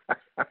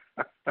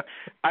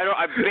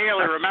 I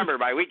barely remember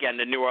my weekend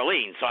in New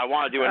Orleans. So I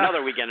want to do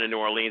another weekend in New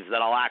Orleans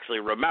that I'll actually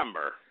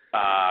remember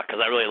because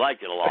I really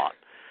liked it a lot.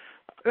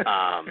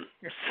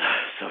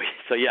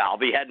 So yeah, I'll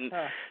be heading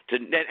to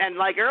and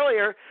like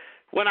earlier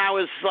when I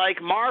was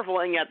like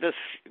marveling at this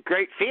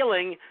great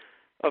feeling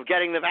of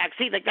getting the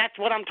vaccine. Like, that's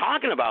what I'm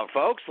talking about,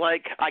 folks.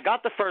 Like, I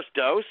got the first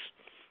dose.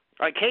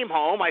 I came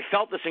home. I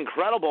felt this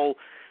incredible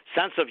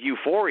sense of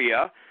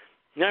euphoria.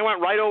 And then I went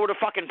right over to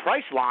fucking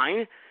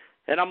Priceline,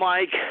 and I'm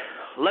like,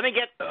 let me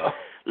get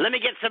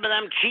some of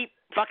them cheap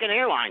fucking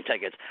airline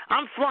tickets.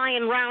 I'm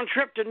flying round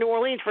trip to New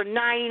Orleans for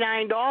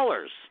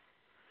 $99.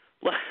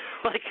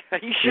 Like, are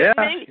you shitting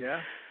me?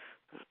 Yeah.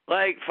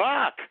 Like,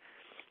 fuck.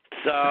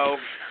 So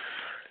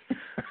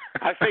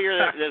I figure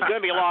that there's going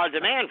to be a lot of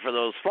demand for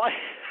those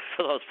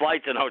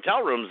flights and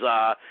hotel rooms,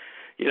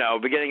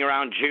 beginning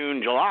around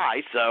June,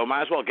 July. So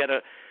might as well get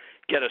a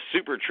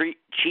super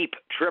cheap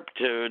trip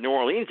to New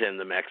Orleans in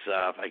the mix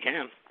if I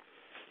can.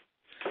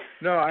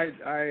 No,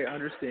 I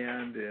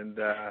understand, and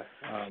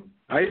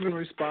I even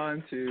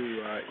respond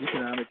to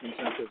economic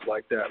incentives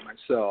like that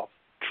myself.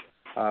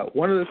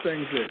 One of the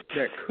things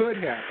that could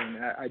happen,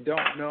 I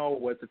don't know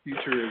what the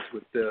future is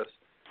with this.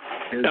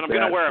 And I'm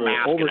going to wear a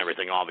mask and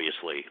everything,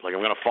 obviously. Like,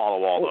 I'm going to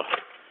follow all the...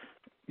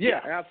 Yeah,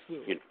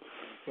 absolutely.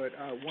 But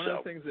one of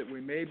the things that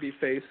we may be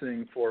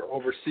facing for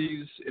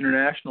overseas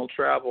international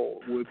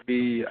travel would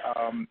be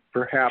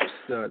perhaps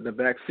the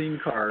vaccine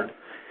card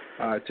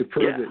to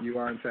prove that you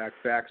are, in fact,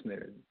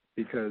 vaccinated.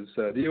 Because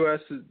the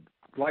U.S.,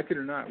 like it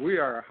or not, we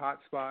are a hot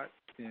spot,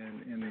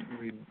 and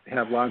we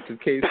have lots of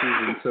cases.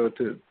 And so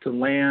to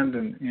land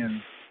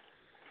and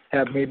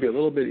have maybe a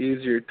little bit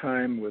easier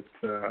time with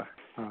the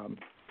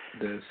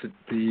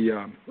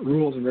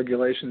rules and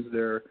regulations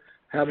there,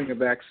 having a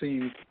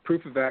vaccine,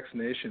 proof of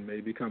vaccination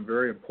may become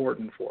very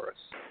important for us.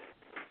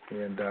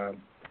 And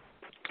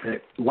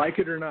like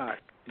it or not,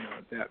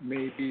 that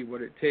may be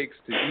what it takes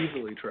to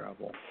easily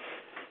travel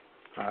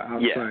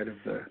outside of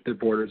the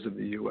borders of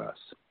the U.S.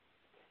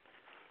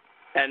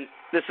 And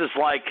this is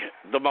like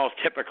the most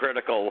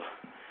hypocritical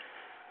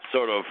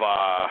sort of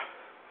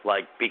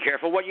be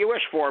careful what you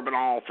wish for, but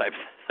all type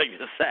of thing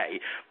to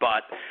say.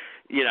 But,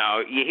 you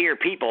hear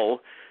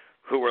people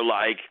who are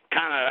like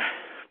kind of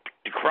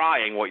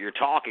decrying what you're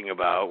talking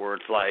about, where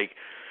it's like,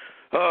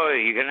 oh,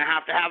 you're gonna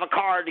have to have a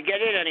card to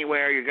get in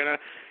anywhere. You're gonna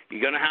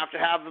have to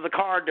have the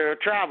card to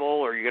travel,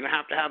 or you're gonna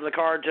have to have the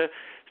card to.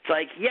 It's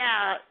like,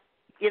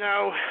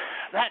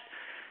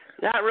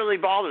 that really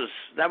bothers.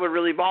 That would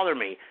really bother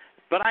me.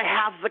 But I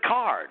have the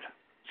card,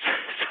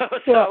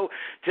 so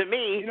to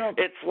me,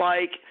 it's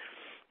like,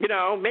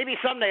 maybe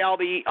someday I'll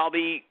be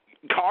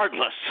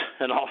cardless,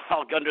 and I'll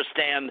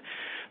understand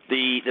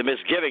the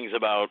misgivings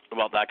about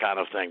that kind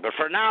of thing. But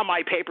for now,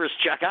 my papers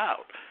check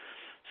out.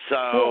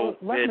 So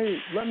let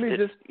me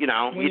just you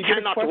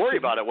tend not to worry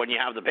about it when you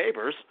have the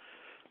papers.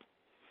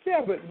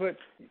 Yeah, but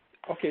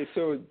okay.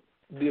 So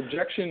the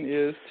objection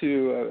is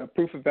to a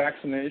proof of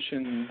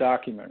vaccination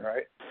document,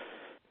 right?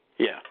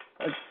 Yeah.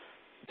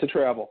 To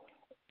travel.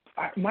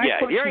 You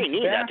already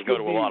need that to go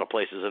to a lot of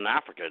places in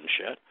Africa and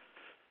shit.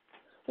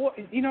 Well,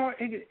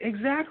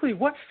 exactly.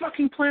 What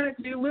fucking planet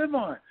do you live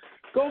on?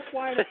 Go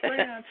fly to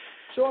France,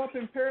 show up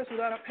in Paris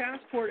without a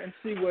passport, and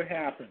see what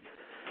happens.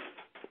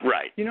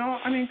 Right.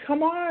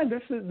 Come on.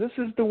 This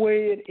is the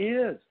way it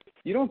is.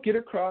 You don't get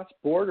across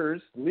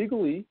borders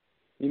legally,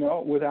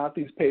 without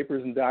these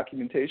papers and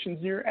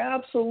documentations. You're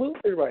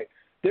absolutely right.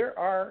 There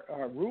are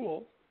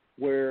rules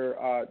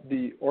where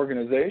the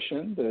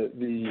organization,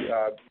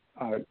 the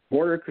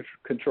border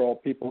control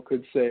people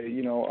could say,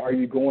 are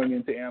you going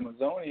into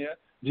Amazonia?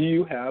 Do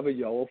you have a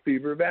yellow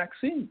fever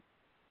vaccine?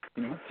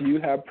 Do you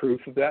have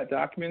proof of that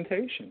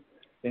documentation?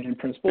 And in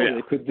principle,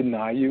 they could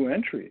deny you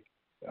entry.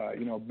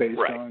 based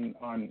Right.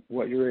 on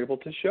what you're able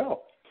to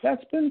show.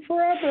 That's been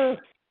forever.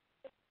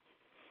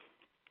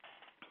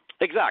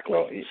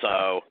 Exactly.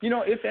 So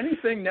if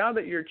anything, now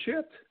that you're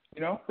chipped,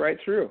 right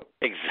through.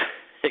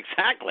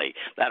 Exactly.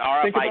 That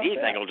Think about RFID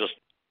that. thing will just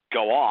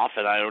go off,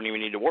 and I don't even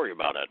need to worry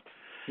about it.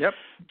 Yep.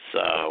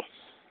 So,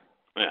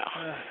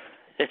 yeah,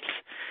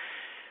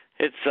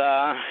 it's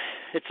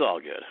all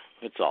good.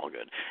 It's all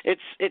good.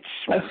 It's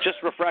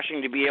just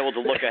refreshing to be able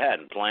to look ahead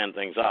and plan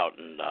things out,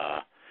 and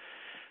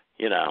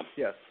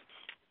Yes.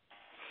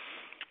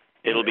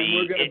 it'll And be.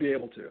 we're going to be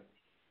able to.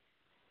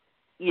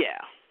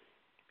 Yeah,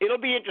 it'll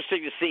be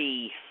interesting to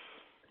see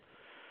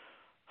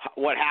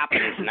what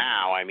happens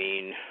now. I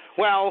mean,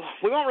 well,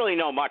 we won't really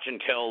know much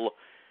until,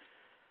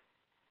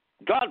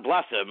 God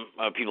bless them,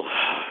 the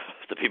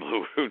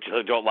people who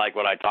don't like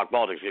when I talk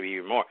politics get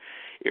even more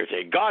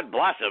irritated. God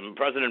bless him,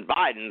 President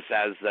Biden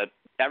says that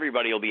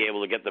everybody will be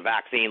able to get the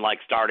vaccine like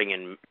starting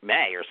in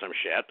May or some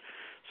shit.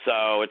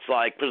 So it's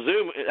like,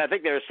 I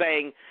think they're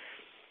saying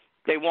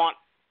they want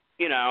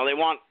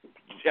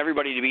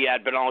everybody to be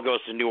at Bernal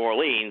Goes to New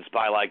Orleans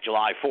by like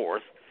July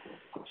 4th.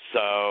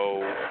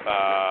 So,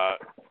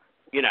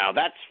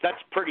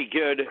 that's pretty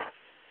good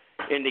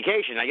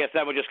indication. I guess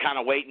that would just kind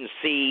of wait and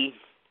see.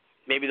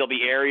 Maybe there'll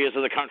be areas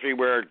of the country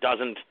where it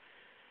doesn't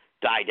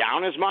die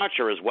down as much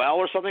or as well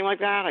or something like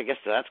that. I guess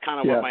that's kind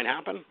of what might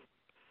happen.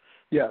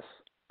 Yes.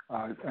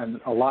 And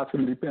a lot's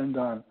going to depend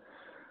on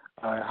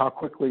how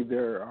quickly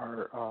there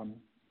are,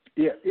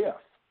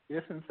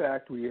 if in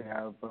fact we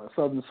have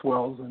sudden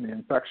swells in the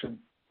infection,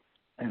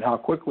 and how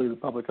quickly the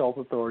public health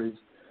authorities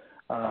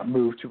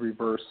move to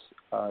reverse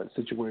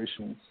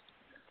situations,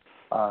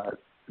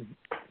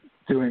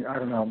 doing,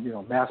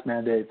 mass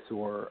mandates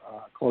or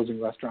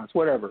closing restaurants,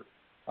 whatever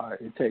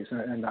it takes.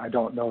 And I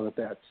don't know that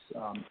that's,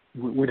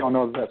 we don't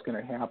know that that's going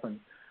to happen.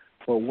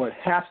 But what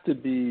has to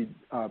be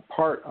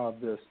part of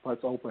this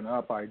let's open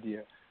up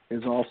idea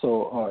is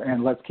also,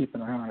 and let's keep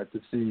an eye on it to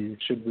see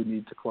should we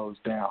need to close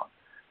down.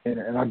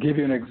 And I'll give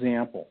you an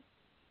example.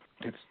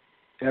 It's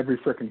every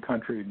frickin'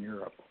 country in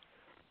Europe.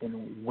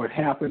 And what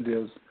happened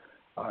is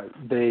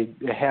they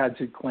had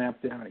to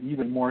clamp down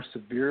even more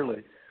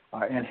severely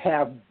and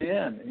have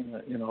been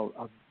in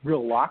a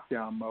real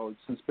lockdown mode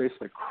since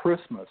basically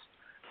Christmas,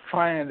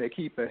 trying to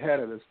keep ahead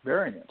of this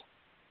variant.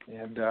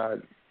 And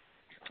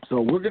so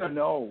we're going to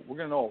know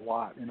a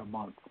lot in a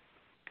month,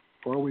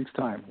 4 weeks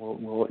time.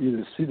 We'll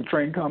either see the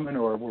train coming,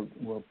 or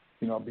we'll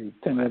be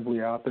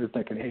tentatively out there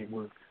thinking, hey,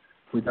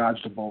 we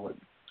dodged a bullet.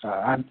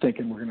 I'm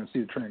thinking we're going to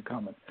see the train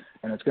coming,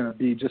 and it's going to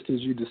be just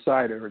as you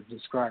decided or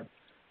described.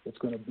 It's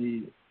going to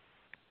be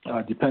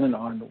dependent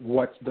on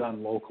what's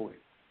done locally,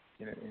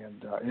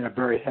 and in a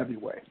very heavy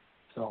way.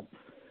 So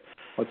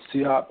let's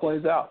see how it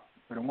plays out,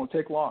 but it won't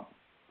take long.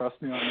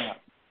 Trust me on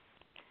that.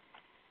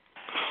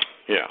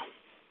 Yeah.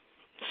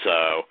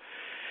 So,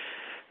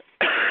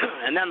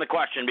 and then the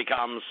question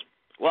becomes,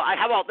 well,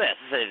 how about this?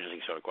 This is an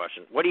interesting sort of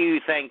question. What do you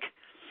think,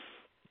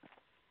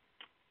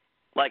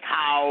 like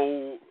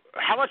how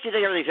much do you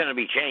think everything's going to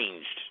be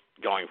changed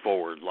going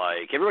forward?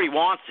 Like, everybody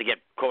wants to get,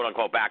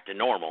 quote-unquote, back to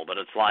normal, but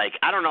it's like,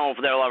 I don't know if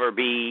there'll ever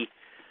be,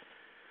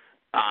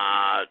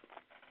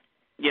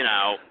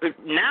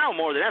 now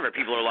more than ever,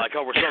 people are like,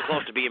 oh, we're so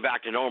close to being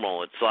back to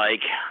normal. It's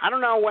like, I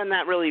don't know when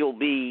that really will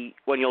be,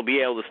 when you'll be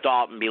able to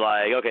stop and be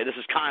like, okay, this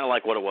is kind of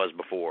like what it was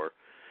before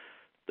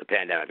the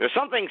pandemic. There's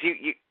some things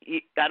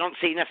I don't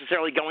see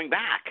necessarily going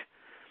back.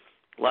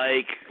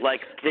 I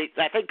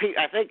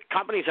think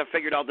companies have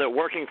figured out that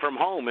working from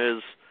home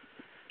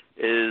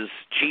is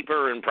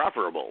cheaper and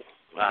preferable,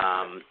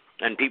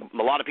 and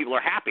a lot of people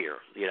are happier.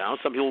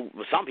 Some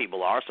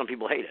people are, some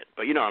people hate it.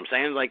 But you know what I'm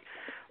saying? Like,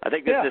 I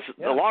think that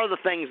a lot of the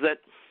things that,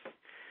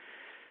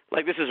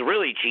 like, this is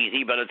really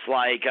cheesy, but it's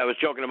like I was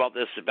joking about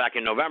this back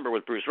in November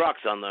with Bruce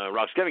Rux on the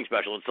Ruxgiving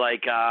special. It's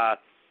like I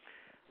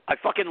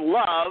fucking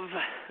love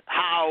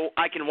how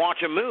I can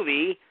watch a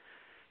movie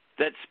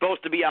that's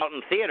supposed to be out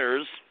in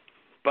theaters,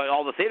 but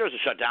all the theaters are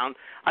shut down.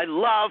 I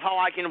love how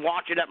I can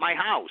watch it at my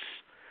house.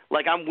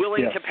 Like, I'm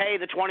willing to pay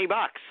the $20,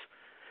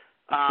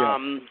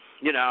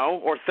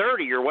 or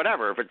 $30 or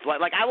whatever. If it's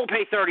like I will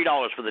pay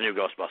 $30 for the new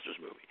Ghostbusters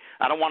movie.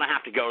 I don't want to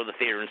have to go to the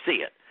theater and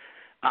see it.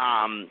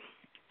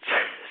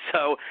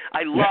 So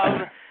I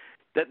love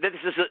that this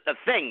is a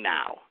thing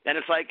now, and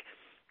it's like,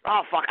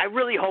 oh fuck! I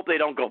really hope they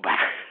don't go back.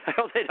 I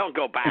hope they don't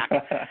go back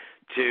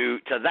to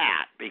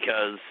that,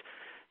 because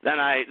then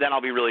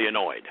I'll be really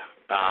annoyed.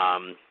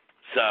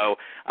 So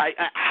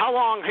how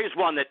long? Here's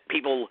one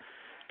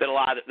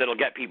that'll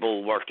get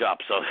people worked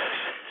up. So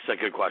it's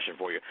a good question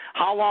for you.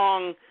 How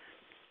long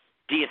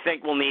do you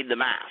think we'll need the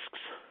masks?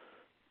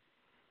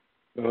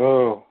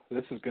 Oh,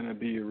 this is going to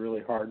be a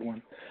really hard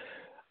one.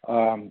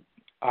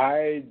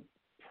 I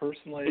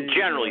personally,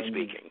 generally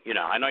speaking,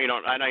 I know you're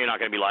not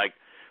going to be like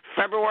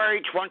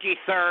February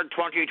 23rd,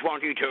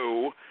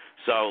 2022.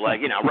 So,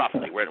 like,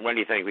 roughly, when do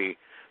you think we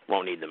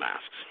won't need the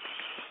masks?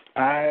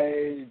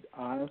 I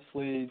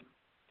honestly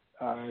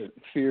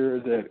fear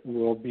that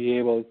we'll be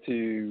able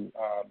to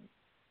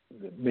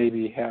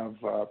maybe have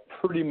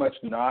pretty much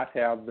not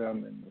have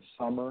them in the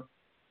summer,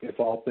 if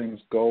all things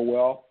go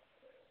well,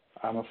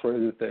 I'm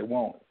afraid that they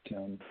won't,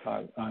 Tim.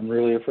 I'm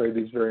really afraid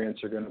these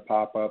variants are going to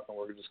pop up and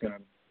we're just going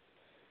to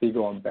be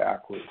going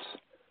backwards.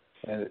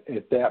 And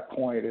at that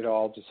point, it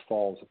all just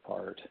falls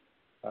apart.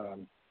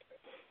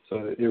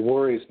 So it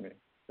worries me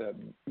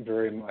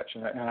very much.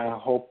 And I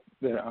hope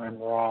that I'm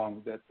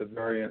wrong, that the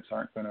variants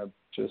aren't going to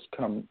just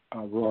come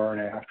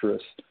roaring after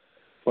us.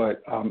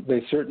 But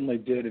they certainly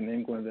did in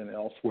England and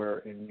elsewhere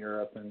in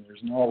Europe, and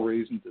there's no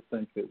reason to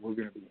think that we're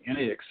going to be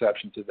any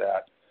exception to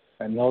that.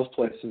 And those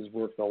places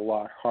worked a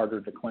lot harder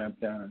to clamp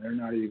down, and they're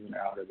not even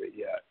out of it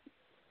yet.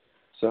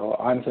 So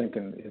I'm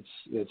thinking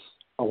it's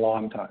a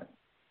long time,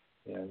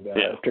 and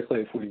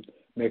particularly if we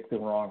make the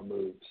wrong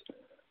moves.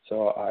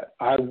 So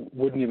I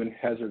wouldn't even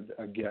hazard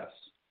a guess.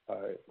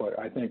 But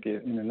I think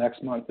in the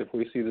next month, if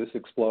we see this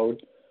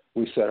explode,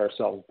 we set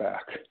ourselves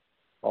back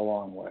a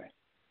long way.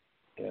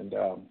 And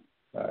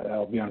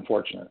that'll be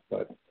unfortunate.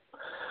 But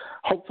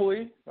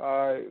hopefully,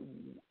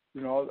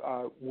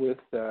 with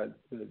the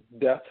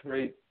death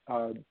rate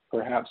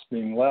perhaps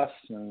being less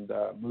and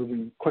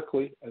moving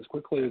as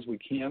quickly as we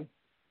can,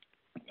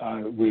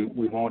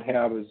 we won't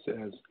have as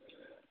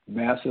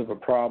massive a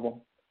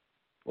problem.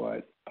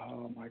 But,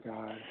 oh, my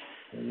God,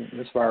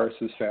 this virus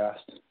is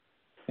fast.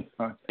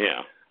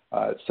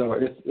 So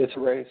it's a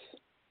race.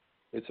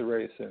 It's a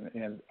race,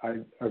 and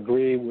I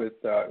agree with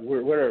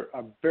we're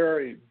a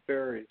very,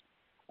 very,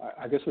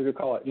 I guess we could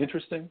call it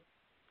interesting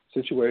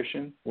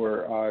situation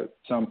where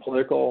some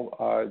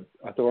political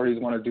authorities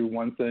want to do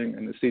one thing,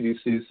 and the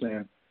CDC is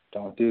saying,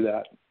 don't do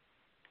that.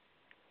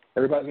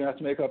 Everybody's going to have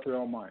to make up their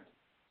own mind.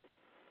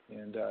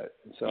 And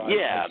so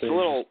I it's a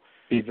little.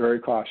 Be very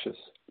cautious.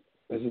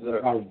 This is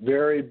a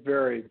very,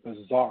 very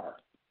bizarre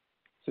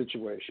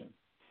situation.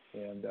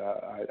 And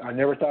I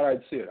never thought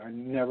I'd see it. I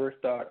never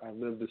thought I'd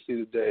live to see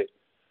the day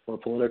where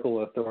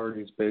political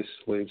authorities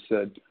basically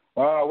said,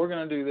 well, we're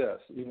going to do this,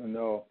 even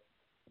though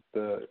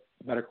the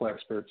medical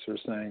experts are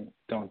saying,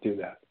 don't do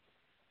that.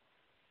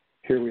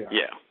 Here we are.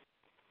 Yeah.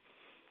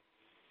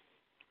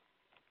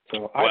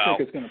 So I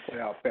think it's going to play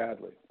out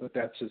badly, but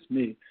that's just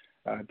me,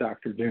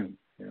 Dr. Doom,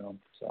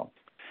 so.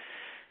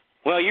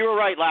 Well, you were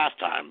right last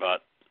time,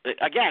 but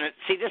again,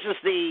 this is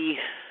the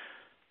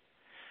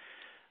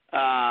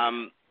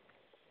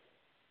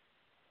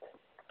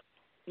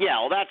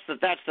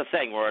that's the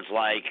thing where it's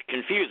like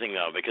confusing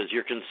though, because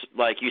you're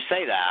like you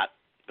say that,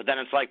 but then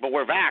it's like, but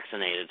we're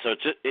vaccinated, so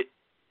it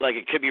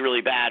could be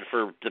really bad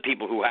for the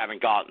people who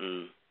haven't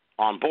gotten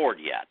on board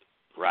yet,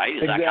 right?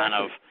 Is exactly. That kind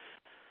of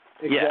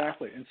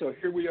exactly? And so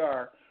here we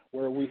are,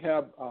 where we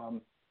have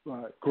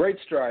great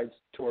strides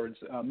towards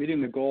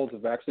meeting the goals of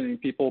vaccinating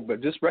people,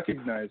 but just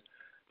recognize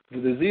the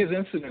disease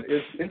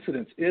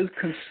incidence is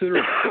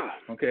considerable.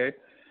 Okay.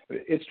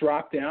 It's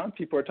dropped down.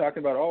 People are talking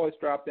about, it's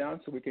dropped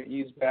down so we can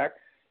ease back.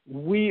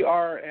 We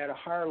are at a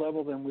higher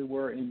level than we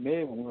were in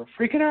May when we were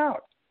freaking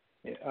out.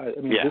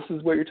 This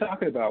is what you're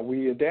talking about.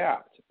 We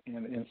adapt.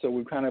 And so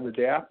we've kind of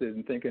adapted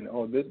and thinking,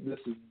 this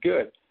is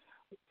good.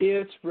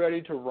 It's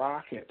ready to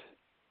rocket.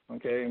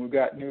 Okay, and we've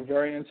got new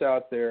variants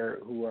out there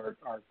who are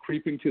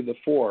creeping to the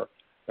fore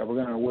that we're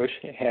going to wish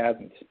it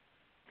hadn't.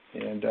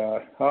 And,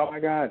 oh, my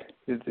God,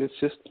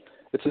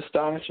 it's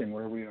astonishing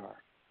where we are.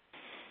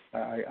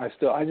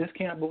 I just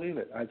can't believe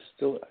it. I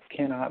still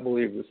cannot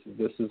believe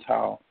this is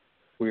how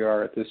we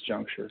are at this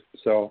juncture.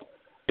 So,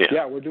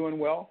 we're doing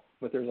well,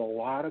 but there's a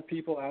lot of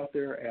people out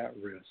there at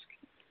risk.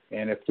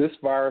 And if this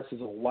virus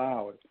is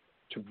allowed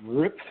to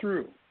rip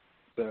through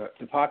the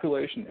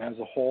population as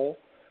a whole,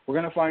 we're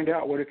going to find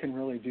out what it can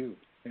really do.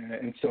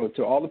 And so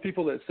to all the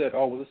people that said,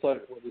 we'll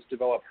just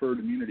develop herd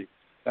immunity,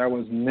 that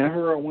was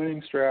never a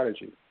winning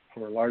strategy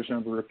for a large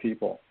number of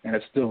people, and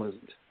it still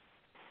isn't.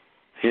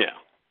 Yeah.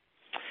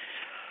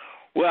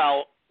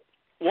 Well,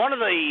 I'm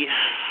going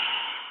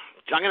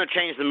to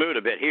change the mood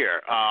a bit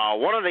here.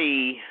 One of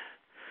the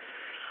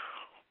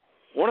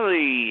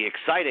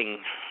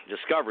exciting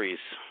discoveries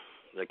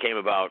that came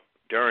about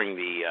during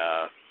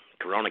the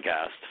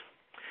CoronaCast,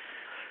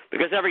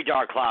 because every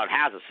dark cloud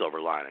has a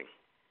silver lining,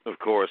 of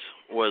course,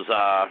 was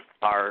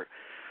our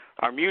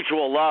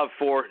mutual love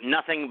for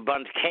Nothing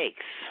Bundt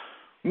Cakes.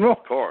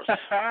 Of course.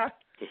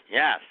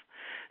 Yes.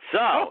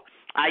 So,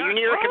 you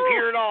need a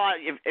computer at all.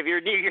 If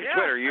you're new to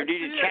Twitter, you need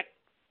to check.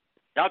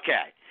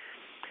 Okay.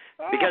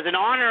 Because in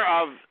honor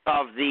of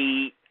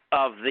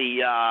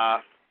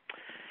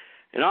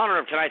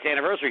tonight's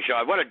anniversary show,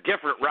 I went a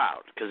different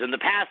route. Because in the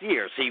past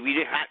year,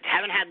 we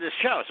haven't had this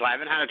show, so I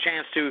haven't had a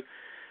chance to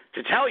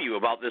tell you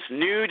about this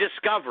new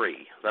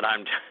discovery that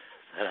I'm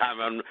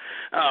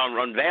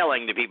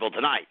unveiling to people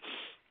tonight.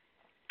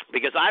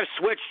 Because I've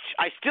switched.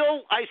 I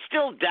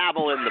still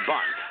dabble in the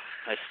Bundt.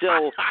 I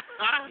still,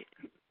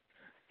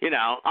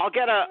 I'll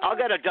get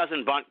a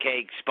dozen Bundt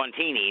cakes,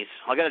 Buntinis.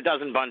 I'll get a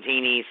dozen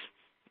Buntinis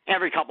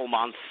every couple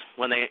months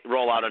when they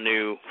roll out a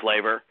new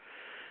flavor.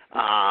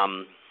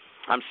 I'm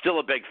still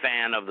a big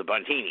fan of the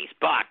Buntinis,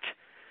 but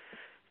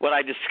what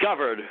I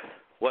discovered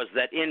was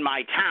that in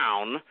my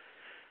town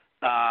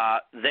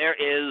there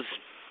is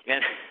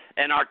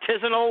an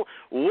artisanal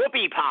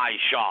whoopie pie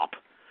shop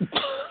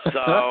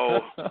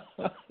So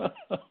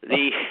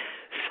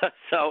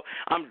so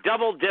I'm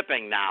double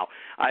dipping now.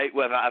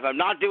 If I'm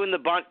not doing the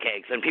bunt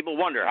cakes, and people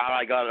wonder how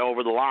I got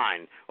over the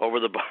line over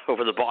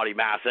the body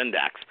mass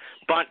index,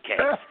 bunt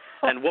cakes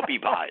and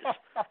whoopie pies.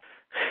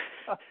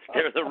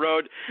 They're the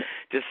road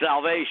to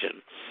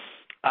salvation.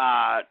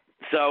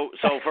 So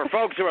for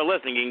folks who are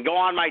listening, you can go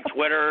on my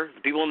Twitter.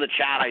 The people in the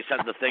chat I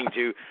sent the thing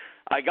to.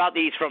 I got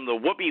these from the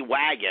Whoopie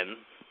Wagon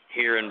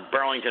here in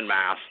Burlington,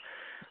 Mass.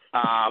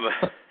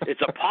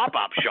 It's a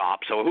pop-up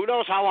shop, so who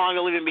knows how long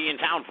they'll even be in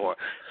town for.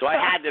 So I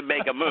had to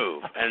make a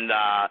move, and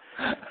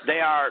they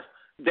are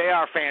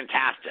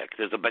fantastic.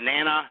 There's a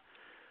banana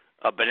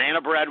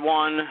bread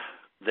one.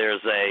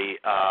 There's a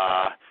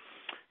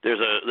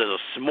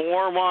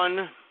s'more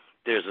one.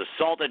 There's a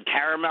salted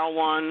caramel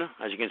one.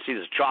 As you can see,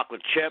 there's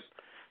chocolate chip.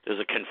 There's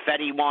a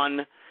confetti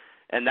one,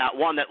 and that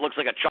one that looks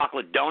like a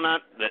chocolate donut,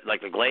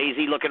 like the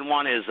glazy looking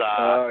one, is.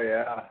 Oh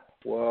yeah.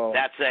 Whoa.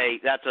 That's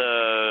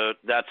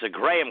a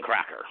graham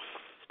cracker.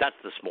 That's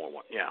the s'more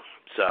one. Yeah.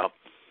 So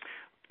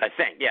I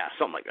think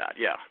something like that.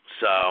 Yeah.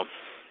 So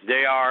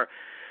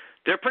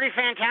they're pretty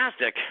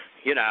fantastic.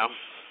 You know,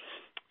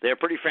 they're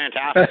pretty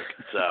fantastic.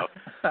 So.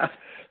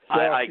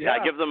 I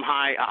give them a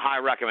high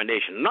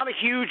recommendation. I'm not a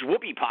huge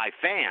whoopie pie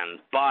fan,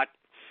 but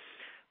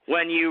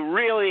when you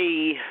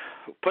really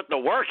put the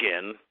work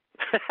in,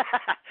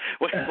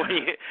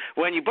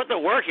 when you put the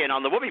work in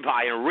on the whoopie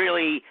pie and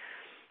really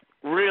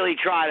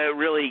try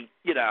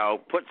to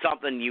put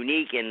something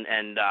unique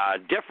and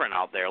different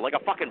out there, like a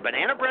fucking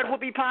banana bread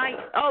whoopie pie.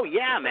 Oh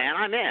yeah, man,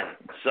 I'm in.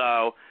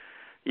 So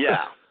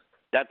yeah,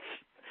 that's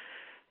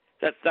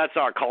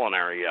our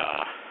culinary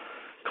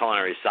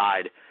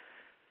side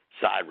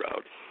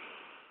road.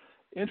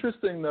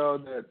 Interesting, though,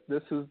 that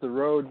this is the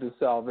road to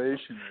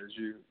salvation, as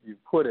you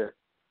put it,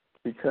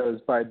 because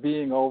by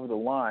being over the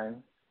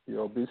line, the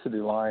obesity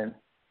line,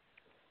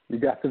 you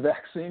got the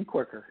vaccine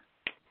quicker.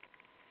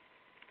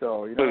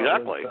 So,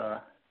 exactly. It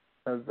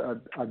was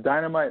a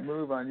dynamite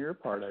move on your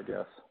part, I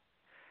guess.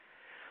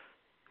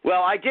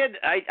 Well, I did.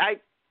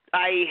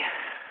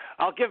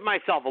 I'll give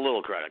myself a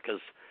little credit,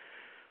 because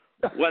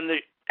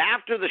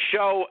after the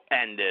show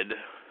ended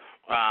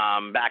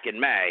back in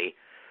May,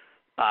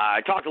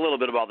 I talked a little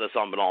bit about this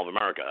on Banal of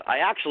America.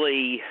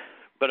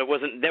 But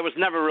there was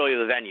never really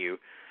the venue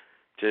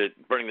to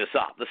bring this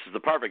up. This is the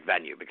perfect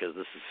venue, because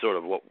this is sort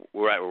of what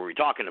we're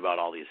talking about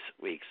all these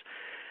weeks.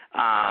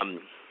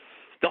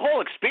 The whole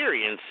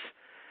experience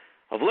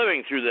of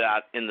living through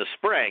that in the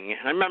spring.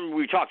 I remember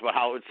we talked about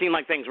how it seemed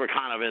like things were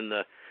kind of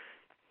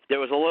there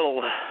was a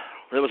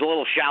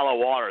little shallow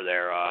water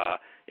there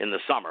in the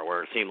summer,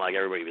 where it seemed like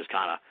everybody was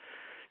kind of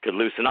could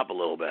loosen up a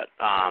little bit.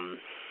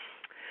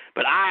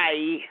 But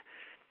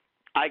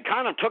I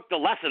kind of took the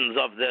lessons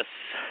of this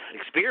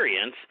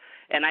experience,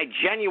 and I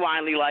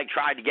genuinely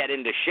tried to get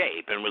into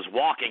shape and was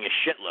walking a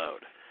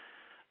shitload.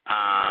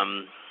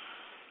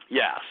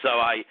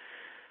 So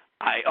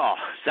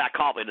Zach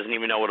Copley doesn't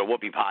even know what a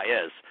whoopie pie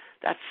is.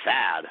 That's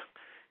sad.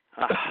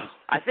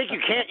 I think you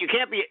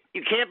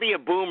can't be a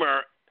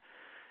boomer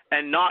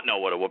and not know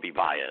what a whoopie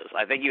pie is.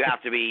 I think you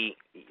have to be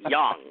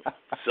young.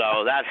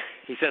 So that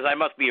he says I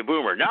must be a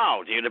boomer.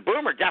 No, dude, a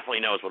boomer definitely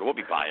knows what a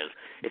whoopie pie is.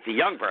 It's a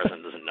young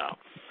person doesn't know.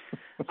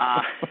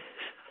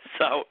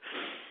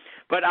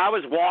 But I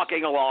was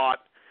walking a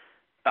lot.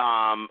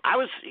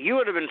 You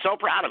would have been so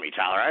proud of me,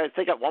 Tyler. I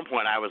think at one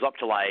point I was up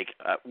to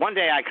one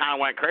day I kind of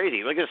went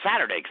crazy. Like, it was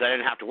Saturday because I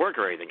didn't have to work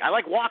or anything. I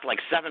walked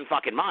 7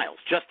 fucking miles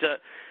just to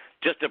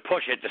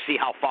push it to see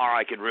how far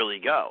I could really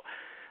go.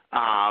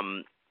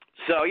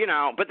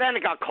 But then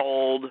it got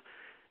cold,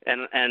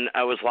 and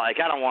I was like,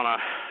 I don't want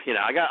to,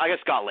 I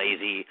just got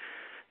lazy,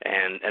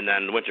 and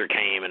then winter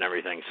came and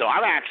everything. So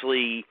I'm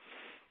actually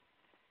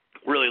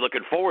really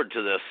looking forward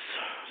to this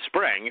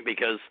spring,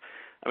 because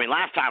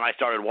last time I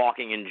started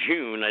walking in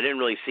June, I didn't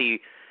really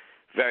see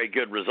very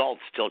good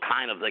results till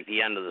kind of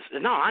the end of this.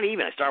 No, not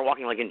even. I started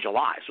walking in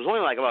July, so it was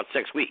only about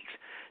 6 weeks.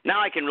 Now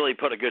I can really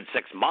put a good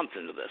 6 months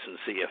into this and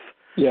see if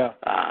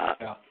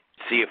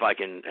see if I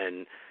can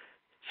and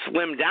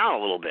slim down a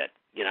little bit.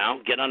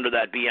 Get under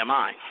that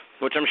BMI,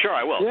 which I'm sure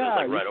I will.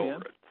 Yeah, right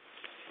over it.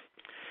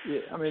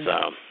 Yeah,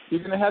 you're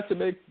going to have to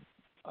make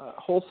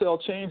wholesale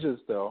changes,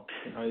 though.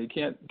 You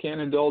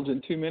can't indulge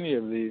in too many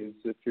of these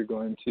if you're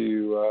going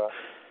to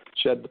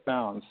shed the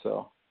pounds.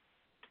 So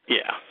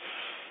yeah,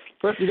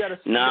 first you got to.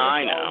 No,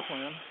 I know.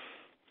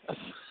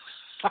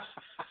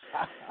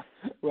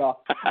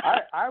 Well,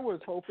 I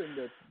was hoping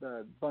that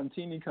the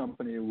Buntini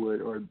Company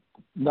would, or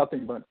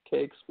Nothing But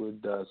Cakes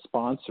would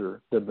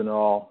sponsor the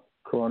Banal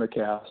Corona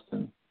Cast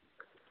and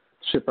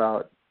ship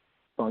out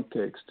bunk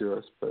cakes to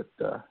us, but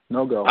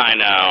no go. I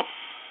know.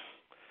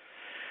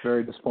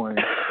 Very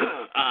disappointing.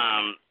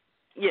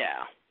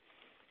 Yeah,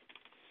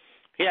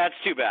 it's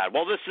too bad.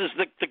 Well, this is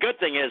the good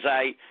thing is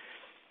I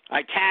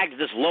tagged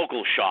this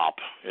local shop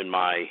in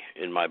my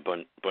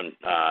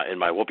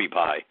whoopie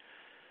pie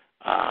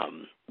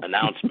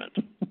announcement.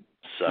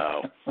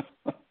 So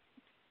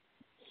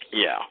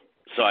yeah,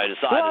 so I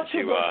decided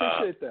to. I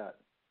appreciate that.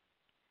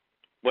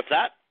 What's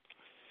that?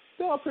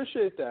 they'll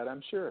appreciate that,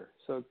 I'm sure.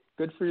 So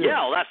good for you.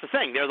 Yeah, well, that's the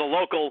thing. They're the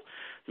local.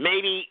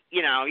 Maybe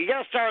you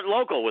got to start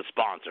local with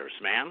sponsors,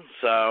 man.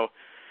 So,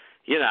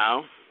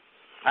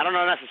 I don't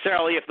know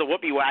necessarily if the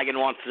Whoopee Wagon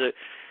wants to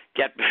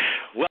get.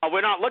 Well,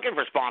 we're not looking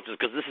for sponsors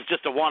because this is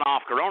just a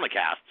one-off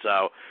CoronaCast.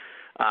 So,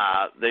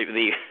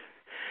 the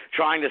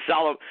trying to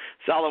sell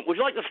them. Would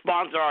you like to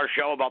sponsor our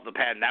show about the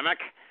pandemic?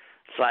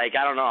 It's like,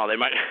 I don't know. They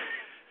might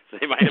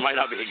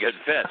not be a good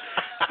fit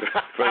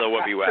for the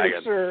Whoopee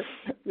Wagon. Sure.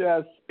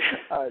 Yes.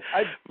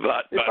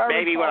 But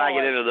maybe when I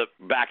get into the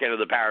back end of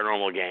the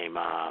paranormal game,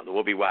 the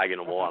Whoopee Wagon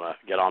will want to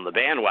get on the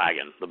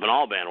bandwagon, the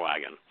Banal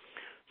bandwagon.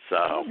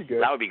 So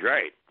that would be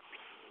great.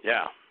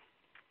 Yeah.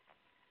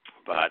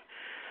 But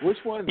which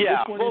one?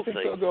 Yeah, which one we'll do you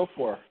think see. they'll go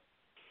for?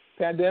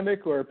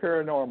 Pandemic or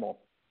paranormal?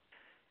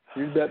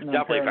 You're betting on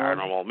definitely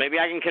paranormal. Maybe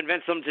I can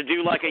convince them to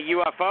do like a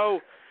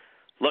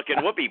UFO-looking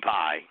whoopie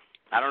pie.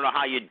 I don't know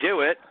how you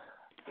do it.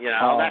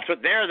 That's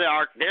what they're the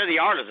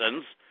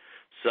artisans,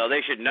 so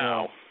they should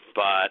know.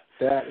 But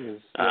that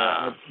is,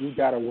 you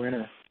got a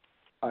winner.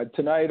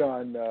 Tonight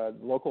on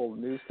local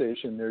news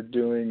station, they're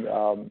doing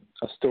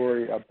a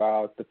story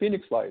about the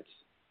Phoenix Lights,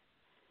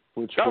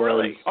 which was,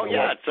 really? Oh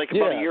yeah, it's like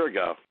about a year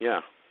ago.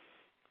 Yeah,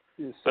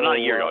 so, but not a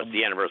year ago. It's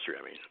the anniversary.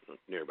 I mean,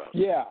 near about.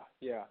 Yeah,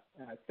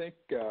 and I think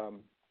the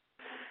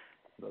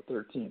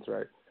 13th,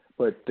 right?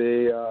 But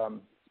they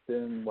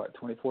been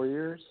 24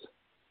 years.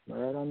 Am I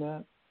right on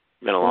that?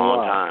 Been a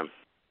long time.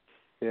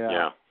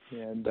 Yeah.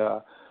 And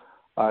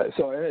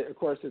so of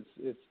course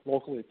it's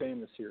locally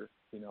famous here,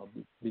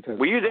 because.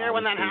 Were you there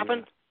when that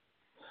happened?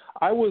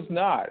 I was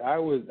not. I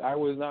was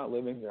not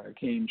living there. I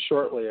came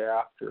shortly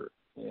after,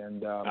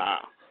 and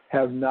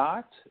have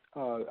not.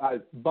 I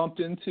bumped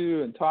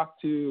into and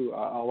talked to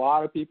a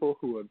lot of people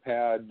who have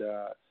had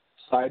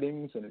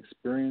sightings and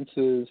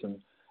experiences, and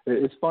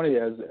it's funny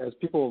as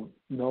people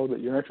know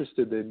that you're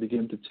interested, they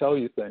begin to tell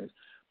you things.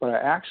 But I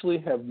actually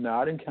have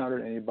not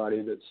encountered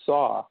anybody that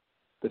saw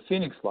the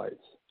Phoenix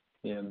Lights,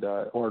 and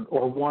or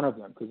one of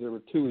them, because there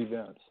were two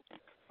events.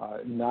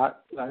 I've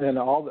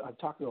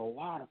talked to a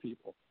lot of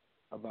people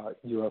about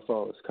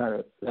UFOs. Kind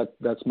of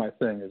that's my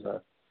thing, as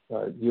a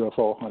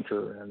UFO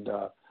hunter, and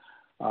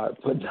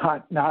but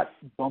not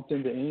bumped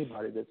into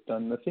anybody that's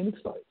done the Phoenix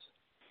Lights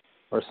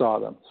or saw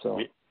them. So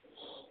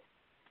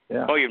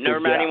yeah. Oh, you've never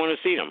met anyone who's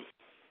seen them?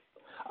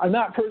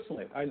 Not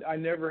personally. I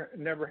never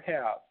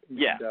have.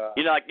 Yeah.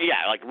 And,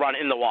 like run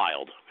in the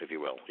wild, if you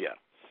will. Yeah.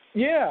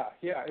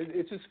 Yeah.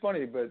 It's just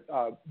funny, but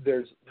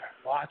there's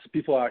lots of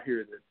people out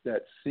here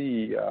that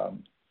see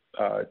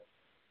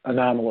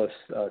anomalous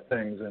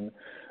things, and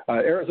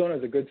Arizona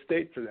is a good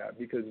state for that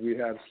because we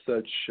have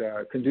such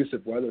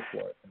conducive weather for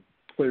it.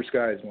 Clear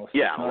skies most of the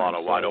time. Yeah, a lot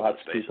of wide open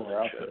spaces. People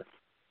are out there.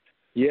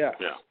 Yeah.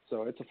 Yeah.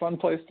 So it's a fun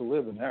place to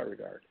live in that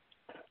regard.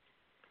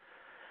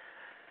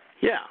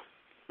 Yeah.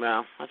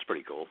 Well, that's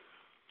pretty cool.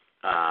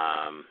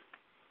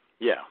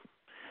 Yeah.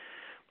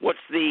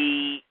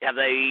 Have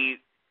they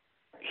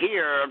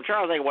here? I'm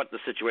trying to think what the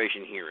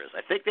situation here is.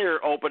 I think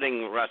they're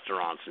opening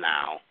restaurants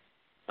now.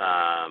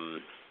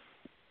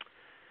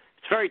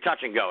 It's very touch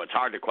and go. It's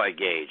hard to quite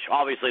gauge.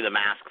 Obviously, the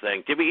mask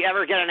thing. Did we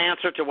ever get an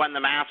answer to when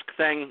the mask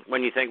thing?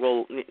 When you think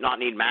we'll not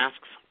need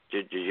masks?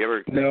 Did you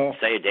ever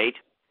say a date?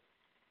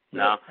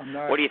 No.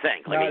 What do you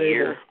think? Like a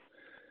year?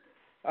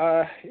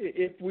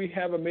 If we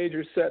have a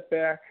major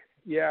setback,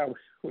 yeah,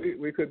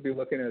 we could be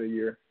looking at a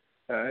year.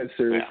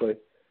 Seriously.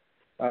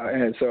 Yeah.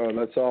 And so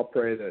let's all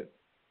pray that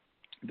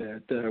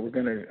we're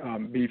going to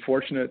be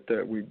fortunate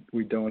that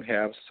we don't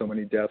have so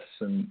many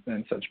deaths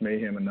and such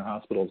mayhem in the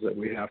hospitals that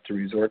we have to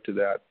resort to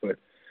that. But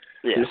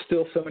there's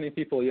still so many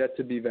people yet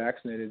to be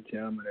vaccinated,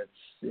 Tim, and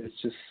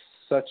it's just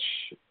such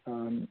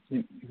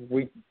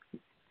we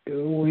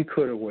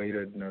could have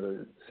waited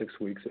another 6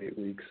 weeks, 8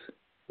 weeks,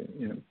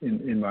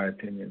 in my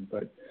opinion.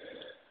 But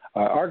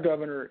our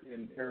governor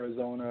in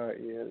Arizona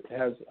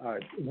has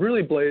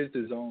really blazed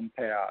his own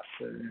path.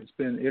 It's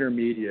been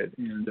intermediate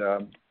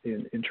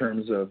in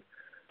terms of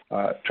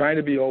trying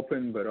to be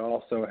open, but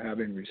also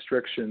having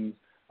restrictions.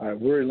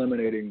 We're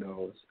eliminating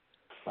those.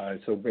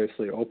 So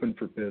basically open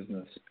for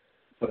business.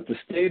 But the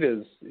state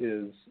is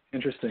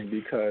interesting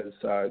because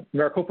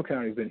Maricopa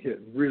County has been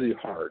hit really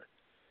hard,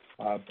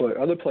 but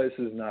other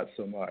places not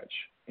so much.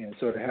 And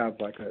so to have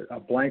like a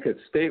blanket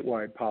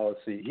statewide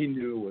policy, he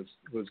knew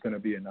was going to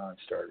be a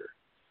non-starter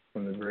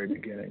from the very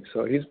beginning.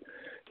 So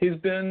he's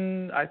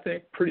been, I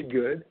think, pretty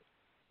good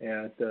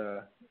at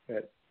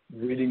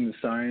reading the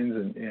signs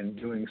and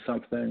doing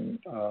something.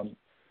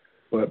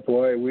 But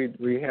boy,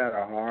 we had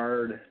a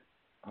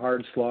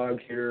hard slog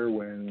here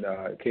when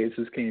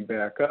cases came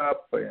back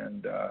up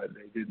and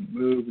they didn't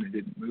move.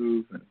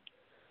 And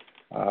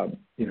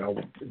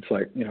it's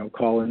like,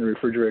 call in the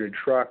refrigerated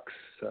trucks.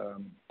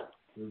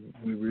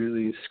 We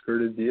really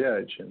skirted the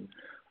edge, and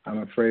I'm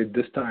afraid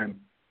this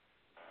time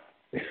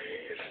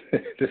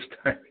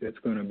it's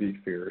going to be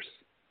fierce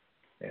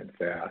and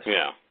fast.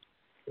 Yeah.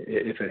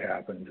 If it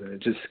happens, and it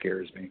just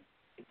scares me.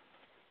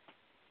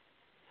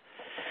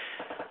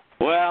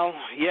 Well,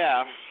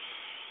 yeah,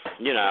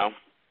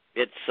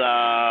 it's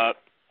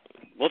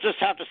we'll just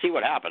have to see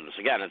what happens.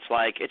 Again, it's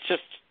like it's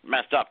just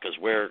messed up because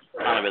we're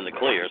kind of in the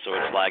clear. So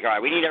it's like, all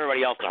right, we need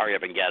everybody else to hurry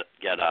up and get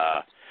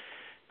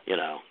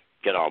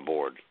on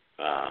board.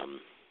 As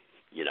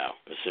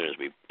soon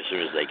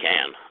as they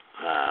can.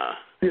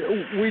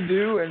 Yeah, we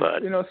do, and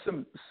but,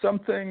 some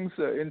things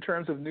in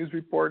terms of news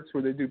reports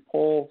where they do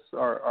polls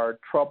are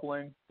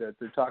troubling. That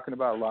they're talking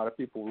about a lot of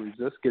people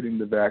resist getting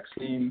the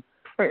vaccine,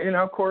 and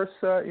of course,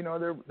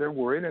 they're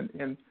worried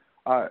and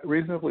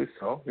reasonably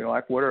so.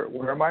 Like what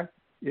are my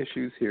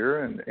issues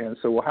here, and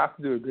so we'll have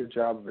to do a good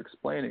job of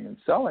explaining and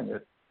selling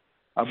it.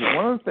 But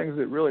one of the things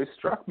that really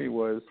struck me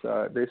was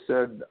they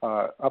said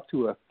up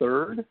to a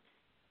third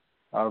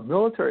of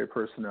military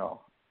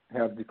personnel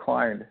have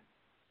declined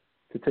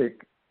to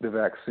take the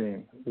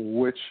vaccine,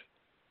 which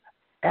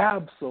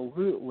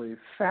absolutely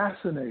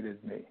fascinated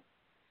me.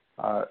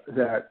 My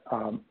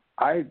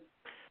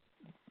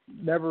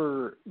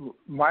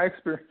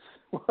experience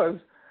was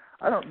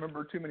I don't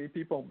remember too many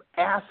people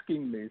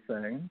asking me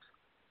things.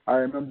 I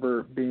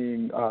remember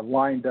being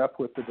lined up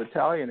with the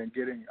battalion and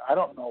getting, I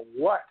don't know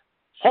what.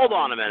 Hold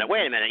on a minute.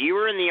 Wait a minute. You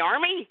were in the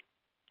Army?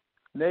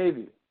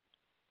 Navy.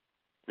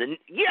 I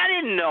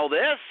didn't know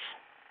this.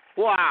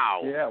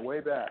 Wow. Yeah, way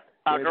back.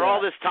 After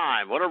all this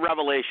time, what a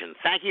revelation.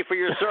 Thank you for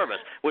your service.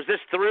 Was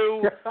this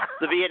through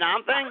the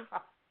Vietnam thing?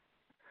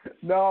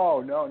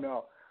 No.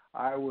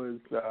 I was.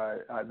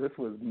 This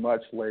was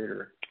much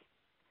later.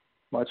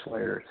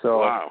 So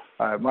wow.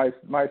 My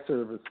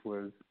service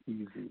was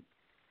easy.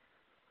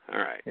 All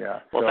right.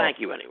 Yeah. Well,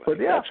 thank you anyway. But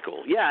yeah, that's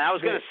cool. Yeah, I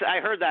was gonna say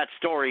I heard that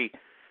story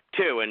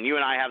too, and you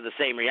and I have the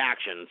same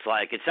reaction. It's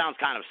like it sounds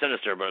kind of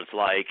sinister, but it's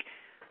like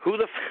who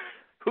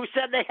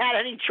said they had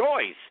any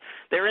choice?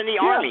 They're in the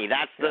Army.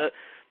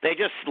 They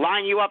just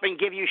line you up and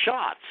give you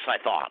shots. I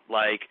thought.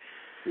 Like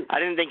I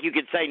didn't think you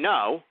could say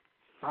no.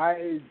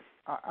 I'm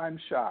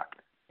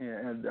shocked,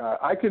 and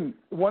I can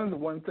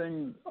one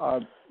thing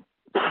in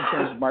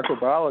terms of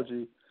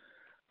microbiology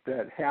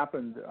that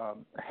happens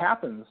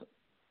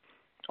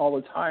all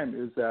the time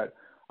is that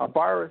a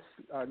virus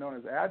known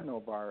as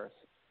adenovirus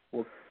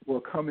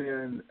will come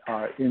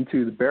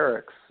into the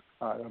barracks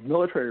of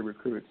military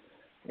recruits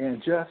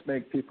and just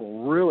make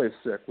people really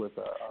sick with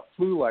a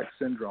flu-like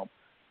syndrome.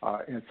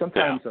 And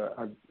sometimes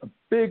a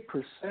big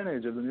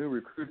percentage of the new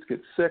recruits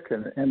get sick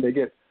and they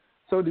get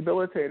so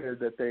debilitated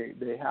that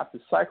they have to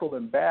cycle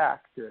them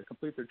back to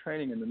complete their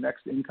training in the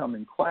next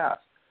incoming class,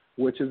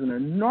 which is an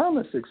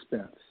enormous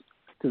expense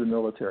to the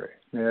military.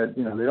 And,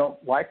 they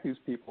don't like these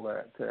people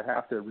to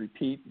have to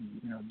repeat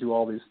and do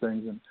all these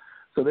things. And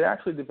so they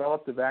actually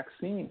developed a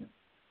vaccine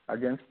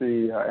against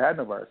the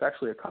adenovirus,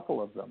 actually a couple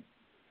of them.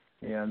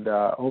 And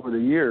over the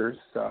years,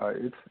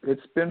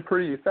 it's been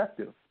pretty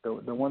effective.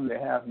 The one they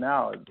have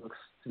now, it looks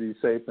to be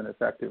safe and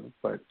effective.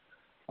 But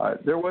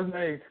there wasn't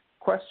any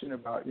question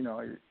about,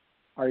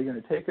 are you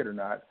going to take it or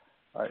not?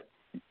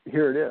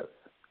 Here it is.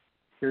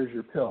 Here's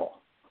your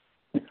pill.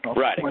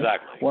 Right,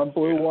 exactly. One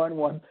blue one,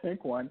 one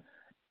pink one.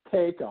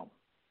 Take them,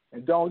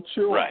 and don't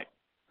chew them. Right.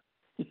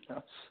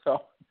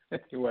 So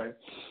anyway.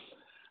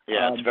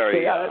 Yeah, it's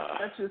very.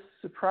 That just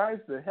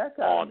surprised the heck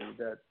out of me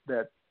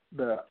that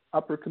the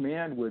upper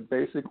command would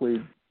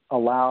basically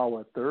allow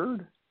a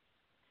third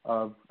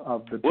of the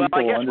people under them. Well,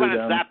 I guess when it's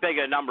them. that big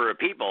a number of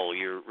people,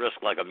 you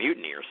risk like a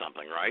mutiny or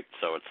something, right?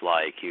 So it's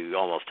like you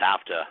almost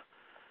have to.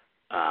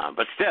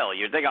 But still,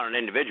 you'd think on an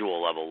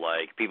individual level,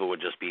 like people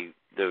would just be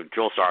the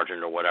drill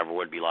sergeant or whatever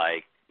would be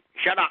like,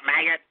 "Shut up,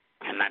 maggot,"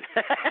 and then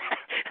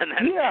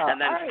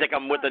stick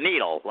them with the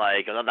needle.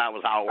 Like that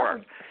was how it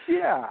worked.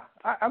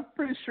 I'm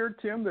pretty sure,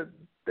 Tim, that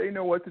they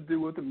know what to do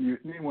with a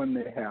mutiny when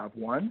they have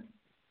one.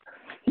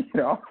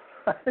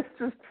 It's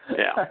just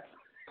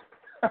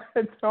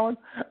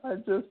I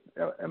just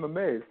am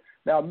amazed.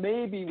 Now,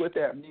 maybe what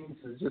that means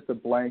is just a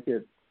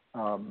blanket,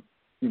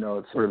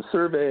 sort of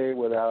survey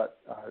without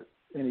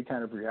any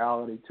kind of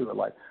reality to it.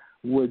 Like,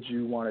 would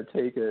you want to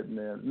take it? And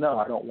then, no,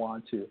 I don't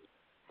want to.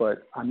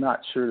 But I'm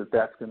not sure that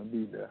that's going to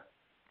be the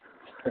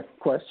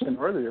question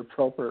or the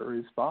appropriate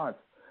response.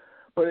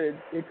 But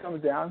it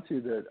comes down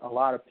to that a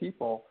lot of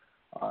people,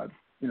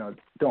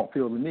 don't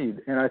feel the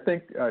need. And I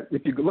think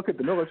if you look at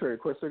the military, of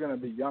course, they're going to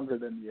be younger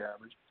than the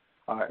average.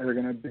 And they're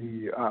going to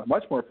be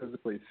much more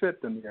physically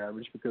fit than the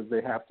average because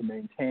they have to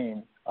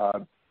maintain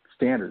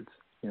standards.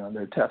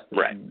 They're tested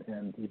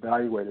and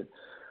evaluated.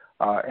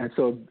 And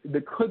so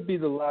there could be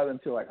a lot of them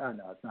feel like, oh,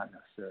 no, it's not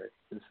necessary.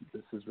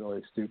 This is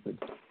really stupid.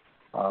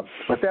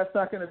 But that's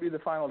not going to be the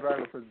final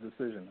driver for the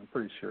decision, I'm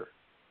pretty sure.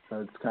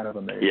 So it's kind of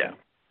amazing. Yeah.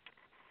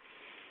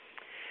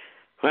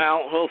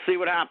 Well, we'll see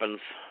what happens.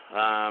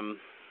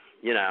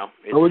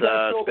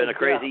 It's been a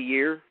crazy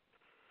year.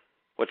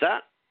 What's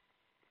that?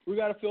 We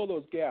got to fill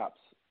those gaps.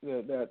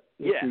 That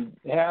if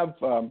we have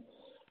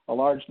a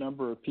large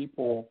number of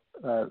people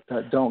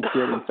that don't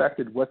get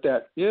infected, what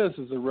that is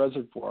a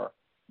reservoir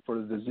for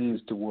the disease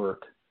to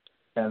work,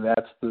 and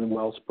that's the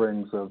well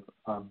springs of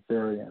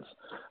variants.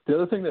 The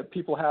other thing that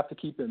people have to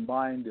keep in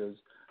mind is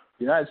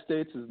the United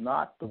States is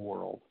not the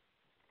world,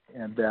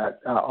 and that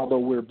although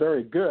we're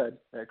very good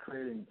at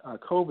creating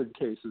COVID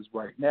cases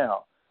right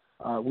now,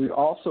 we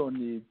also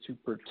need to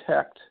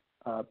protect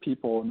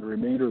people in the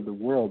remainder of the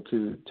world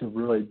to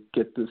really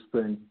get this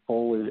thing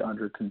fully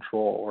under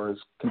control, or as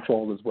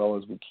controlled as well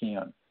as we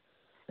can.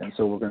 And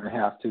so we're going to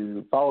have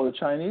to follow the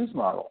Chinese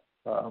model.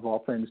 Of all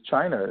things,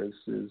 China is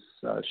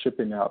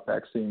shipping out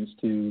vaccines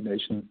to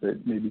nations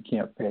that maybe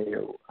can't pay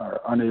or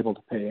are unable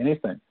to pay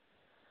anything.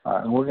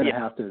 And we're going to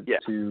have to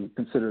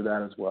consider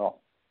that as well.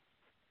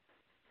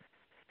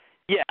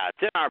 Yeah,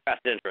 it's in our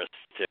best interest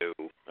to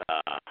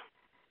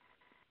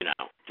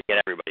get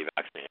everybody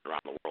vaccinated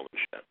around the world and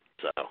shit.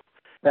 So,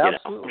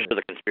 absolutely. I'm sure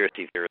the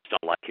conspiracy theorists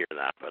don't like hearing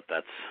that, but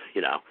that's,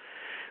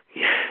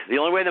 the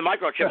only way the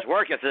microchips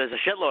work is there's a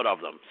shitload of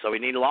them. So we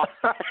need a lot.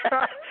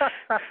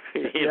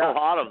 We need a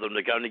lot of them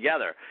to come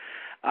together.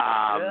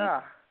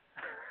 Well,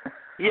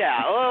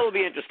 it'll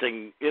be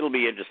interesting. It'll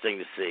be interesting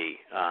to see.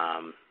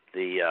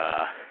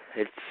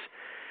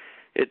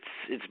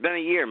 It's been a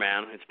year,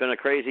 man. It's been a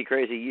crazy,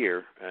 crazy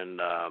year, and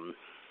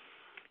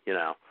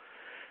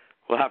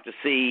we'll have to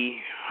see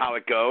how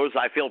it goes.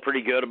 I feel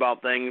pretty good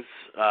about things,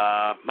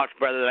 much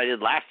better than I did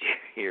last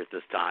year at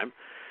this time.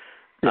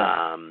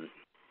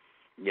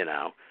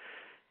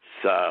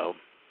 So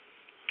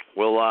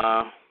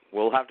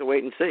we'll have to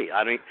wait and see.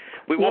 I mean,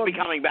 we won't be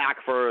coming back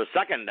for a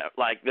second.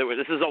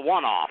 This is a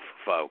one-off,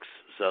 folks.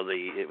 So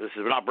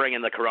we're not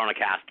bringing the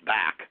CoronaCast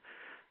back.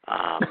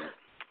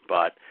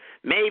 But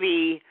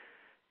maybe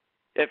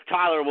if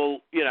Tyler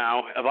will,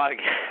 if I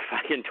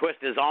can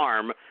twist his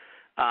arm,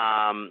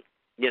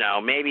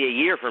 maybe a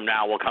year from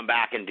now we'll come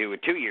back and do a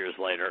 2 years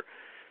later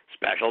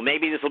special.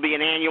 Maybe this will be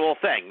an annual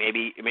thing.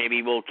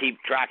 Maybe we'll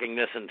keep tracking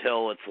this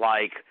until it's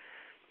like,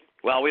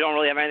 well, we don't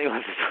really have anything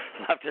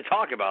left to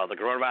talk about. The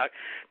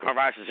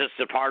coronavirus is just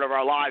a part of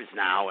our lives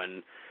now,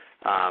 and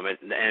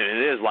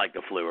it is like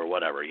the flu or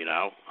whatever,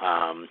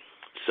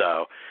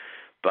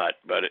 but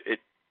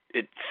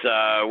it's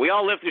we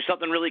all live through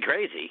something really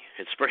crazy.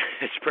 It's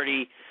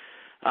pretty,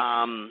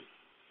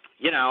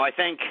 I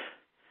think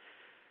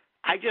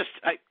I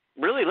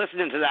really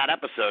listening to that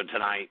episode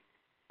tonight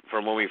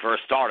from when we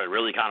first started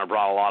really kind of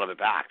brought a lot of it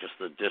back. Just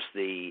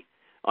the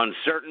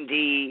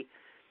uncertainty,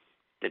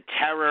 the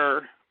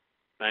terror.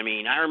 I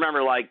mean, I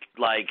remember like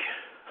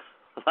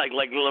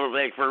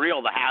for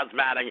real, the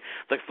hazmating,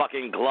 the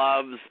fucking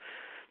gloves,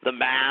 the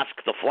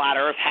mask, the flat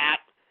Earth hat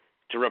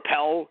to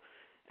repel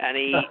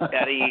any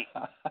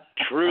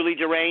truly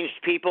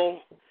deranged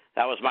people.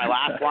 That was my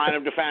last line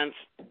of defense,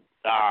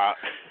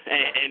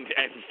 and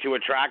to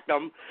attract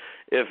them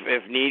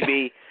if need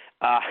be,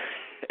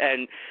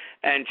 and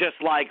just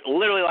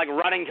literally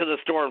running to the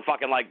store and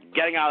fucking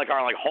getting out of the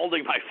car and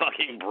holding my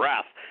fucking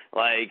breath,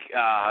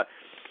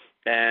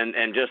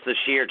 and just the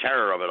sheer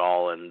terror of it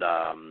all. And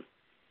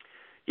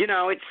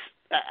it's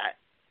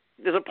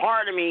there's a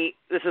part of me.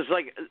 This has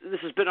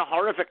been a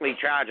horrifically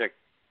tragic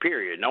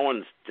period. No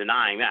one's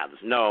denying that.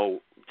 There's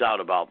no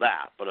doubt about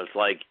that. But it's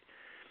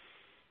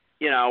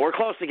we're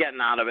close to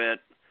getting out of it,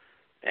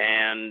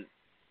 and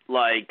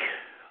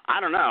I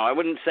don't know. I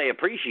wouldn't say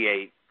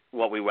appreciate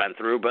what we went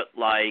through, but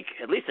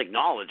at least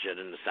acknowledge it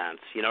in a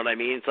sense. You know what I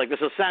mean? It's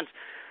there's a sense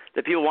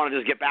that people want to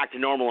just get back to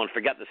normal and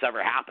forget this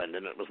ever happened.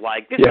 And it was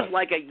this is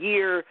a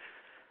year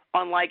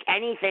unlike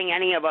anything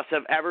any of us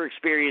have ever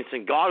experienced,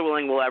 and God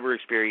willing will ever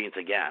experience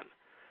again.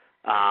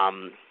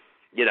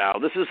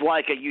 This is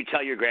you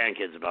tell your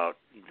grandkids about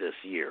this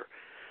year.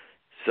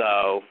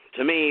 So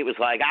to me, it was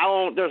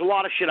there's a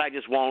lot of shit I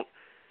just won't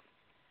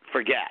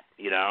forget,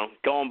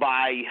 going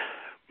by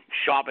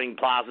shopping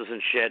plazas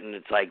and shit, and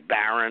it's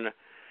barren,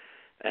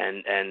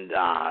 and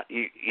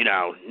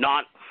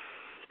not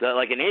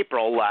in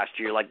April last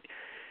year,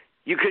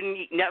 you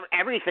couldn't,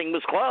 everything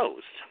was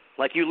closed.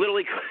 You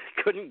literally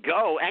couldn't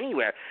go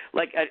anywhere.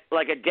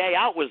 A day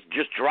out was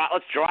just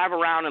let's drive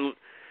around and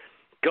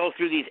go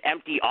through these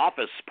empty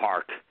office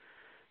park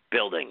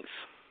buildings,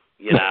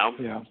 Yeah.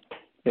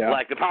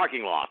 The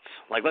parking lots.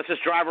 Let's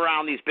just drive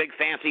around these big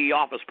fancy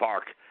office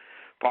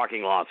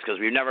parking lots, because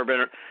we've never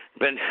been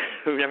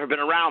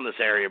around this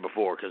area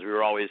before, because we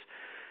were always,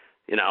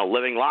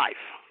 living life.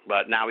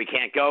 But now we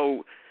can't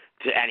go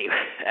to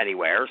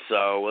anywhere,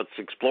 so let's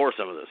explore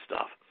some of this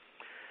stuff.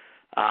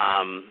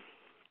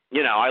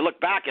 I look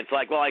back, it's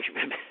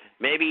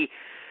maybe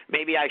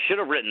I should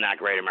have written that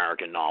great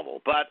American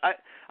novel, but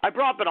I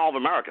brought Banal of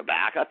America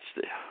back.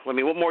 What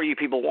more you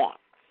people want?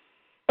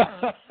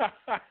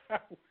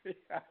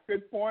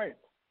 Good point.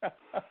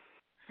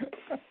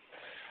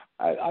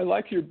 I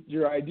like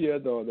your idea,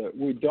 though, that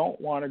we don't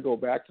want to go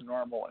back to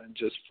normal and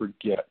just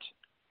forget.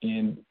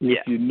 And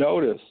if you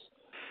notice,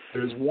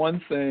 there's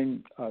one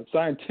thing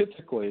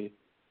scientifically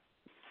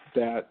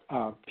that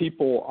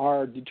people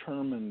are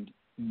determined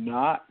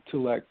not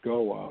to let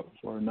go of,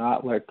 or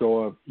not let go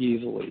of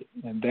easily,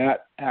 and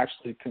that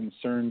actually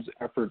concerns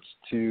efforts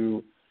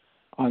to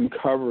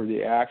uncover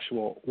the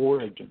actual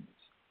origins.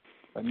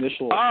 I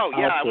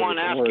want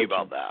to ask you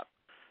about that.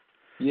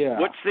 Yeah.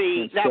 Was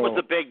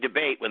the big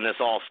debate when this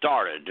all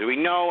started. Do we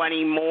know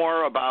any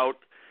more about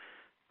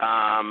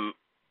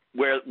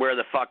where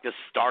the fuck this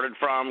started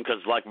from?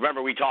 Because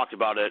remember we talked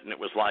about it, and it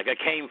was it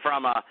came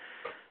from a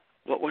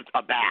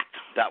a bat.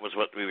 That was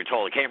what we were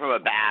told. It came from a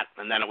bat,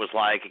 and then it was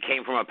like it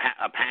came from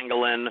a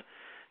pangolin,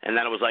 and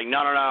then it was like,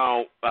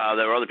 no.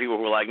 There were other people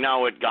who were like,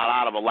 no, it got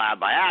out of a lab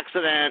by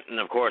accident, and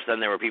of course then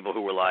there were people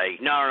who were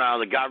like, no,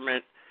 the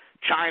government,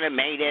 China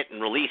made it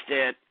and released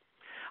it.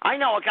 I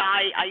know a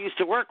guy I used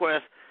to work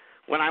with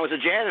when I was a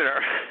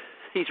janitor.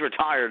 He's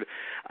retired.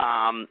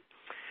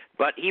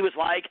 But he was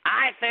like,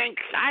 I think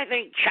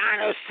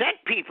China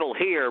sent people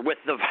here with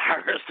the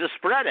virus to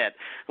spread it.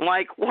 I'm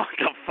like, what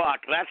the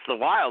fuck? That's the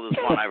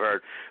wildest one I've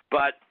heard.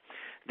 But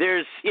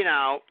there's,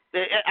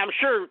 I'm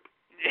sure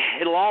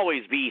it'll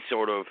always be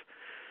sort of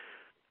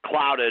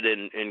clouded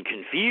in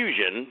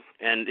confusion.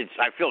 And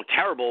I feel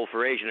terrible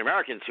for Asian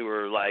Americans who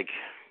are like,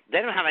 they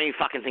don't have any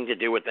fucking thing to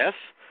do with this.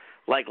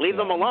 Like, leave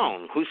them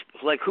alone. Who's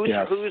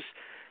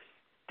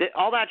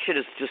all that shit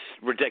is just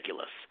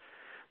ridiculous.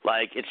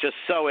 Like, it's just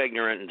so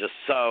ignorant and just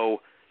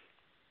so,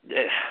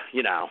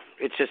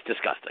 it's just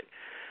disgusting.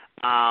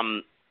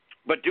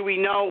 But do we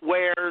know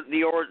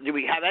do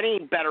we have any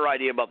better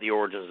idea about the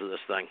origins of this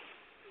thing?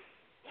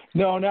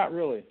 No, not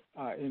really.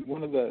 And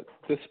one of the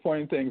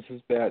disappointing things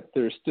is that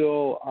there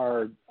still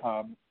are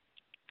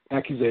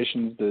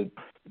accusations that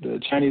the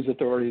Chinese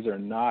authorities are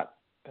not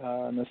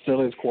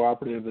necessarily as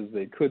cooperative as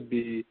they could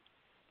be.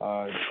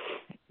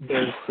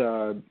 There's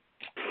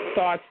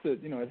thoughts that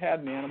it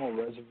had an animal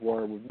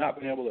reservoir. We've not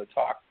been able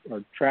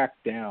to track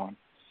down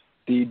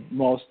the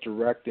most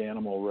direct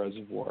animal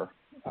reservoir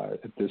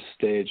at this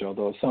stage,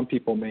 although some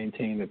people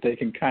maintain that they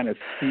can kind of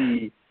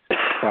see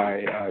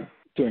by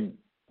doing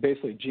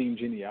basically gene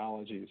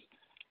genealogies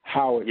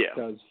how it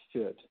does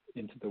fit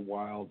into the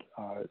wild.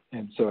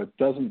 And so it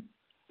doesn't,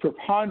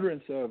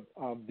 preponderance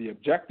of the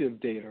objective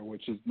data,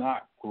 which is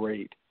not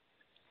great,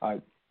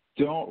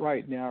 don't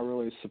right now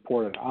really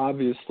support an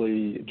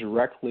obviously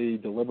directly,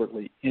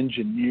 deliberately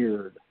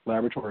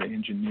laboratory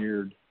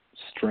engineered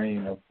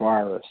strain of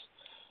virus.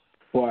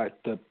 But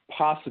the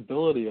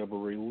possibility of a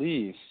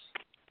release,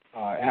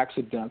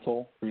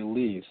 accidental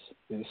release,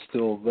 is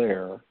still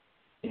there,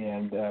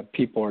 and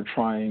people are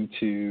trying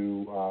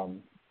to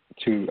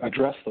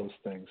address those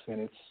things.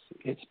 And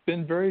it's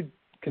been very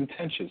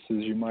contentious, as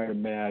you might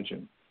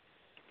imagine.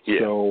 Yeah.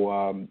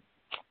 So,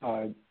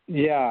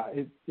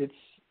 it's.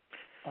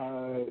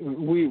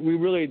 We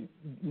really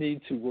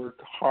need to work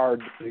hard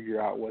to figure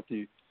out what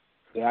the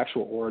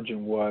actual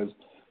origin was,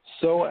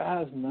 so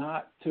as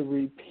not to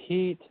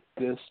repeat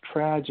this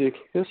tragic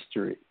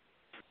history.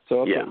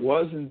 So if it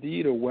was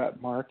indeed a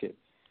wet market,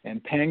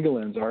 and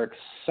pangolins are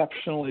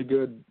exceptionally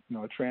good,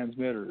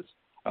 transmitters,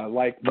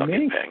 like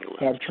mink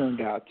have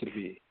turned out to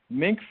be.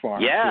 Mink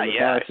farms, the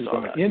virus is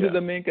going into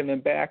the mink and then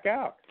back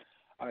out.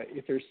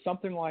 If there's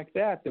something like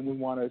that, then we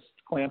want to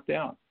clamp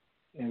down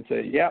and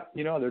say,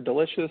 they're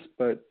delicious,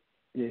 but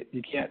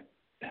you can't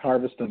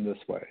harvest them this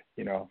way,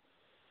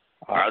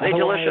 Are they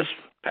delicious,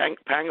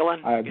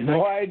 pangolin? I have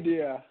no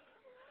idea.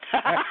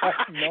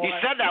 You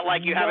said that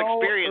like you have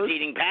experience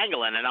eating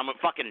pangolin, and I'm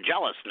fucking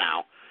jealous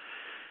now.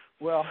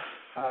 Well,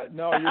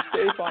 no, you're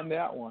safe on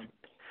that one.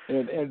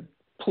 And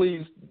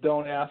please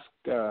don't ask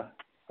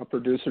a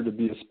producer to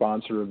be a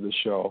sponsor of the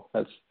show.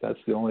 That's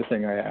the only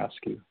thing I ask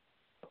you.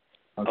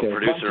 Okay. A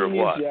producer of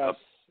what? Yes.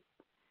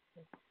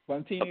 A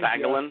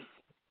pangolin? Yes.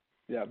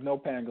 Yeah, no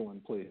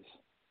pangolin, please.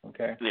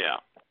 Okay? Yeah.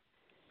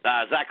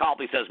 Zach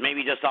Halpy says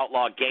maybe just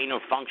outlaw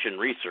gain-of-function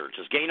research.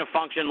 Is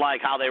gain-of-function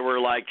like how they were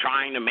like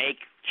trying to make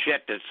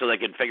shit so they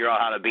could figure out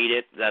how to beat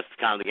it? That's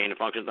kind of the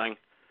gain-of-function thing?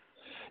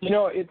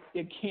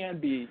 It can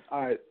be.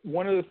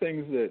 One of the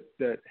things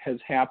that has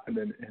happened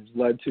and has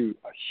led to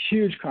a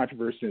huge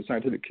controversy in the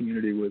scientific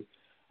community with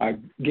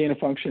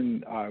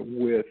gain-of-function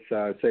with,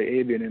 say,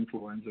 avian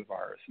influenza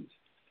viruses.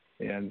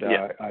 And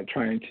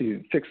trying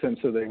to fix them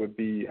so they would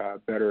be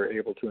better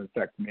able to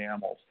infect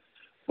mammals.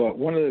 But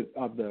one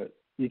of the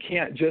you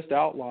can't just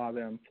outlaw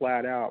them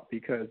flat out,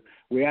 because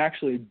we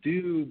actually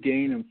do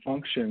gain and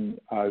function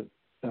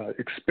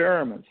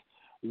experiments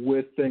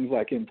with things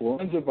like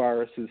influenza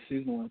viruses,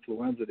 seasonal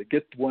influenza, to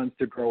get the ones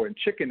to grow in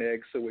chicken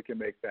eggs so we can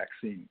make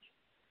vaccines.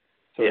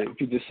 So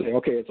if you just say,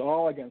 okay, it's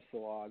all against the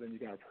law, then you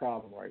got a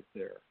problem right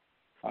there.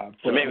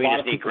 So maybe we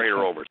just need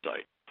greater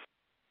oversight.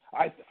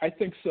 I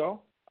think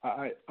so.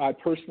 I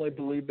personally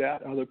believe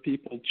that. Other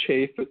people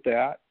chafe at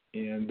that,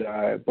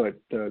 but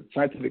the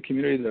scientific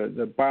community,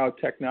 the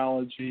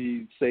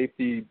Biotechnology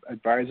Safety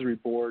Advisory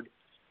Board,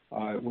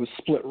 was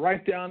split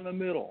right down the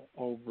middle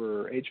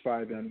over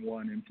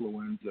H5N1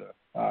 influenza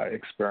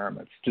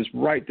experiments, just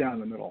right down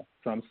the middle.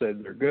 Some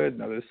said they're good,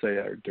 and others say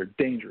they're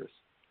dangerous,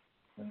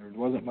 and there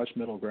wasn't much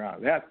middle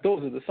ground.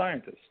 Those are the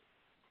scientists.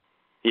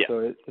 Yeah.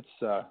 So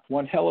it's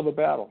one hell of a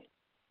battle.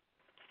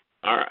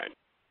 All right.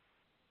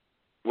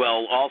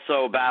 Well,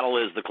 also battle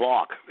is the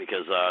clock,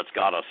 because it's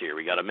got us here.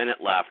 We got a minute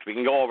left. We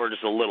can go over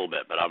just a little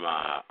bit, but I'm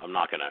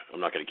not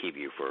gonna keep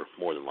you for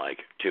more than like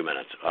 2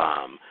 minutes.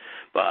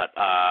 But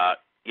I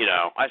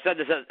said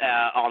this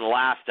on the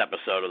last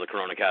episode of the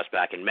CoronaCast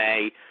back in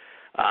May.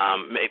 A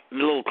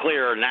little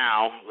clearer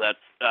now that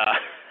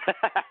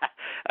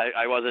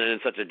I wasn't in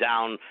such a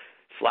down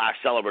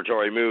 /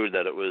 celebratory mood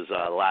that it was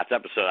the last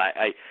episode.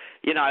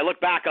 I look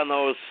back on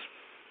those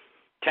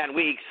 10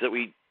 weeks that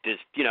we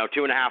just,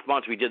 2.5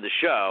 months we did the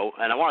show,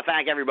 and I want to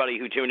thank everybody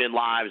who tuned in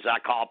live,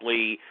 Zach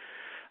Copley,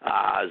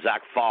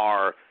 Zach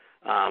Farr.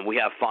 We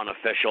have Fun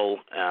Official.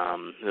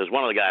 There's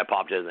one other guy that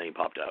popped in and then he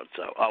popped out.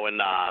 So,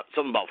 and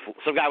something about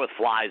some guy with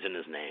flies in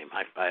his name.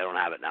 I don't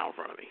have it now in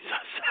front of me.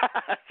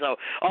 So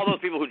all those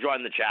people who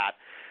joined the chat,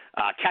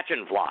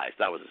 Catching Flies,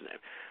 that was his name.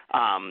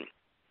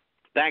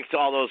 Thanks to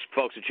all those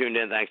folks who tuned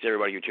in. Thanks to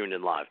everybody who tuned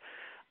in live.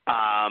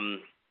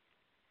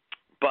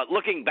 But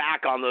looking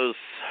back on those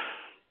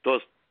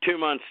 2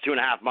 months,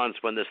 2.5 months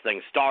when this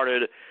thing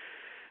started,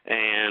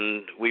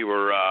 and we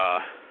were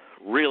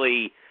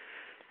really,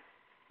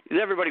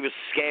 everybody was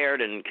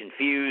scared and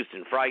confused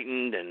and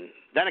frightened, and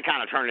then it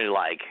kind of turned into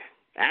like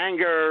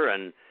anger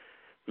and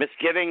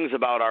misgivings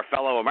about our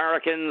fellow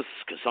Americans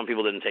because some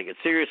people didn't take it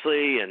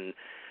seriously, and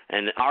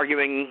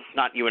arguing,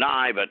 not you and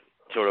I, but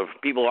sort of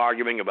people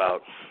arguing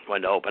about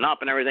when to open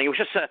up and everything. It was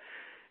just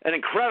an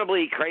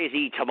incredibly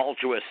crazy,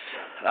 tumultuous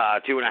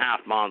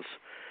 2.5 months.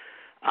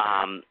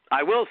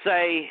 I will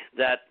say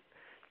that,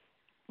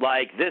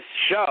 like, this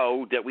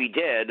show that we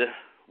did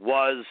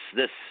was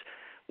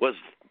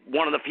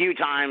one of the few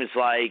times,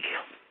 like,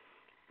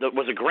 that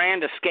was a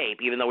grand escape,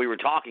 even though we were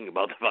talking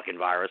about the fucking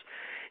virus.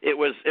 It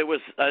was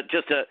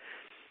just a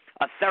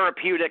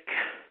therapeutic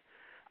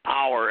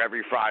hour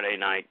every Friday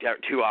night,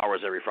 2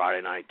 hours every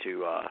Friday night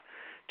to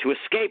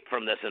escape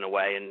from this in a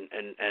way,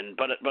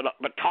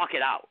 but talk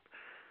it out.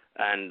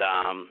 And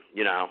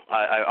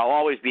I'll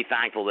always be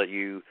thankful that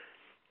you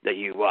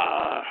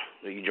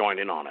joined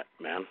in on it,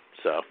 man.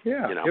 So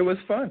yeah, it was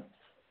fun.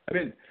 I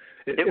mean,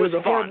 it was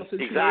a horrible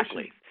situation,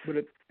 exactly. But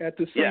at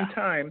the same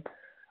time,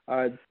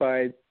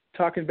 by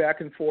talking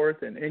back and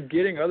forth and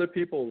getting other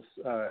people's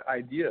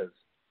ideas,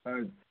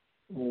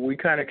 we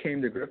kind of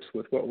came to grips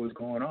with what was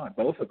going on,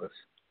 both of us.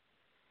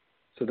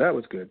 So that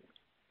was good.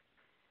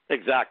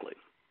 Exactly.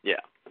 Yeah.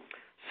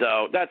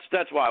 So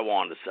that's what I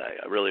wanted to say.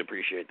 I really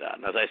appreciate that.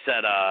 And as I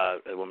said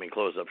when we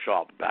closed up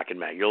shop back in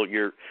May,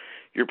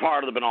 you're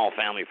part of the Banal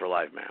family for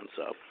life, man.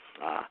 So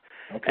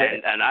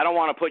okay. And I don't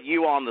want to put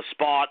you on the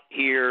spot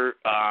here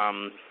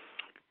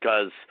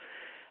because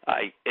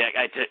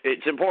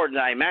it's important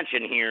that I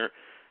mention here,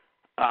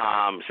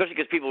 especially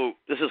because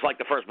this is like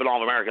the first Banal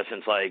of America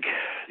since like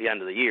the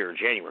end of the year,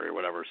 January or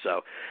whatever.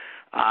 So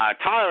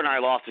Tyler and I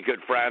lost a good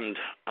friend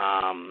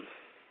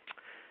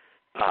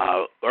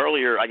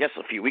earlier, I guess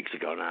a few weeks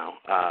ago now,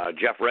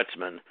 Jeff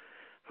Ritzman,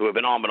 who had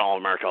been on Banal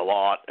America a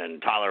lot,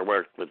 and Tyler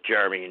worked with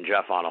Jeremy and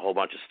Jeff on a whole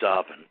bunch of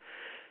stuff, and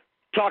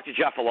talked to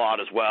Jeff a lot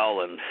as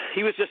well, and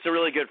he was just a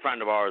really good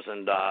friend of ours,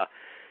 and,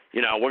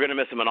 we're going to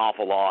miss him an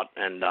awful lot,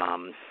 and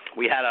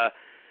we had a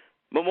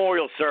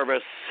memorial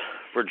service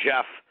for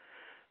Jeff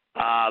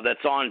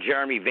that's on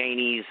Jeremy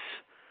Vaney's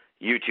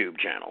YouTube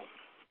channel.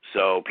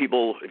 So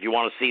people, if you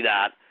want to see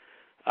that,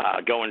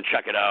 go and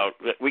check it out.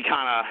 We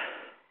kind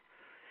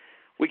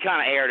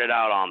of aired it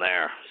out on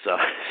there, so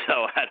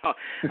I don't,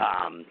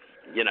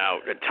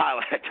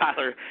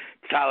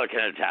 Tyler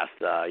can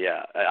attest.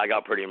 I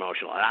got pretty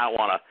emotional, and I don't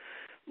want to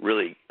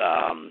really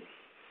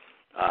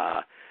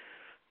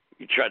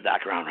tread that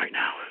ground right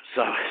now.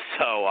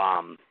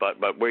 But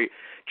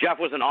Jeff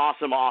was an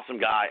awesome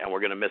guy, and we're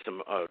going to miss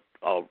him a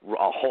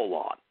whole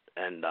lot.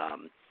 And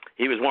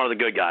he was one of the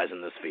good guys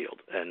in this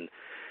field, and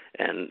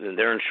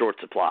they're in short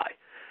supply.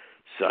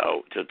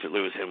 So to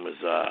lose him was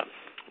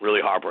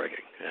really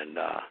heartbreaking, and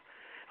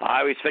I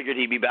always figured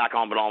he'd be back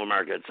on Banal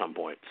America at some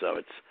point. So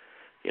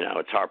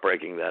it's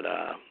heartbreaking that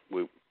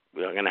we're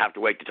going to have to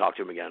wait to talk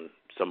to him again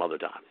some other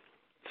time.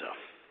 So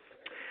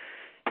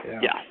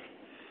yeah.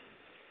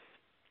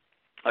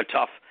 A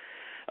tough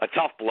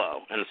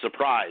blow and a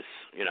surprise.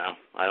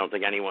 I don't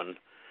think anyone,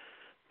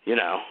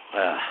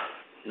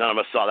 none of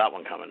us saw that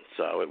one coming.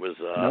 So it was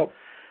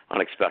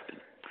unexpected.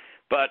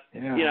 But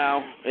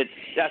it's,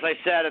 as I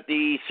said at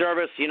the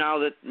service,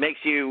 that makes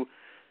you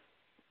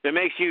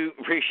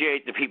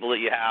appreciate the people that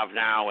you have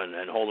now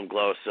and hold them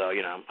close. So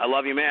I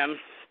love you, man.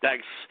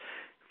 Thanks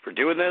for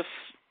doing this.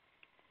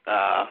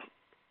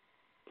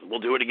 We'll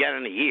do it again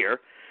in a year.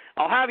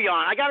 I'll have you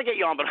on. I got to get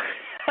you on, but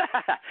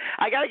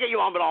I got to get you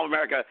on Banal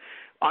America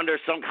under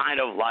some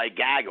kind of like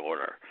gag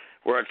order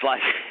where it's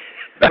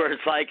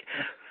like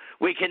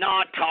we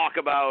cannot talk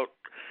about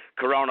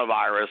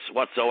coronavirus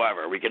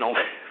whatsoever. We can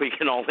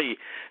only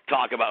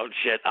talk about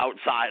shit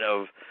outside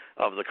of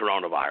the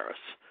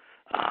coronavirus.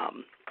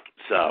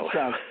 So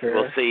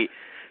we'll see.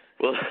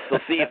 We'll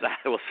see if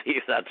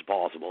that's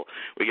possible.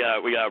 We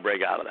gotta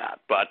break out of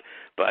that.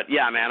 But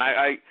yeah, man,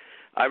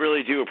 I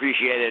really do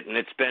appreciate it, and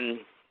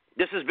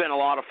this has been a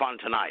lot of fun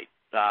tonight.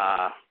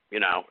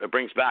 It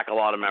brings back a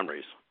lot of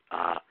memories.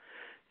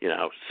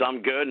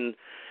 Some good, and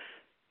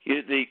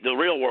the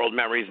real world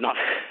memories not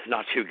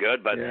too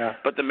good,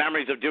 but the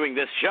memories of doing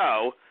this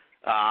show,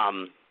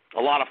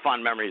 a lot of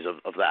fun memories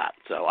of that.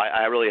 So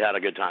I really had a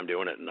good time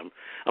doing it, and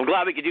I'm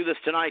glad we could do this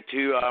tonight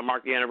to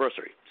mark the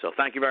anniversary. So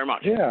thank you very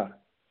much.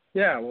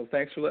 Yeah. Well,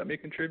 thanks for letting me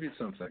contribute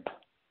something.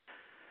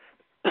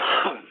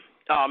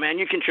 Oh, man,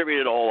 you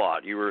contributed a whole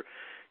lot. You were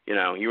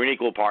an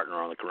equal partner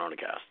on the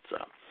CoronaCast, so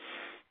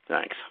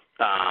thanks.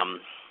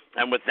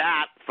 And with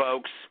that,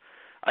 folks,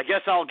 I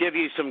guess I'll give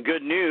you some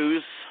good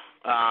news,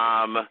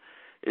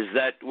 is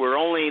that we're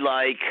only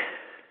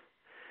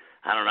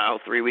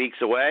 3 weeks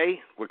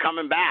away. We're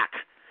coming back.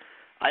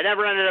 I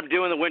never ended up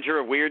doing the Winter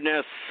of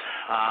Weirdness,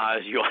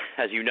 as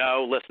you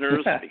know,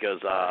 listeners, because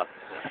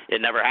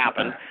it never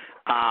happened.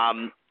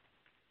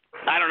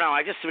 I don't know.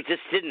 I just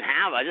didn't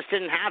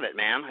have it,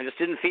 man. I just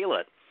didn't feel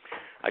it.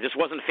 I just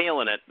wasn't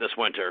feeling it this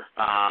winter.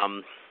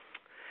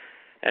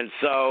 And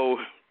so,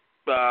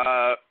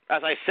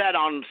 as I said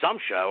on some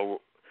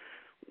show,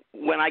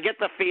 when I get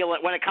the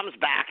feeling, when it comes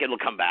back, it'll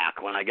come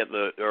back when I get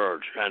the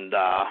urge. And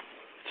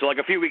so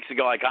a few weeks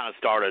ago, I kind of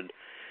started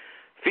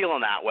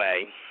feeling that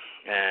way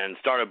and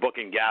started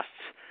booking guests.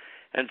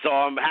 And so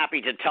I'm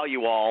happy to tell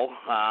you all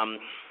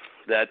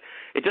that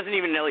it doesn't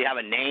even really have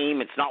a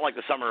name. It's not like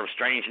the Summer of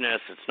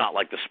Strangeness. It's not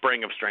like the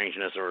Spring of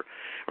Strangeness or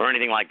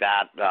anything like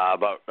that.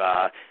 But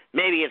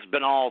maybe it's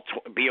been all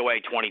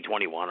BOA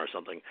 2021 or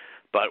something.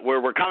 But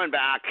we're coming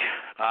back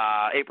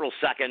April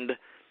 2nd,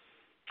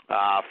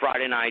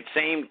 Friday night.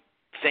 Same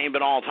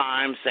Banal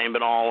time, same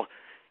Banal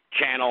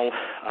channel.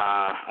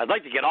 I'd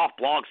like to get off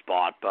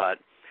Blogspot, but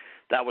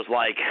that was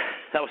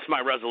my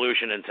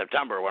resolution in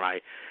September when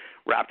I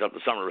wrapped up the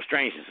Summer of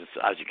Strangeness.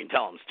 As you can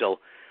tell, I'm still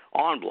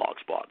on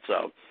Blogspot,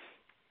 so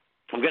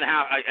I'm gonna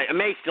I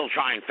may still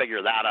try and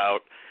figure that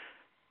out,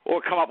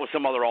 or come up with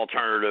some other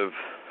alternative.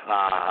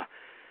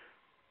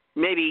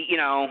 Maybe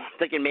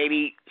thinking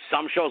maybe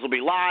some shows will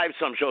be live,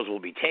 some shows will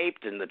be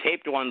taped, and the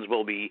taped ones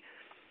will be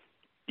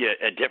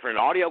a different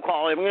audio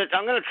quality.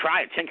 I'm gonna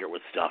try to tinker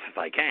with stuff if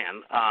I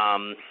can.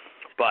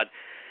 But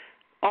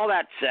all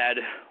that said,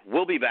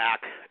 we'll be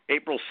back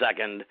April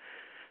 2nd,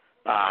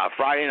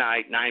 Friday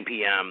night, 9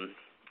 p.m.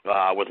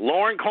 With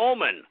Loren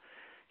Coleman.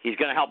 He's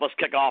going to help us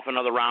kick off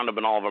another round of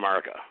Banal of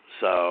America.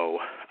 So,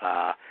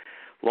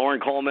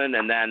 Loren Coleman,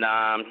 and then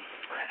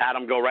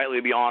Adam Go Rightly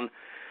will be on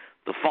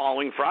the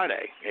following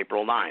Friday,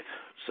 April 9th.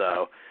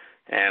 So,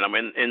 and I'm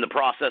in the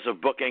process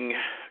of booking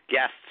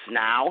guests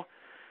now.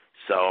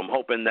 So I'm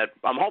hoping that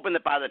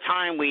by the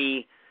time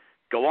we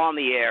go on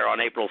the air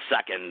on April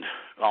 2nd,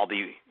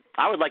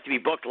 I would like to be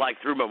booked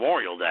through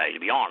Memorial Day, to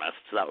be honest.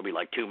 So that would be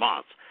 2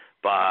 months.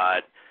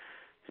 But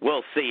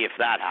we'll see if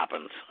that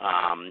happens.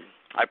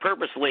 I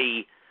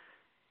purposely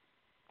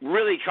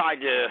really tried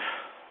to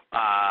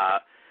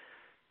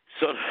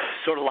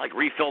sort of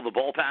refill the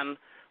bullpen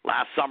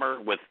last summer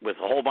with a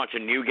whole bunch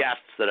of new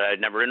guests that I had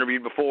never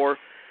interviewed before.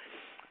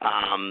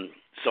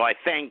 So I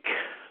think,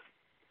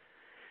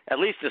 at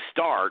least to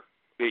start,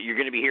 you're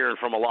going to be hearing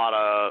from a lot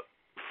of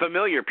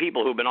familiar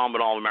people who've been on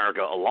Banal of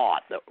America a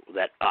lot.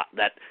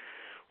 That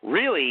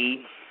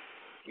really,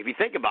 if you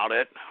think about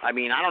it, I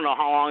mean, I don't know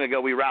how long ago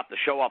we wrapped the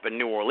show up in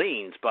New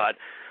Orleans, but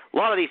a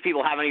lot of these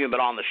people haven't even been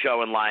on the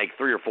show in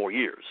 3 or 4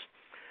 years.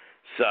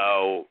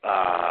 So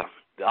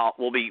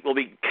we'll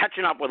be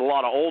catching up with a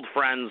lot of old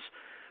friends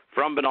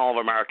from Banal of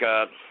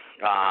America.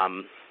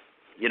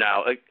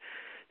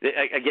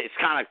 It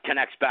kind of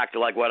connects back to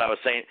what I was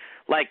saying.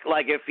 Like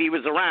if he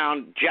was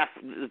around,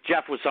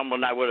 Jeff was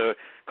someone I would have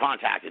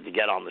contacted to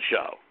get on the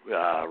show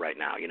right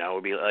now. It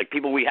would be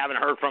people we haven't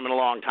heard from in a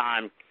long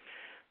time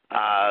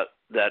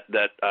that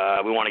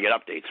we want to get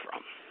updates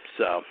from.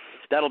 So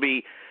that'll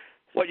be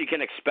what you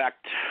can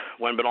expect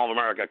when Banal of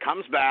America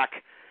comes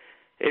back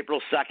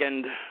April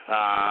 2nd.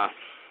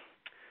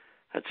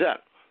 That's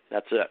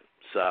it.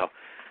 So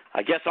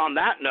I guess on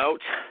that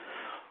note,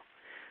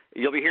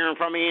 you'll be hearing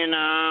from me in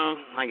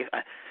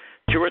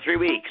 2 or 3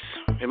 weeks.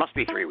 It must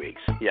be 3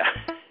 weeks. Yeah,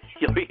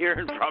 you'll be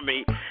hearing from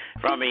me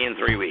in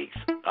 3 weeks.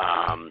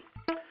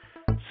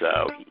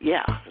 So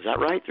yeah, is that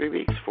right? 3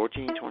 weeks?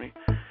 14, 20,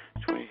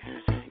 20.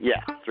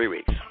 Yeah, 3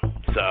 weeks.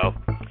 So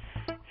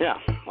yeah,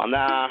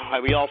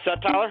 are we all set,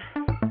 Tyler?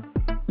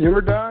 You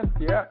were done.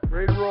 Yeah,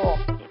 ready to roll.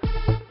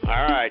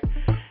 All right.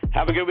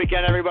 Have a good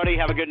weekend, everybody.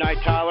 Have a good night,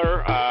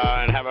 Tyler,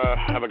 and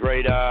have a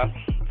great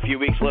few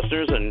weeks,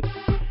 listeners. And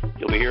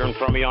you'll be hearing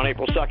from me on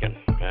April 2nd.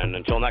 And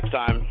until next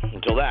time,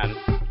 until then,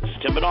 this is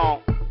Tim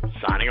Banal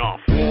signing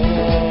off.